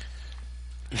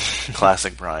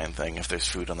 Classic Brian thing. If there's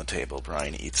food on the table,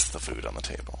 Brian eats the food on the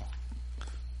table.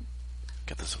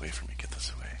 Get this away from me. Get this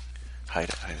away. Hide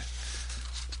it. Hide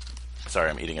it. Sorry,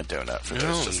 I'm eating a donut for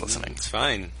those just listening. It's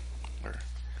fine.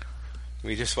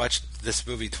 We just watched this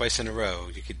movie twice in a row.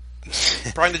 You could.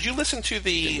 Brian, did you listen to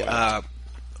the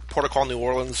Protocol New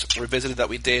Orleans Revisited that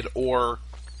we did, or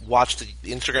watch the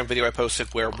Instagram video I posted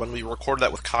where when we recorded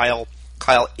that with Kyle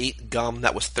ate gum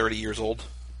that was 30 years old?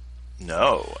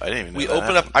 No, I didn't even know we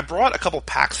opened up. I brought a couple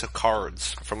packs of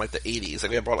cards from like the 80s.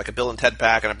 Like I brought like a Bill and Ted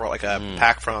pack, and I brought like a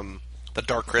pack from the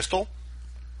Dark Crystal.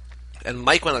 And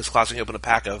Mike went in his class and he opened a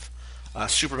pack of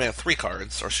Superman 3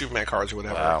 cards, or Superman cards, or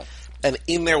whatever. Wow. And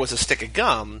in there was a stick of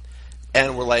gum,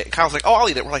 and we're like, Kyle's like, "Oh, I'll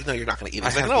eat it." We're like, "No, you're not going to eat it."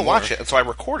 He's like, "No, watch it." And so I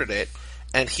recorded it,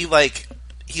 and he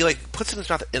puts it in his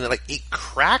mouth, and it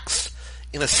cracks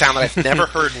in a sound that I've never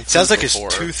heard in sounds like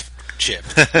before. His tooth chip.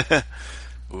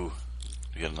 Ooh,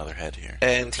 we got another head here.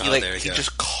 And he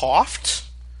just coughed,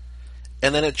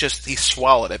 and then he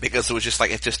swallowed it because it was just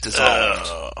it just dissolved.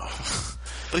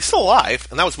 But he's still alive,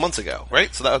 and that was months ago,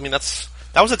 right? So that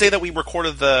was the day that we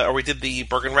recorded we did the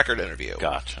Bergen Record interview.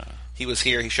 Gotcha. He was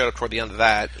here. He showed up toward the end of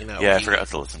that. Yeah, I forgot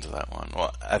to listen to that one.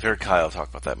 Well, I've heard Kyle talk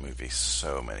about that movie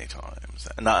so many times.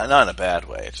 Not in a bad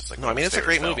way. It's just like it's a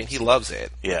great movie, and he loves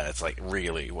it. Yeah, it's like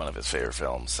really one of his favorite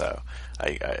films. So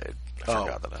I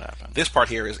forgot that it happened. This part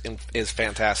here is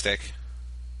fantastic.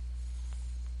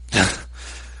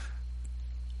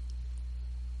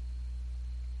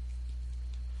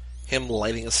 Him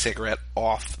lighting a cigarette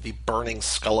off the burning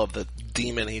skull of the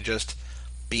demon he just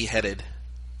beheaded.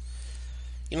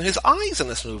 His eyes in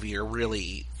this movie are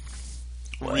really,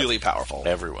 really powerful.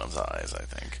 Everyone's eyes, I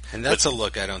think. And that's a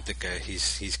look I don't think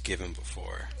he's given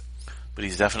before. But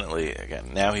he's definitely,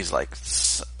 again, now he's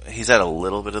at a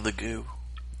little bit of the goo.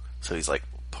 So he's like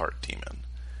part demon.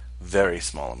 Very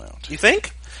small amount. You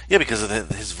think? Yeah, because of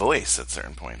his voice at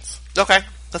certain points. Okay,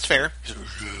 that's fair.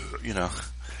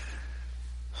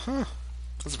 Huh.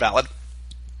 That's valid.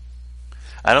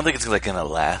 I don't think it's going to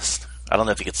last. I don't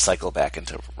know if he could cycle back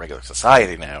into regular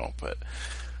society now, but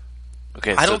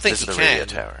okay. I don't think he can. Radio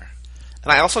Tower.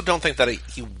 And I also don't think that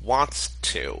he wants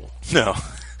to. No,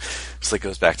 just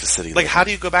goes back to city. Living. How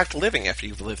do you go back to living after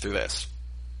you've lived through this?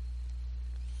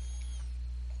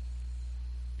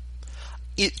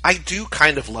 I do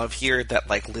kind of love here that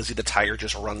Lizzie the Tiger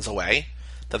just runs away.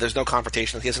 That there's no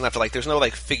confrontation. He doesn't have to there's no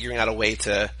figuring out a way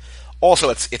to.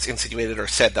 Also, it's insinuated or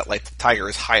said that the tiger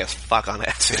is high as fuck on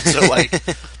acid. So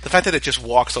the fact that it just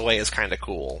walks away is kind of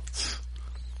cool.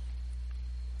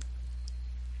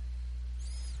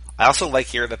 I also like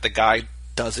here that the guy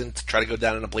doesn't try to go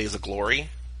down in a blaze of glory.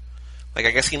 I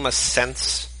guess he must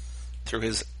sense through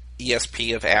his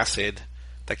ESP of acid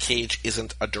that Cage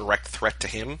isn't a direct threat to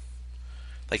him.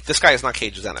 This guy is not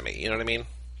Cage's enemy. You know what I mean?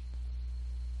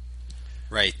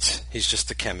 Right. He's just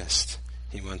a chemist.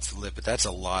 He wants to live, but that's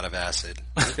a lot of acid.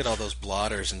 Look at all those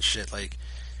blotters and shit. I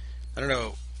don't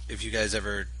know if you guys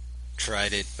ever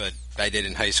tried it, but I did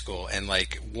in high school, and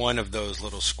one of those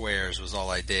little squares was all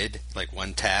I did,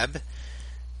 one tab.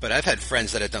 But I've had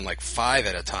friends that had done 5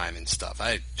 at a time and stuff.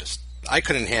 I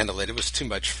couldn't handle it. It was too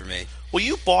much for me. Well,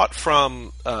 you bought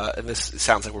from, and this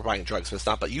sounds like we're buying drugs, but it's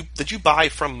not, but did you buy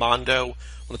from Mondo when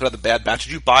they put out the Bad Batch?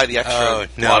 Did you buy the extra? Oh,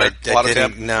 no, I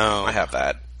didn't. No. I have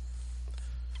that.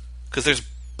 Because there's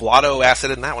blotto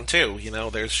acid in that one, too.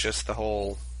 There's just the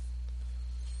whole...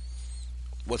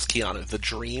 What's Keanu? The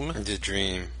Dream? The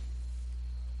Dream.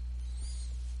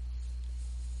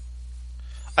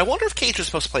 I wonder if Cage was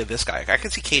supposed to play this guy. I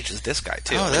can see Cage as this guy,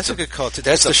 too. Oh, that's a good call, too.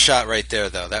 That's the shot right there,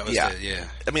 though. That was yeah. Yeah.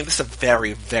 I mean, this is a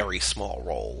very, very small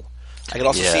role. I could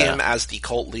also see him as the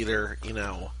cult leader,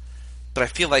 But I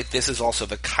feel like this is also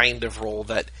the kind of role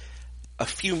that a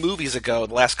few movies ago,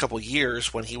 the last couple of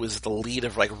years, when he was the lead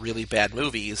of really bad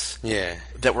movies,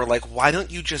 that were why don't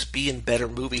you just be in better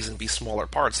movies and be smaller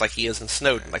parts, like he is in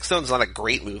Snowden? Snowden's not a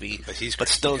great movie, but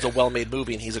Snowden's a well-made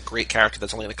movie, and he's a great character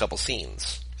that's only in a couple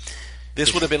scenes.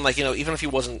 This would have been even if he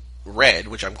wasn't Red,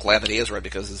 which I'm glad that he is Red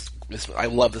because I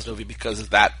love this movie because of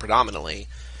that predominantly.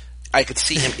 I could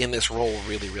see him in this role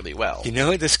really, really well. You know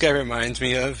what this guy reminds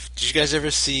me of? Did you guys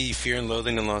ever see Fear and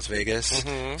Loathing in Las Vegas?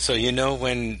 Mm-hmm. So you know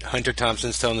when Hunter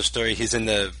Thompson's telling the story, he's in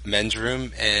the men's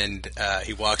room and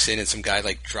he walks in and some guy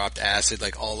like dropped acid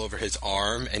like all over his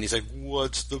arm and he's like,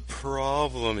 "What's the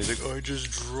problem?" He's like, "I just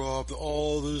dropped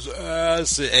all this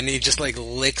acid," and he just like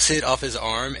licks it off his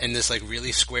arm, and this like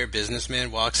really square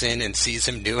businessman walks in and sees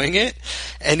him doing it,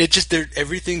 and it just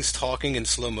everything's talking in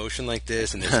slow motion like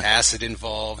this, and there's acid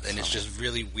involved, and it's just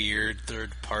really weird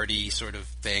third party sort of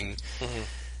thing. Mm-hmm.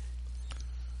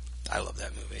 I love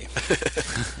that movie.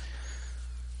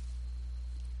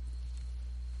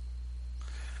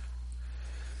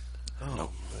 Oh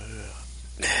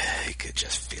man, he could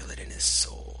just feel it in his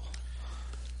soul.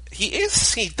 He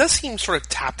does seem sort of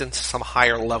tapped into some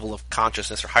higher level of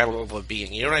consciousness or higher level of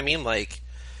being. You know what I mean? Like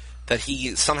that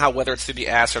he somehow, whether it's through the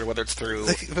acid or whether it's through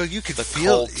well, you could the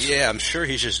feel. cult, Yeah, I'm sure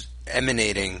he's just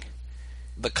emanating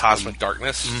the cosmic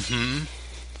darkness. Mm-hmm.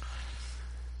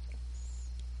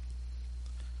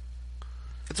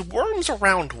 It's worms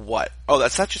around what? Oh,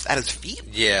 that's not just at his feet?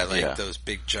 Yeah, like those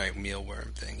big giant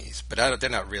mealworm thingies. But they're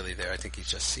not really there. I think he's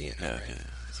just seeing it. Right? Yeah.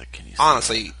 He's like, "Can you?"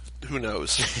 Honestly, who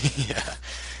knows? Yeah,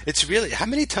 it's really. How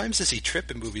many times does he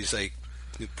trip in movies like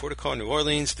Protocol New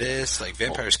Orleans? Like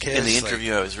Vampire's Kiss. In the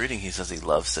interview I was reading, he says he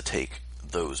loves to take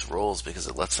those roles because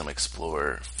it lets him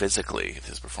explore physically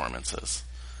his performances.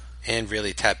 And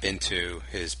really tap into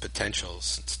his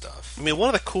potentials and stuff. I mean, one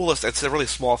of the coolest, it's a really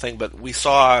small thing, but we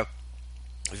saw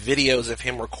videos of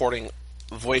him recording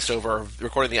voiceover,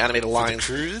 recording the animated lines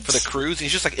for the cruise.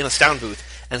 He's just like in a sound booth,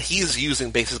 and he's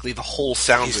using basically the whole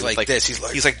sound booth. Like this.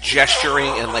 He's like gesturing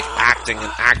and like acting.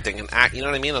 You know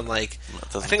what I mean? And like,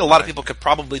 I think a lot of people could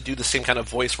probably do the same kind of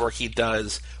voice work he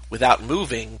does without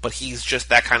moving, but he's just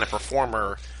that kind of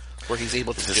performer where he's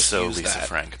able to just so use Lisa that.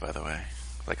 Frank, by the way.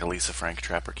 Like a Lisa Frank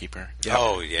Trapper Keeper. Yep.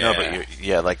 Oh, yeah. No,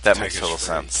 but like that makes Tiger's total free.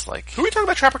 sense. Like, Who are we talking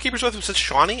about Trapper Keepers with? It says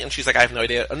Shawnee, and she's like, I have no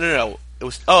idea. Oh, no. It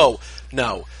was,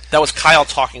 no. That was Kyle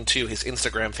talking to his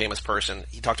Instagram famous person.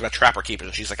 He talked about Trapper Keepers,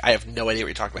 and she's like, I have no idea what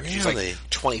you're talking about. Really? She's like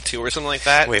 22 or something like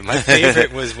that. Wait, my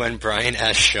favorite was when Brian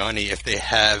asked Shawnee if they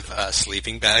have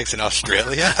sleeping bags in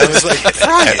Australia. I was like,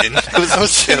 Brian, it was a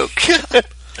joke.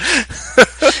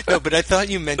 No, but I thought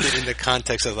you meant it in the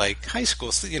context of like high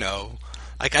school, you know.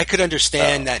 Like, I could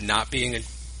understand that not being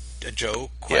a joke,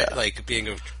 like being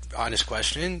an honest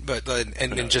question, but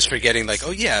and then just forgetting, like, oh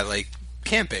yeah, like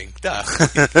camping, duh.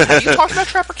 Have you talked about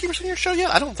Trapper Keepers on your show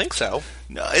yet? I don't think so.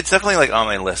 No, it's definitely like on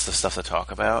my list of stuff to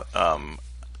talk about.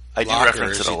 I do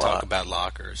reference it a lot. Talk about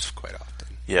lockers quite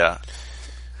often. Yeah.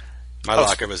 My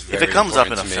locker was very If it comes up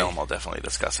in a important to me. film, I'll definitely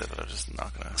discuss it, but I'm just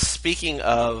not going to. Speaking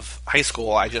of high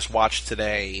school, I just watched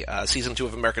today, season 2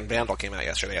 of American Vandal came out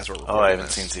yesterday as we're recording I haven't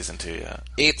this. seen season 2 yet.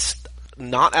 It's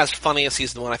not as funny as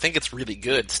season 1. I think it's really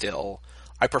good still.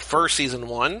 I prefer season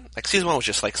 1. Like, season 1 was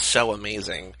just, like, so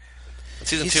amazing. And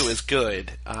season 2 is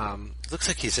good. Looks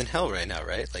like he's in hell right now,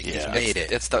 right? Like, he's Yeah. made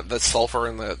it. It's the sulfur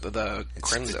and the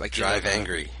crimson. The like Drive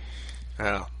Angry.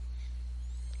 Yeah.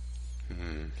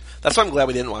 That's why I'm glad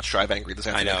we didn't watch Drive Angry this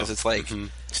afternoon. I know. Because it's like...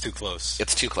 It's too close.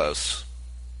 It's too close.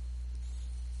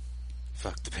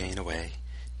 Fuck the pain away.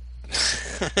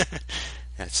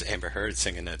 That's Amber Heard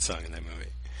singing that song in that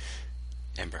movie.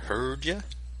 Amber Heard, ya?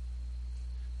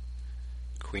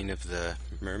 Queen of the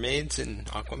Mermaids in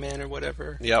Aquaman or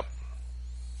whatever. Yep.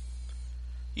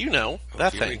 You know,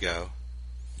 that here thing. we go.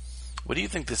 What do you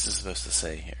think this is supposed to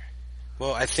say here?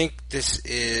 Well, I think this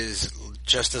is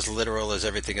just as literal as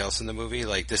everything else in the movie.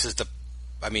 Like, this is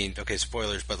okay,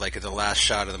 spoilers, but like at the last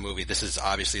shot of the movie, this is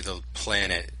obviously the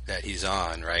planet that he's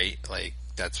on, right? Like,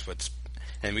 that's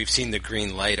and we've seen the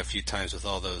green light a few times with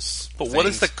all those But things. what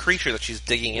is the creature that she's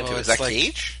digging into? Is that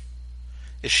Cage?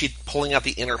 Is she pulling out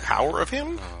the inner power of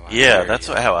him? That's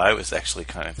how I was actually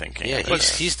kind of thinking. Yeah,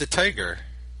 he's the tiger.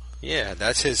 Yeah,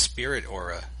 that's his spirit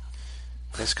aura.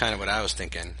 That's kind of what I was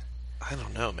thinking. I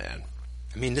don't know, man.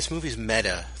 I mean, this movie's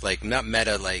meta. Like, not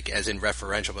meta, like, as in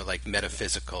referential, but, like,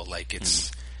 metaphysical. Like, it's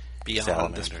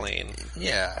beyond this plane.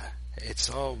 Yeah. It's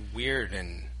all weird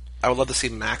and... I would love to see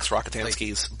Max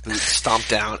Rockatansky's boot stomp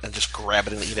down and just grab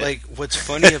it and eat it. Like, what's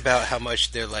funny about how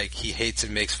much they're, like, he hates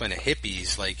and makes fun of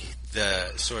hippies, like,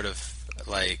 the sort of,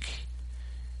 like...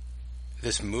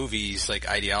 This movie's, like,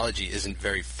 ideology isn't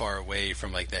very far away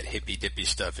from, like, that hippy-dippy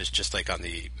stuff. It's just, like, on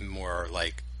the more,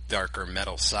 like... darker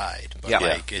metal side, but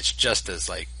like it's just as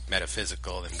like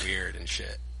metaphysical and weird and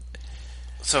shit.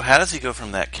 So how does he go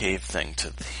from that cave thing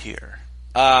to here?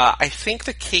 I think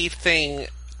the cave thing.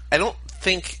 I don't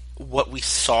think what we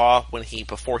saw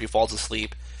before he falls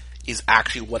asleep is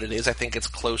actually what it is. I think it's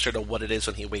closer to what it is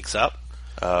when he wakes up.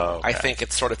 Oh, okay. I think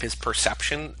it's sort of his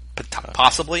perception,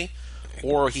 possibly.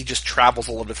 Or he just travels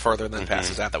a little bit further and then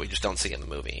passes out that we just don't see in the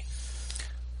movie.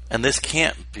 And this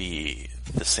can't be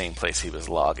the same place he was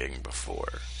logging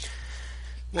before.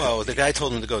 Well, the guy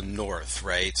told him to go north,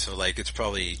 right? So, like, it's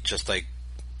probably just, like,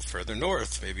 further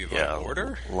north, maybe about the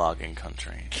border? Logging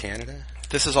country. Canada?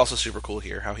 This is also super cool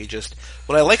here, how he just...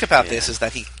 What I like about this is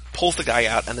that he pulls the guy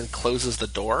out and then closes the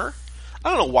door. I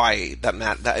don't know why but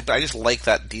I just like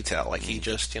that detail. Like, he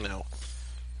just,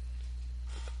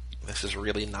 this is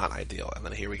really not ideal. And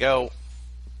then here we go.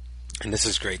 And this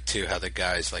is great, too, how the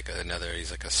guy's like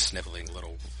he's like a sniveling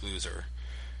little loser.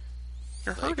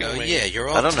 You're like, hurting me. Yeah, you're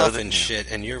all tough and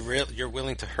shit, and you're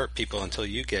willing to hurt people until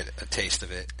you get a taste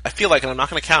of it. I feel like, and I'm not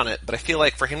going to count it, but I feel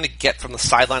like for him to get from the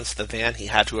sidelines to the van, he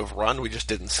had to have run. We just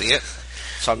didn't see it.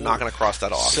 So I'm not going to cross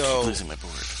that off. So, I'm losing my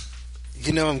board.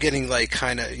 I'm getting like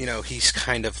kind of, he's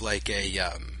kind of like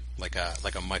a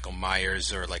Michael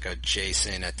Myers or like a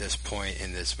Jason at this point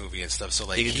in this movie and stuff. So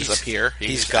like he can just appear.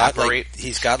 He's got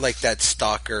like that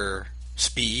stalker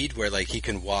speed where like he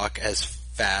can walk as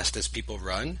fast as people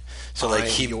run. So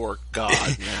like your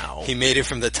god now. He made it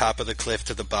from the top of the cliff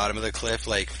to the bottom of the cliff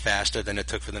like faster than it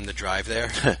took for them to drive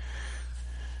there.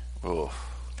 Oh,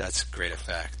 that's a great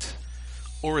effect.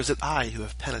 Or is it I who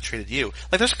have penetrated you?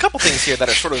 Like, there's a couple things here that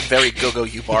are sort of very Gogo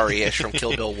Yubari-ish from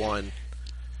Kill Bill 1.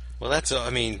 Well,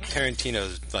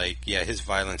 Tarantino's, his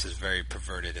violence is very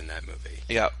perverted in that movie.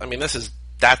 Yeah, I mean,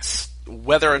 that's,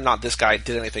 whether or not this guy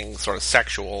did anything sort of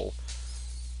sexual,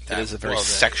 it is a very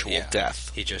sexual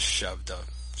death. He just shoved a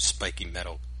spiky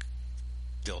metal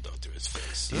dildo through his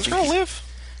face. Does this girl live?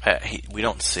 We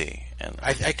don't see. And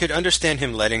I could understand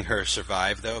him letting her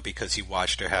survive, though, because he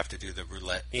watched her have to do the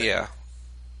roulette thing. Yeah.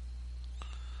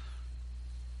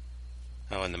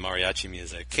 Oh, and the mariachi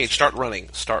music. Cage, start running.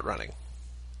 Start running.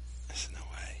 There's no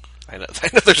way. I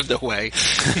know there's no way.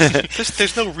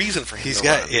 there's no reason for him to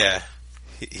run. Yeah.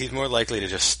 He's more likely to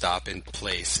just stop in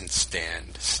place and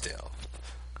stand still.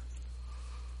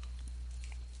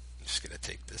 I'm just going to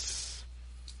take this.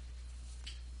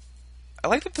 I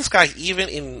like that this guy, even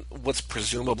in what's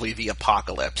presumably the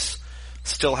apocalypse,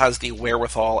 still has the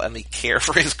wherewithal and the care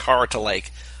for his car to,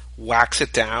 like, wax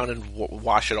it down and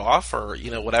wash it off, or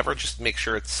whatever. Just make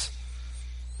sure it's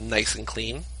nice and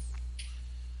clean.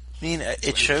 I mean,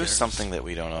 it shows something that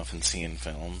we don't often see in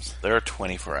films. There are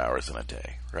 24 hours in a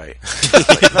day, right?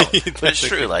 But it's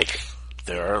true. Like,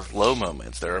 there are low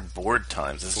moments. There are bored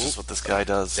times. This is just what this guy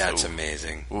does. That's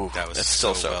amazing. That was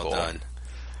so well cool. done.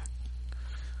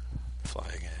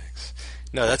 Flying eggs.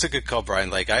 No, that's a good call,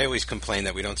 Brian. Like, I always complain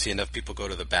that we don't see enough people go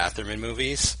to the bathroom in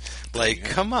movies. Like,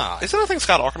 come on. Isn't that a thing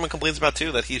Scott Aukerman complains about,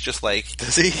 too? That he's just like...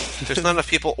 Does he? There's not enough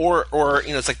people, or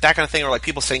it's like that kind of thing, or like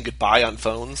people saying goodbye on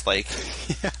phones, like...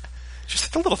 Yeah. Just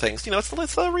like the little things,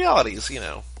 it's the realities,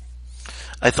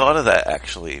 I thought of that,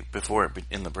 actually, before,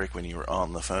 in the break when you were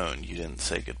on the phone, you didn't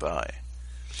say goodbye.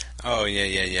 Oh,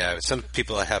 yeah. Some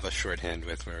people I have a shorthand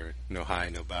with were no hi,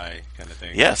 no bye kind of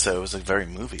thing. Yeah, so it was very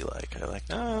movie-like. I like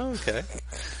that. Oh, okay.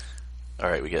 All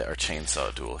right, we get our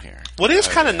chainsaw duel here. What is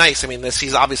kind of nice, I mean,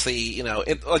 he's obviously,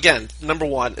 again, number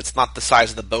one, it's not the size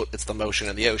of the boat, it's the motion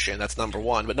of the ocean. That's number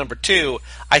one. But number two,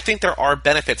 I think there are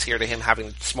benefits here to him having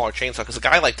a smaller chainsaw, because a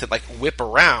guy like to, whip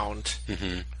around,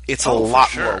 it's a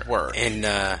lot more work. And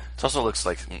it also looks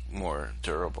like more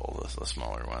durable, the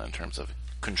smaller one, in terms of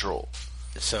control.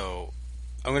 So,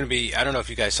 I don't know if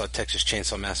you guys saw Texas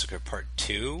Chainsaw Massacre Part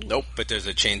 2. Nope. But there's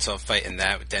a chainsaw fight in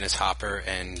that with Dennis Hopper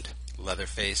and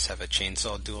Leatherface have a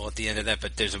chainsaw duel at the end of that.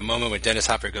 But there's a moment where Dennis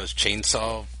Hopper goes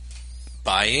chainsaw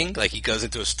buying. Like, he goes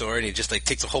into a store and he just,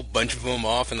 takes a whole bunch of them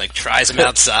off and, tries them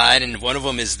outside. And one of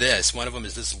them is this. One of them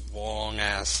is this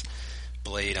long-ass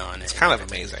blade on it. It's kind of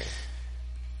amazing.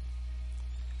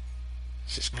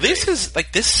 This is,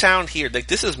 this sound here,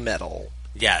 this is metal.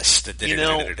 Yes. And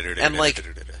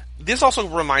this also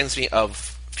reminds me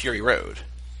of Fury Road.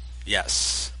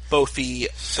 Yes. Both the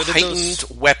heightened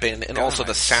weapon and also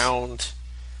the sound.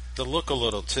 The look a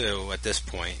little, too, at this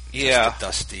point. Yeah. Just the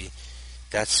dusty.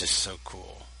 That's just so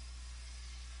cool.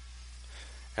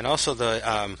 And also the,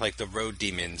 the road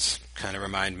demons kind of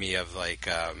remind me of, when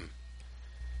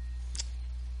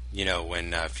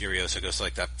Furiosa goes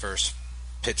to, that first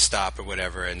pit stop or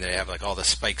whatever, and they have, all the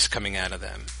spikes coming out of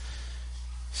them.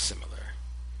 Similar.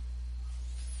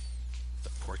 The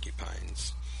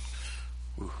porcupines.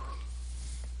 Ooh.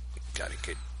 Got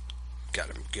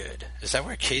him good. Is that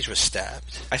where Cage was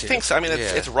stabbed? I think so. I mean,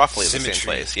 it's roughly the same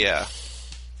place, yeah.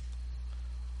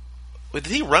 Wait,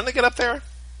 did he run to get up there?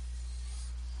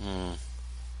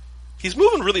 He's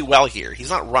moving really well here. He's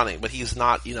not running, but he's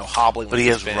not, hobbling. But he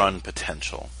has run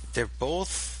potential. They're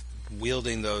both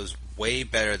wielding those way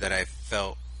better than I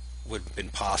felt would have been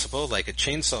possible. Like a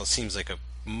chainsaw seems like a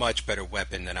much better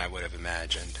weapon than I would have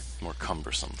imagined. More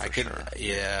cumbersome, for sure.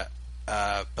 Yeah,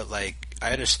 but like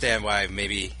I understand why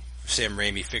maybe Sam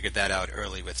Raimi figured that out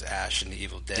early with Ash and the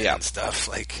Evil Dead and stuff.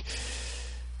 Like,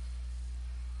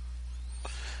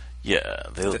 yeah,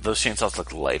 those chainsaws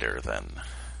look lighter than.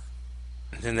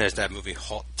 And then there's that movie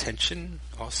Halt Tension,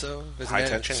 also. High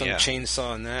Tension, some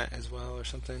chainsaw in that as well, or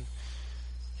something.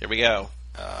 Here we go.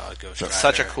 Ghost Rider.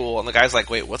 Such a cool. And the guy's like,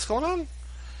 "Wait, what's going on?"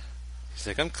 He's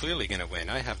like, "I'm clearly gonna win.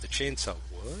 I have the chainsaw."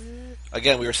 What?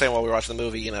 Again, we were saying while we were watching the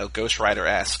movie, Ghost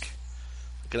Rider-esque.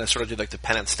 Gonna sort of do like the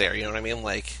penance stare. You know what I mean?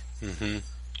 Like,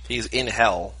 he's in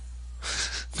hell,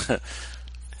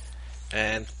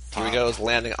 and here he goes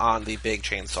landing on the big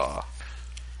chainsaw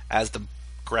as the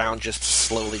ground just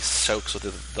slowly soaks with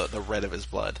the red of his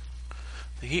blood.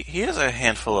 He has a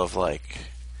handful of, like,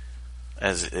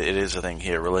 as it is a thing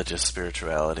here, religious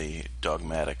spirituality,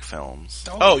 dogmatic films.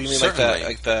 Oh, you mean like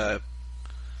the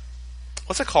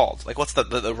what's it called? Like, what's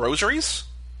the rosaries?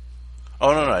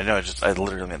 Oh, no, I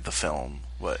literally meant the film.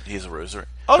 What, he's a rosary?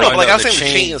 Oh, no, but like, no, I was saying the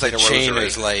chain is like a rosary. Chain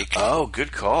is like... Oh,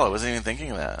 good call. I wasn't even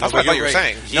thinking of that. That's what I thought you were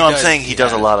saying. I'm saying he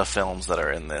does a lot of films that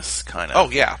are in this kind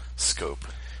of scope.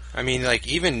 I mean, like,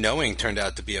 even Knowing turned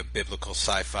out to be a biblical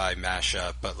sci-fi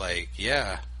mashup, but, like,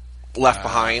 yeah. Left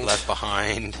Behind. Left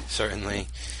Behind, certainly.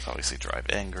 Obviously Drive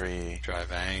Angry.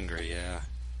 Drive Angry, yeah.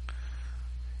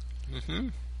 Mm-hmm.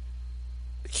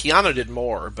 Keanu did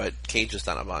more, but Cage has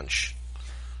done a bunch.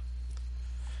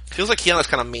 Feels like Keanu's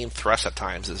kind of main thrust at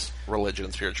times is religion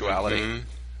and spirituality.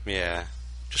 Mm-hmm. Yeah.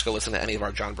 Just go listen to any of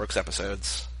our John Brooks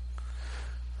episodes.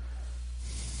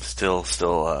 Still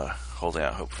holding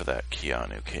out hope for that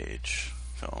Keanu Cage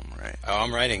film, right? Oh,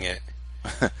 I'm writing it.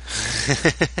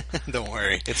 Don't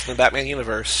worry. It's the Batman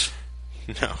universe.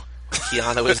 No.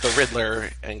 Keanu is the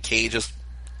Riddler, and Cage is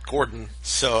Gordon.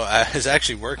 So I was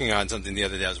actually working on something the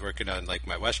other day. I was working on like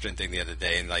my Western thing the other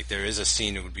day, and like there is a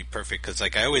scene that would be perfect because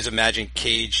like I always imagine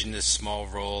Cage in this small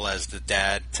role as the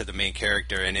dad to the main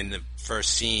character, and in the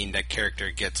first scene, that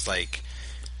character gets like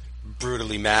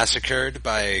brutally massacred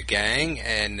by a gang,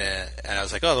 and I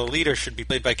was like, oh, the leader should be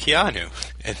played by Keanu,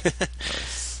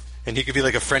 and he could be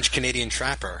like a French Canadian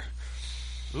trapper.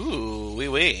 Ooh,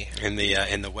 wee. In the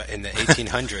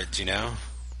 1800s, you know.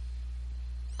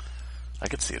 I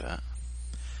could see that.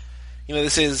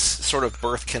 This is sort of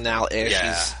birth canal-ish.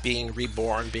 Yeah. He's being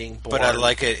reborn, being born. But I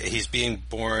like it. He's being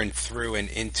born through and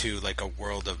into like a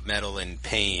world of metal and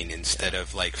pain instead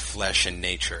of like flesh and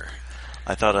nature.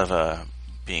 I thought of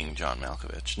being John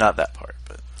Malkovich. Not that part,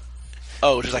 but...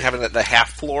 Oh, just like having the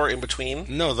half floor in between?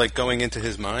 No, like going into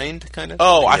his mind, kind of?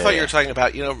 Oh, I thought you were talking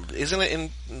about, isn't it in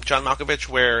John Malkovich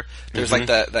where there's like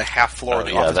the half floor of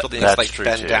the office building that's like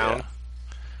bent down?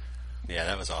 Yeah,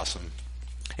 that was awesome.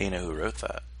 You know who wrote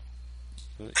that?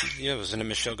 Yeah, wasn't it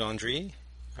Michel Gondry?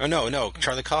 Oh, no,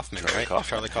 Charlie Kaufman, right?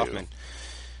 Charlie Kaufman.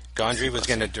 Gondry was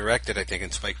going to direct it, I think,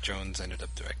 and Spike Jonze ended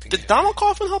up directing it. Did Donald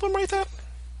Kaufman help him write that?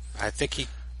 I think he...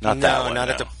 At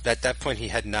that point he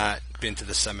had not been to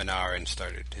the seminar and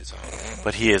started his own.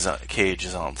 But Cage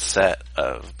is on set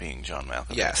of being John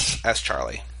Malkovich. Yes, as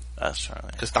Charlie.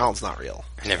 Because Donald's not real.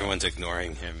 And everyone's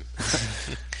ignoring him.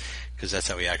 Because that's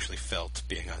how he actually felt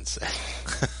being on set.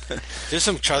 There's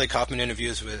some Charlie Kaufman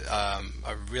interviews with are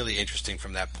really interesting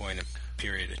from that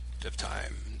period of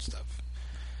time and stuff.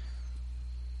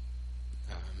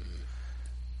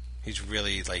 He's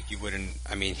really like you wouldn't.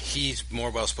 I mean, he's more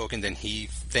well spoken than he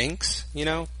thinks,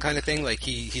 kind of thing. Like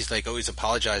he's like always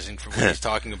apologizing for what he's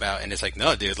talking about, and it's like,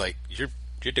 no, dude, like you're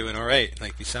doing all right.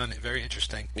 Like you sound very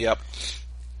interesting. Yep.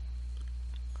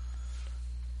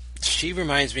 She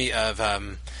reminds me of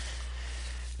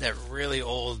that really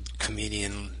old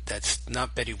comedian that's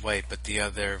not Betty White, but the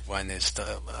other one is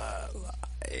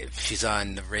she's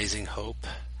on Raising Hope.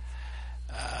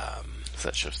 Is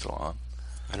that show still on?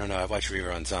 I don't know. I watch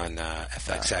reruns on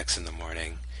FXX in the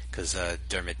morning because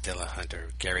Garrett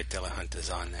Dillahunt is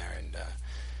on there, and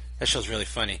that show's really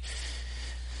funny.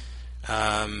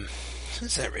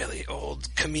 Who's that really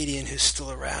old comedian who's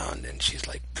still around, and she's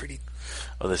like pretty...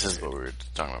 Oh, this is what we were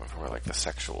talking about before, like the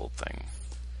sexual thing.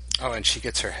 Oh, and she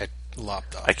gets her head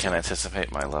lopped off. I can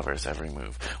anticipate my lover's every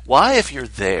move. Why, if you're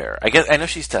there... I know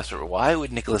she's desperate, but why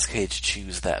would Nicolas Cage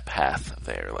choose that path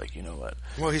there? Like, you know what?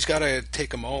 Well, he's got to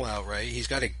take them all out, right? He's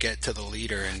got to get to the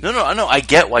leader. And No, I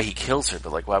get why he kills her,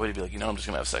 but like, why would he be like, I'm just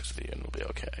going to have sex with you and it'll be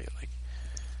okay?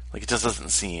 Like it just doesn't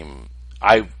seem...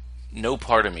 No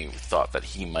part of me thought that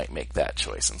he might make that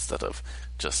choice instead of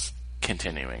just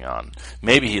continuing on.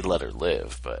 Maybe he'd let her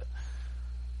live, but...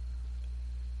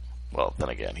 Well, then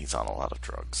again, he's on a lot of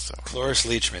drugs. So. Cloris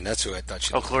Leachman, that's who I thought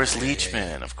she was. Oh, Cloris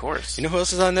Leachman, of course. You know who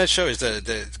else is on that show? Is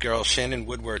the girl Shannon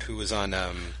Woodward, who was on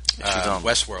she's on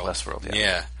Westworld. Westworld,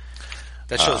 yeah.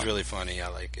 That show's really funny. I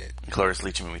like it. Cloris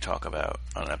Leachman we talk about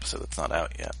on an episode that's not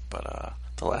out yet, but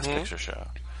the Last Picture Show.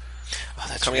 Oh,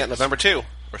 that's coming out November 2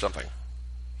 or something.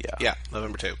 Yeah. Yeah,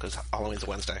 November 2, because Halloween's a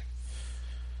Wednesday.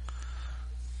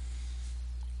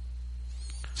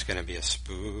 It's going to be a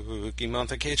spooky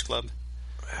month at Cage Club.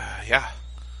 Yeah.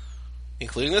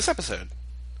 Including this episode.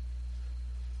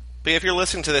 But if you're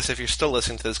listening to this, if you're still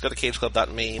listening to this, go to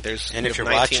cageclub.me. There's and if you're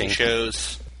 19 watching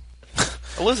shows.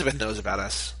 Elizabeth knows about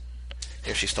us.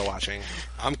 If she's still watching.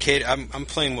 I'm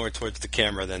playing more towards the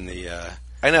camera than the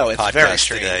I know, it's very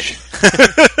strange.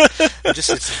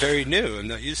 It's very new. I'm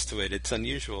not used to it. It's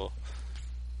unusual.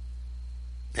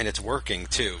 And it's working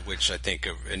too, which I think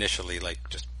initially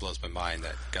just blows my mind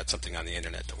that got something on the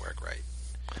internet to work right.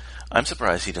 I'm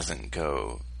surprised he doesn't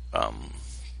go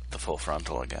the full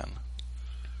frontal again.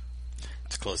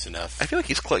 It's close enough. I feel like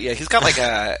he's close. Yeah, he's got like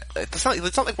a. It's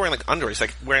not like wearing like underwear. It's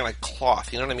like wearing like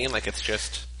cloth. You know what I mean? Like it's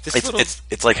just.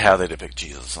 It's like how they depict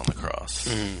Jesus on the cross.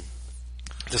 Mm-hmm.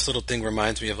 This little thing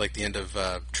reminds me of like the end of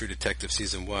True Detective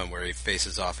season 1, where he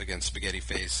faces off against Spaghetti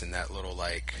Face in that little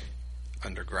like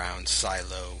underground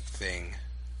silo thing.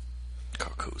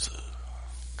 Carcosa.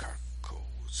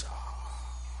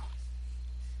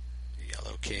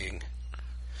 Yellow King.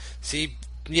 See,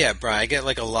 yeah, Brian, I get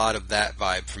like a lot of that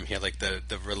vibe from here, like the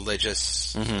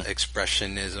religious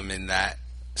expressionism in that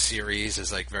series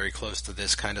is like very close to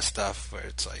this kind of stuff, where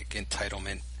it's like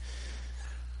entitlement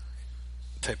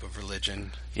type of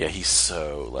religion. Yeah, he's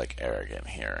so like arrogant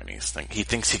here, and he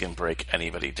thinks he can break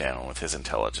anybody down with his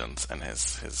intelligence and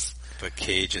his. But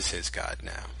Cage is his god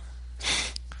now.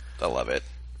 I love it.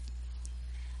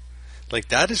 Like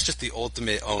that is just the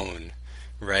ultimate own,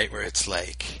 right? Where it's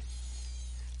like,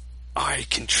 I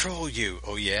control you.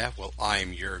 Oh yeah, well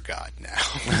I'm your god now.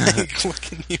 Like, what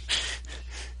can you?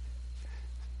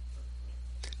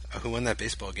 Who won that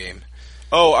baseball game?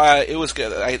 Oh, it was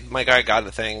good. My guy got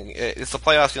the thing. It's the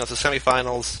playoffs. It's the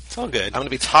semifinals. It's all good. I'm going to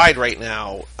be tied right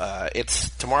now.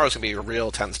 Tomorrow's going to be a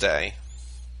real tense day.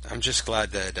 I'm just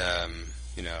glad that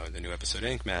the new episode of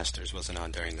Ink Masters wasn't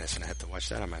on during this, and I had to watch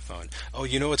that on my phone. Oh,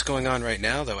 you know what's going on right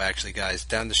now, though? Actually, guys,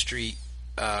 down the street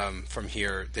from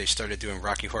here, they started doing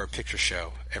Rocky Horror Picture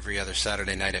Show every other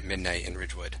Saturday night at midnight in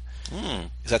Ridgewood.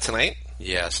 Is that tonight?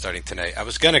 Yeah, starting tonight. I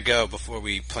was going to go before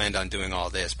we planned on doing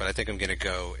all this, but I think I'm going to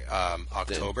go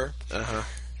October.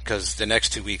 Because the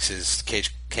next 2 weeks is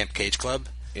Camp Cage Club.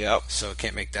 Yep. So I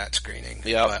can't make that screening.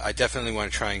 Yep. But I definitely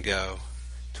want to try and go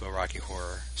to a Rocky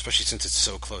Horror, especially since it's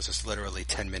so close. It's literally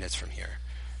 10 minutes from here.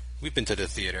 We've been to the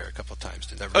theater a couple of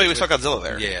times. We saw Godzilla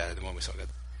there. Yeah, the one we saw.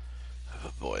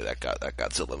 Oh boy, that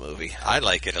Godzilla movie. I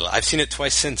like it a lot. I've seen it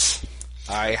twice since.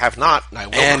 I have not, and I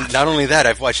will And not only that,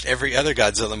 I've watched every other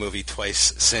Godzilla movie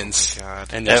twice since. Oh my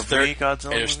God. And every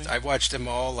Godzilla movie? I watched them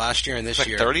all last year and this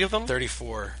year. 30 of them?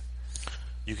 34.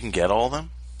 You can get all of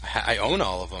them? I own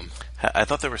all of them. I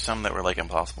thought there were some that were like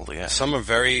impossible to get. Some are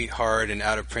very hard and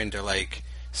out of print. They're like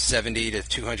 $70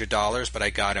 to $200, but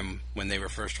I got them when they were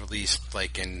first released,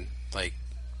 like in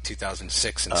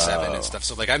 2006 and 7 and stuff.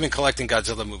 So like I've been collecting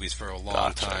Godzilla movies for a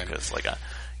long time. Because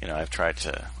I've tried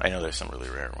to. I know there's some really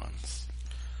rare ones.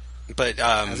 But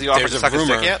has he offered there's a a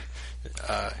rumor yet?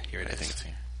 Here it is. I think it's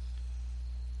here.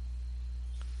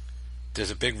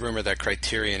 There's a big rumor that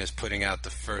Criterion is putting out the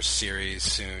first series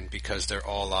soon because they're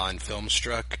all on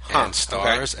Filmstruck and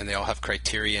Stars, and they all have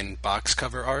Criterion box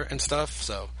cover art and stuff.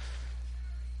 So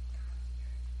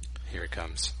here it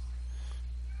comes.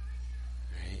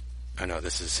 Right. Oh no,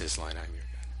 this is his line. I'm your gun.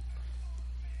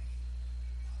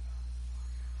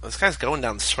 This guy's going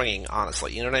down swinging,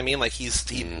 honestly. You know what I mean? Like he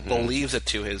believes it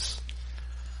to his.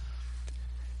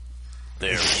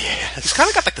 There. Yes. He's kind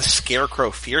of got like the Scarecrow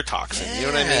fear toxin. Yeah. You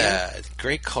know what I mean? Yeah,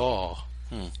 great call.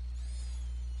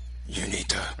 You need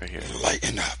to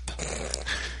lighten up.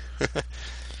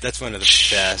 That's one of the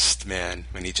best, man,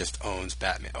 when he just owns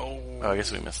Batman. Oh, I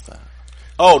guess we missed that.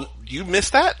 Oh, you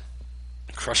missed that?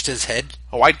 Crushed his head?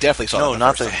 Oh, I definitely saw that. No,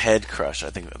 not the head crush. I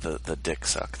think the dick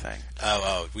suck thing.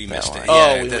 Oh, we missed it.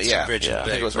 Oh, that's original. I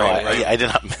think it was right. I did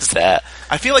not miss that.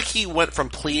 I feel like he went from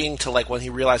pleading to like when he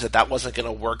realized that wasn't going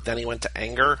to work, then he went to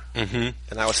anger. Mm-hmm. And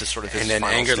that was his sort of his And then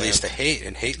final anger stand. leads to hate,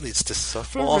 and hate leads to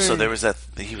suffering. Well, also, there was that.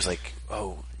 He was like,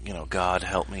 God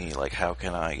help me. Like, how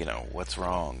can I, what's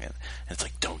wrong? And it's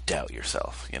like, don't doubt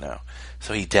yourself,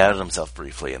 So he doubted himself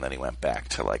briefly, and then he went back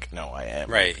to like, no, I am.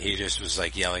 Right. He just was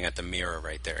like yelling at the mirror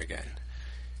right there again.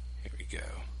 Here we go.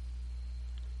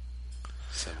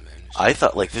 I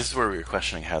thought, like, this is where we were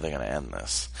questioning how they're going to end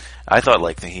this. I thought,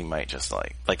 like, that he might just,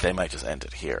 like they might just end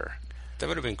it here. That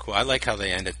would have been cool. I like how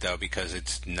they end it, though, because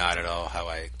it's not at all how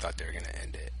I thought they were going to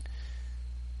end it.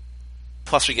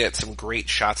 Plus, we get some great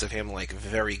shots of him, like,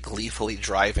 very gleefully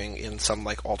driving in some,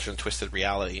 like, alternate twisted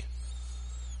reality.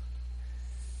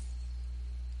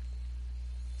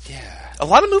 Yeah. A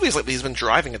lot of movies lately he's been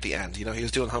driving at the end. You know, he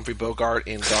was doing Humphrey Bogart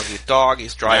in Dog Eat Dog.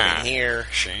 He's driving here.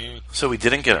 So we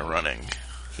didn't get it running.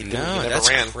 He never that's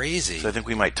ran. Crazy. So I think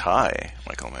we might tie,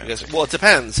 Michael Mann. Well, it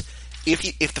depends.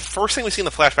 If the first thing we see in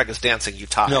the flashback is dancing, you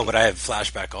tie. No, but I have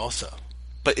flashback also.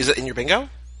 But is it in your bingo?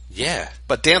 Yeah.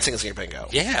 But dancing is in your bingo.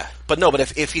 Yeah. But no, but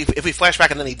if we flashback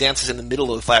and then he dances in the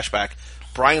middle of the flashback,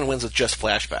 Brian wins with just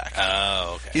flashback.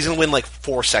 Oh, okay. He's going to win like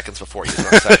 4 seconds before you.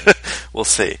 What I'm saying. We'll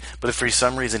see. But if for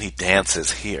some reason he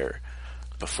dances here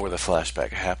before the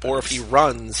flashback happens. Or if he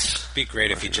runs. It'd be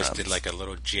great if he just did like a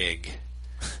little jig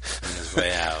on his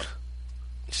way out.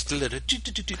 Just a little.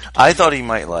 I thought he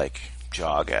might like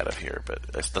jog out of here, but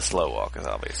it's the slow walk is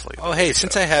obviously. Oh, hey,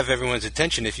 since I have everyone's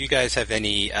attention, if you guys have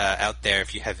any out there,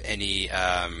 if you have any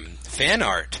fan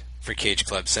art for Cage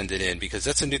Club, send it in, because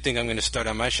that's a new thing I'm going to start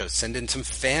on my show. Send in some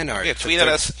fan art. Yeah, tweet at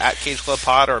us at Cage Club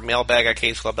Pod or mailbag at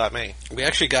cageclub.me. We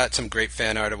actually got some great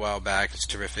fan art a while back. It's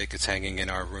terrific. It's hanging in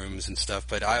our rooms and stuff.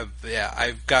 But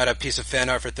I've got a piece of fan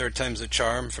art for Third Time's a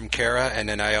Charm from Kara, and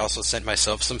then I also sent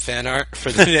myself some fan art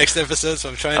for the next episode. So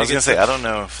I'm trying. I was going to say, I don't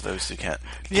know if those two can't.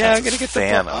 Yeah, I'm going to get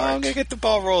fan art. I'm going to get the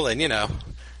ball rolling. You know,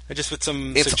 just with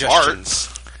some it's suggestions.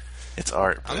 Art. It's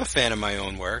art. I'm a fan of my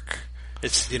own work.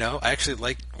 It's, I actually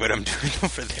like what I'm doing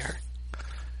over there.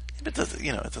 It does,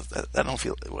 I don't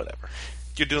feel, whatever.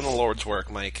 You're doing the Lord's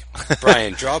work, Mike.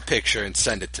 Brian, draw a picture and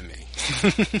send it to me.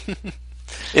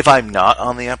 If I'm not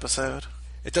on the episode?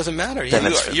 It doesn't matter.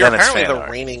 You're apparently the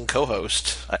reigning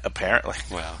co-host. Apparently.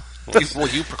 Well,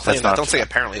 you proclaim that. Don't say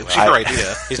apparently. It was your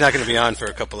idea. He's not going to be on for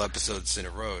a couple episodes in a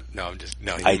row. No,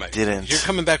 I didn't. You're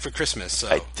coming back for Christmas, so.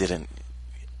 I didn't.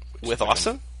 With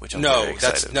Austin? Which I'm very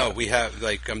excited about. We have,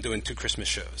 I'm doing 2 Christmas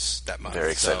shows that month.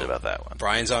 Very excited about that one.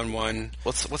 Brian's on one.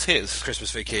 What's his?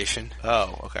 Christmas Vacation.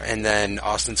 Oh, okay. And then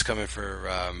Austin's coming for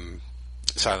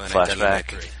Silent Night, Deadly Night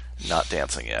 3. Not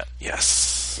dancing yet.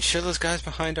 Yes. You sure those guys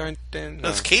behind aren't dancing? No,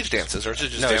 it's cage dances, or is it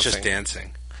just dancing? No, it's just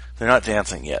dancing. They're not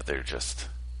dancing yet. They're just...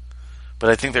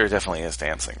 But I think there definitely is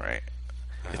dancing, right?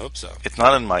 I hope so. It's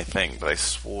not in my thing, but I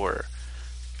swore...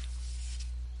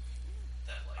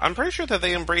 I'm pretty sure that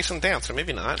they embrace and dance, or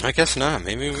maybe not. I guess not.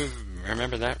 Maybe we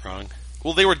remember that wrong.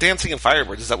 Well, they were dancing in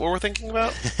Firebirds. Is that what we're thinking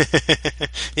about?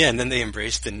 Yeah, and then they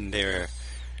embraced and they were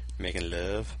making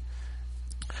love.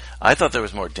 I thought there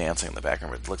was more dancing in the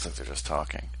background, but it looks like they're just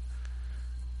talking.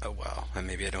 Oh, wow. And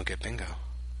maybe I don't get bingo.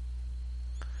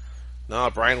 No,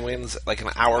 Brian wins like an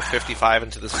hour 55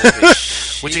 into this movie.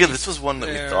 Which, again, this was one that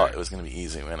we thought it was going to be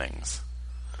easy winnings.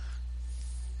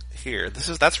 Here,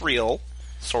 that's real.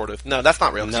 Sort of. No, that's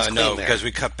not real. No, because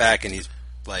we cut back and he's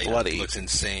like bloody. Looks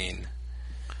insane.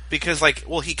 Because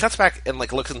he cuts back and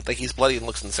looks like he's bloody and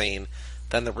looks insane.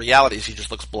 Then the reality is he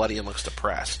just looks bloody and looks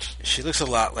depressed. She looks a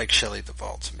lot like Shelley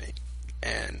Duvall to me,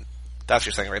 and that's what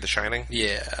you're saying, right? The Shining.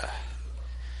 Yeah.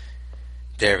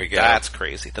 There we go. That's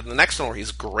crazy. Then the next one where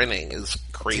he's grinning is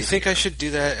crazy. Do you think I should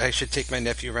do that? I should take my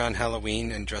nephew around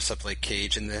Halloween and dress up like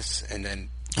Cage in this, and then.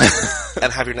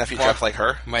 And have your nephew dressed like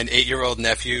her? My 8-year-old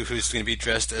nephew who's going to be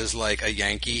dressed as like a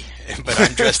Yankee, but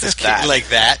I'm dressed as Cage like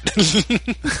that.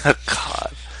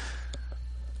 God.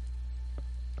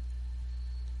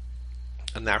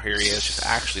 And now here he is, just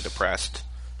actually depressed.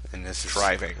 And this is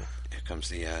driving. Here comes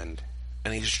the end.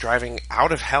 And he's driving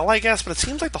out of hell, I guess, but it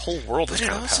seems like the whole world is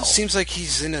kind of hell. It also seems like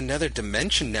he's in another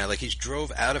dimension now, like he's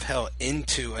drove out of hell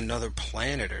into another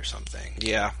planet or something.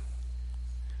 Yeah.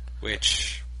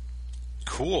 Which...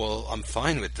 Cool, I'm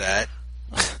fine with that.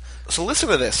 So listen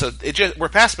to this. So we're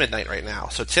past midnight right now.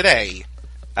 So today,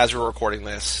 as we're recording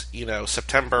this,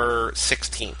 September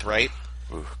 16th, right?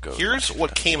 Ooh, here's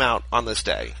what came out on this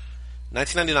day.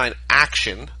 1999,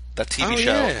 Action, that TV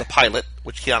show, the pilot,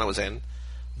 which Keanu was in.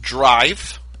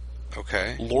 Drive.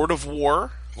 Okay. Lord of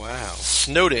War. Wow.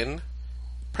 Snowden.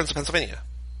 Prince of Pennsylvania.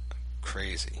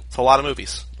 Crazy. It's a lot of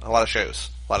movies. A lot of shows.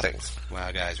 A lot of things.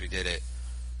 Wow, guys, we did it.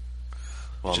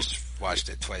 Well, just watched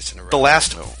it twice in a row. The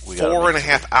last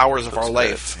 4.5 hours of our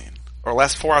life, or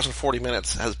last 4 hours and 40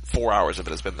 minutes, 4 hours of it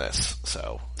has been this.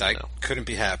 So I couldn't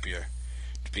be happier,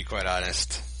 to be quite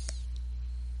honest.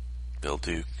 Bill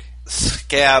Duke,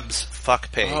 Scabs,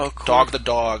 Fuck Pig, Dog the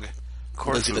Dog,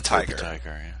 Lizzie the Tiger.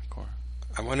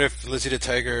 I wonder if Lizzie the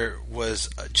Tiger was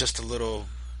just a little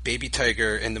baby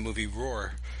tiger in the movie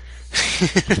Roar.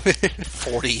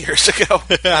 40 years ago.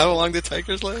 How long did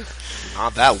tigers live?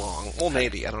 Not that long. Well,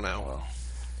 maybe. I don't know. Well,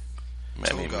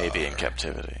 maybe in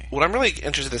captivity. What I'm really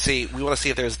interested to see, we want to see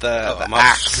if there's the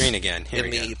axe screen again.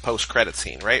 in the post-credit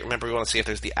scene, right? Remember, we want to see if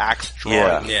there's the axe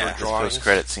drawing. Yeah. The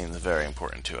post-credit scene is very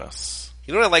important to us.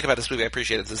 You know what I like about this movie? I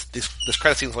appreciate it. This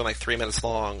credit scene is only like 3 minutes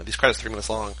long. These credits 3 minutes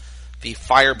long. The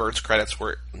Firebirds credits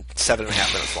were 7.5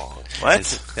 minutes long.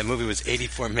 What? That movie was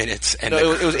 84 minutes. And it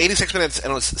was 86 minutes,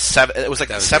 and it was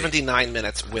like 79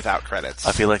 minutes without credits.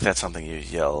 I feel like that's something you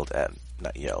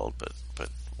not yelled, but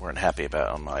weren't happy about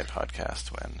on my podcast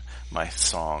when my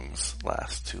songs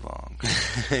last too long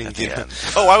at the end.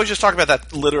 Oh, I was just talking about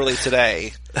that literally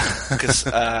today because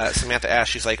Samantha asked,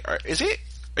 she's like, are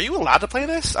you allowed to play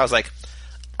this? I was like,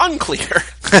 unclear.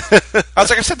 I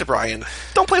was like, I said to Brian,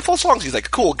 don't play full songs. He's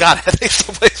like, cool, got it. They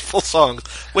still play full songs,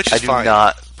 which is fine. I do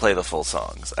not play the full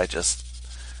songs. I just...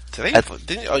 Today,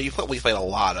 we played a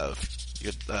lot of...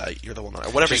 You're the one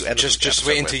that... Whatever you ended Just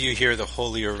wait until you hear the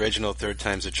wholly original Third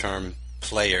Time's a Charm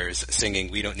players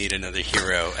singing "We Don't Need Another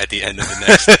Hero" at the end of the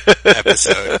next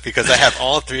episode, because I have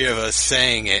all three of us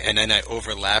saying it, and then I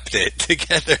overlapped it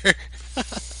together.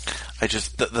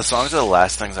 The songs are the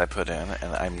last things I put in,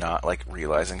 and I'm not like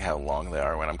realizing how long they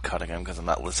are when I'm cutting them because I'm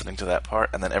not listening to that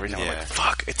part. And then every time I'm like,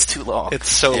 "Fuck, it's too long." It's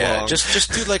so long.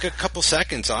 Just do like a couple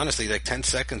seconds. Honestly, like 10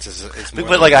 seconds is more.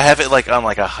 But like I have it like on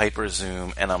like a hyper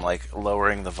zoom, and I'm like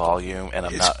lowering the volume, and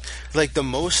I'm not like the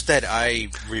most that I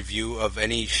review of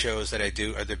any shows that I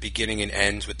do are the beginning and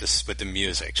ends with the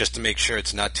music, just to make sure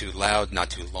it's not too loud,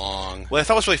 not too long. What I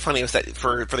thought was really funny was that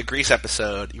for the Grease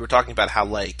episode, you were talking about how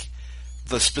like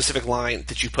the specific line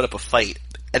that you put up a fight,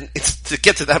 and it's to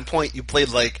get to that point you played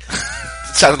like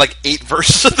it sounded like 8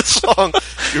 verses of the song.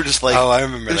 You're just like, oh, I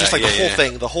remember it was just like the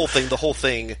whole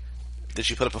thing that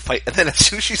you put up a fight, and then as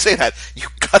soon as you say that, you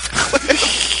cut the clip.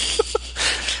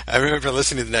 I remember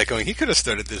listening to that going, he could have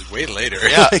started this way later.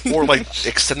 Yeah, or like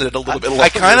extended it a little bit. I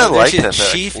kind of like that.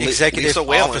 Chief Executive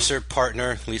Officer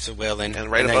Partner Lisa Whalen,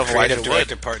 and right and above Creative Elijah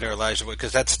Director Wood. Partner Elijah Wood,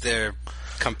 because that's their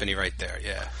company right there.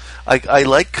 Yeah. I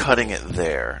like cutting it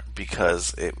there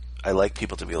because I like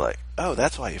people to be like, oh,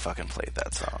 that's why you fucking played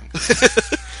that song.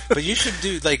 But you should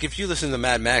do, like, if you listen to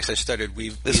Mad Max, I started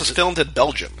This was filmed in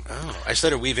Belgium. Oh, I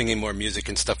started weaving in more music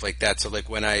and stuff like that. So, like,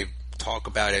 when I talk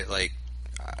about it, like,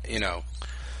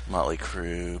 Motley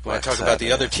Crue. When I talk about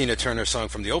the other Tina Turner song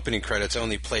from the opening credits, I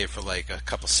only play it for like a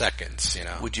couple seconds.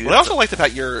 What I also liked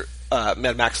about your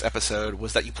Mad Max episode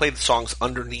was that you played the songs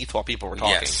underneath while people were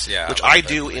talking. Yes, yeah, which I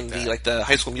do in the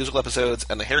High School Musical episodes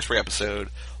and the Hairspray episode.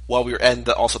 While we were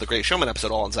also the Great Showman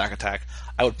episode, all on Zack Attack,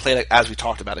 I would play it as we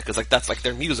talked about it because like that's like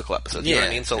their musical episode. You know what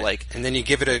I mean? So like, and then you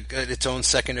give it its own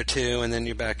second or two, and then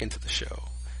you're back into the show.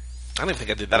 I don't even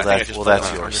think I did that.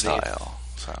 That's your style.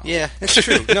 So. Yeah, it's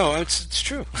true. No, it's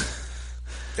true.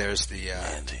 There's the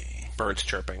Mandy. Birds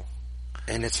chirping,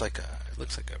 and it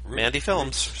looks like a Mandy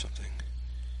Films or something.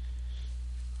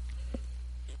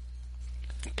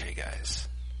 Okay, guys,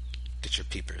 get your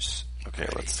peepers. Okay,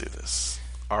 ready. Let's do this.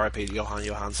 R.I.P. Johan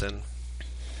Johansson.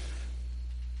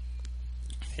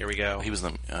 Here we go. He was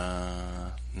the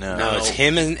No, it's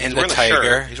him and the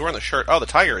tiger. He's wearing the shirt. Oh, the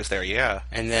tiger is there, yeah.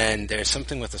 And then there's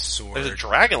something with a sword. There's a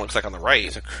dragon, looks like, on the right.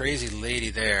 There's a crazy lady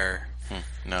there.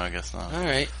 No, I guess not. All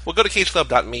right. Well, go to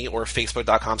cageclub.me or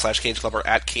facebook.com/cageclub or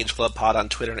at cageclubpod on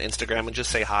Twitter and Instagram and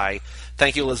just say hi.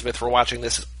 Thank you, Elizabeth, for watching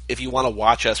this. If you want to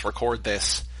watch us record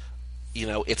this,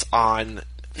 it's on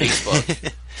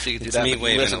Facebook. So you can do that,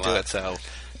 but you listen to it. So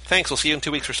thanks. We'll see you in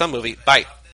 2 weeks for some movie. Bye.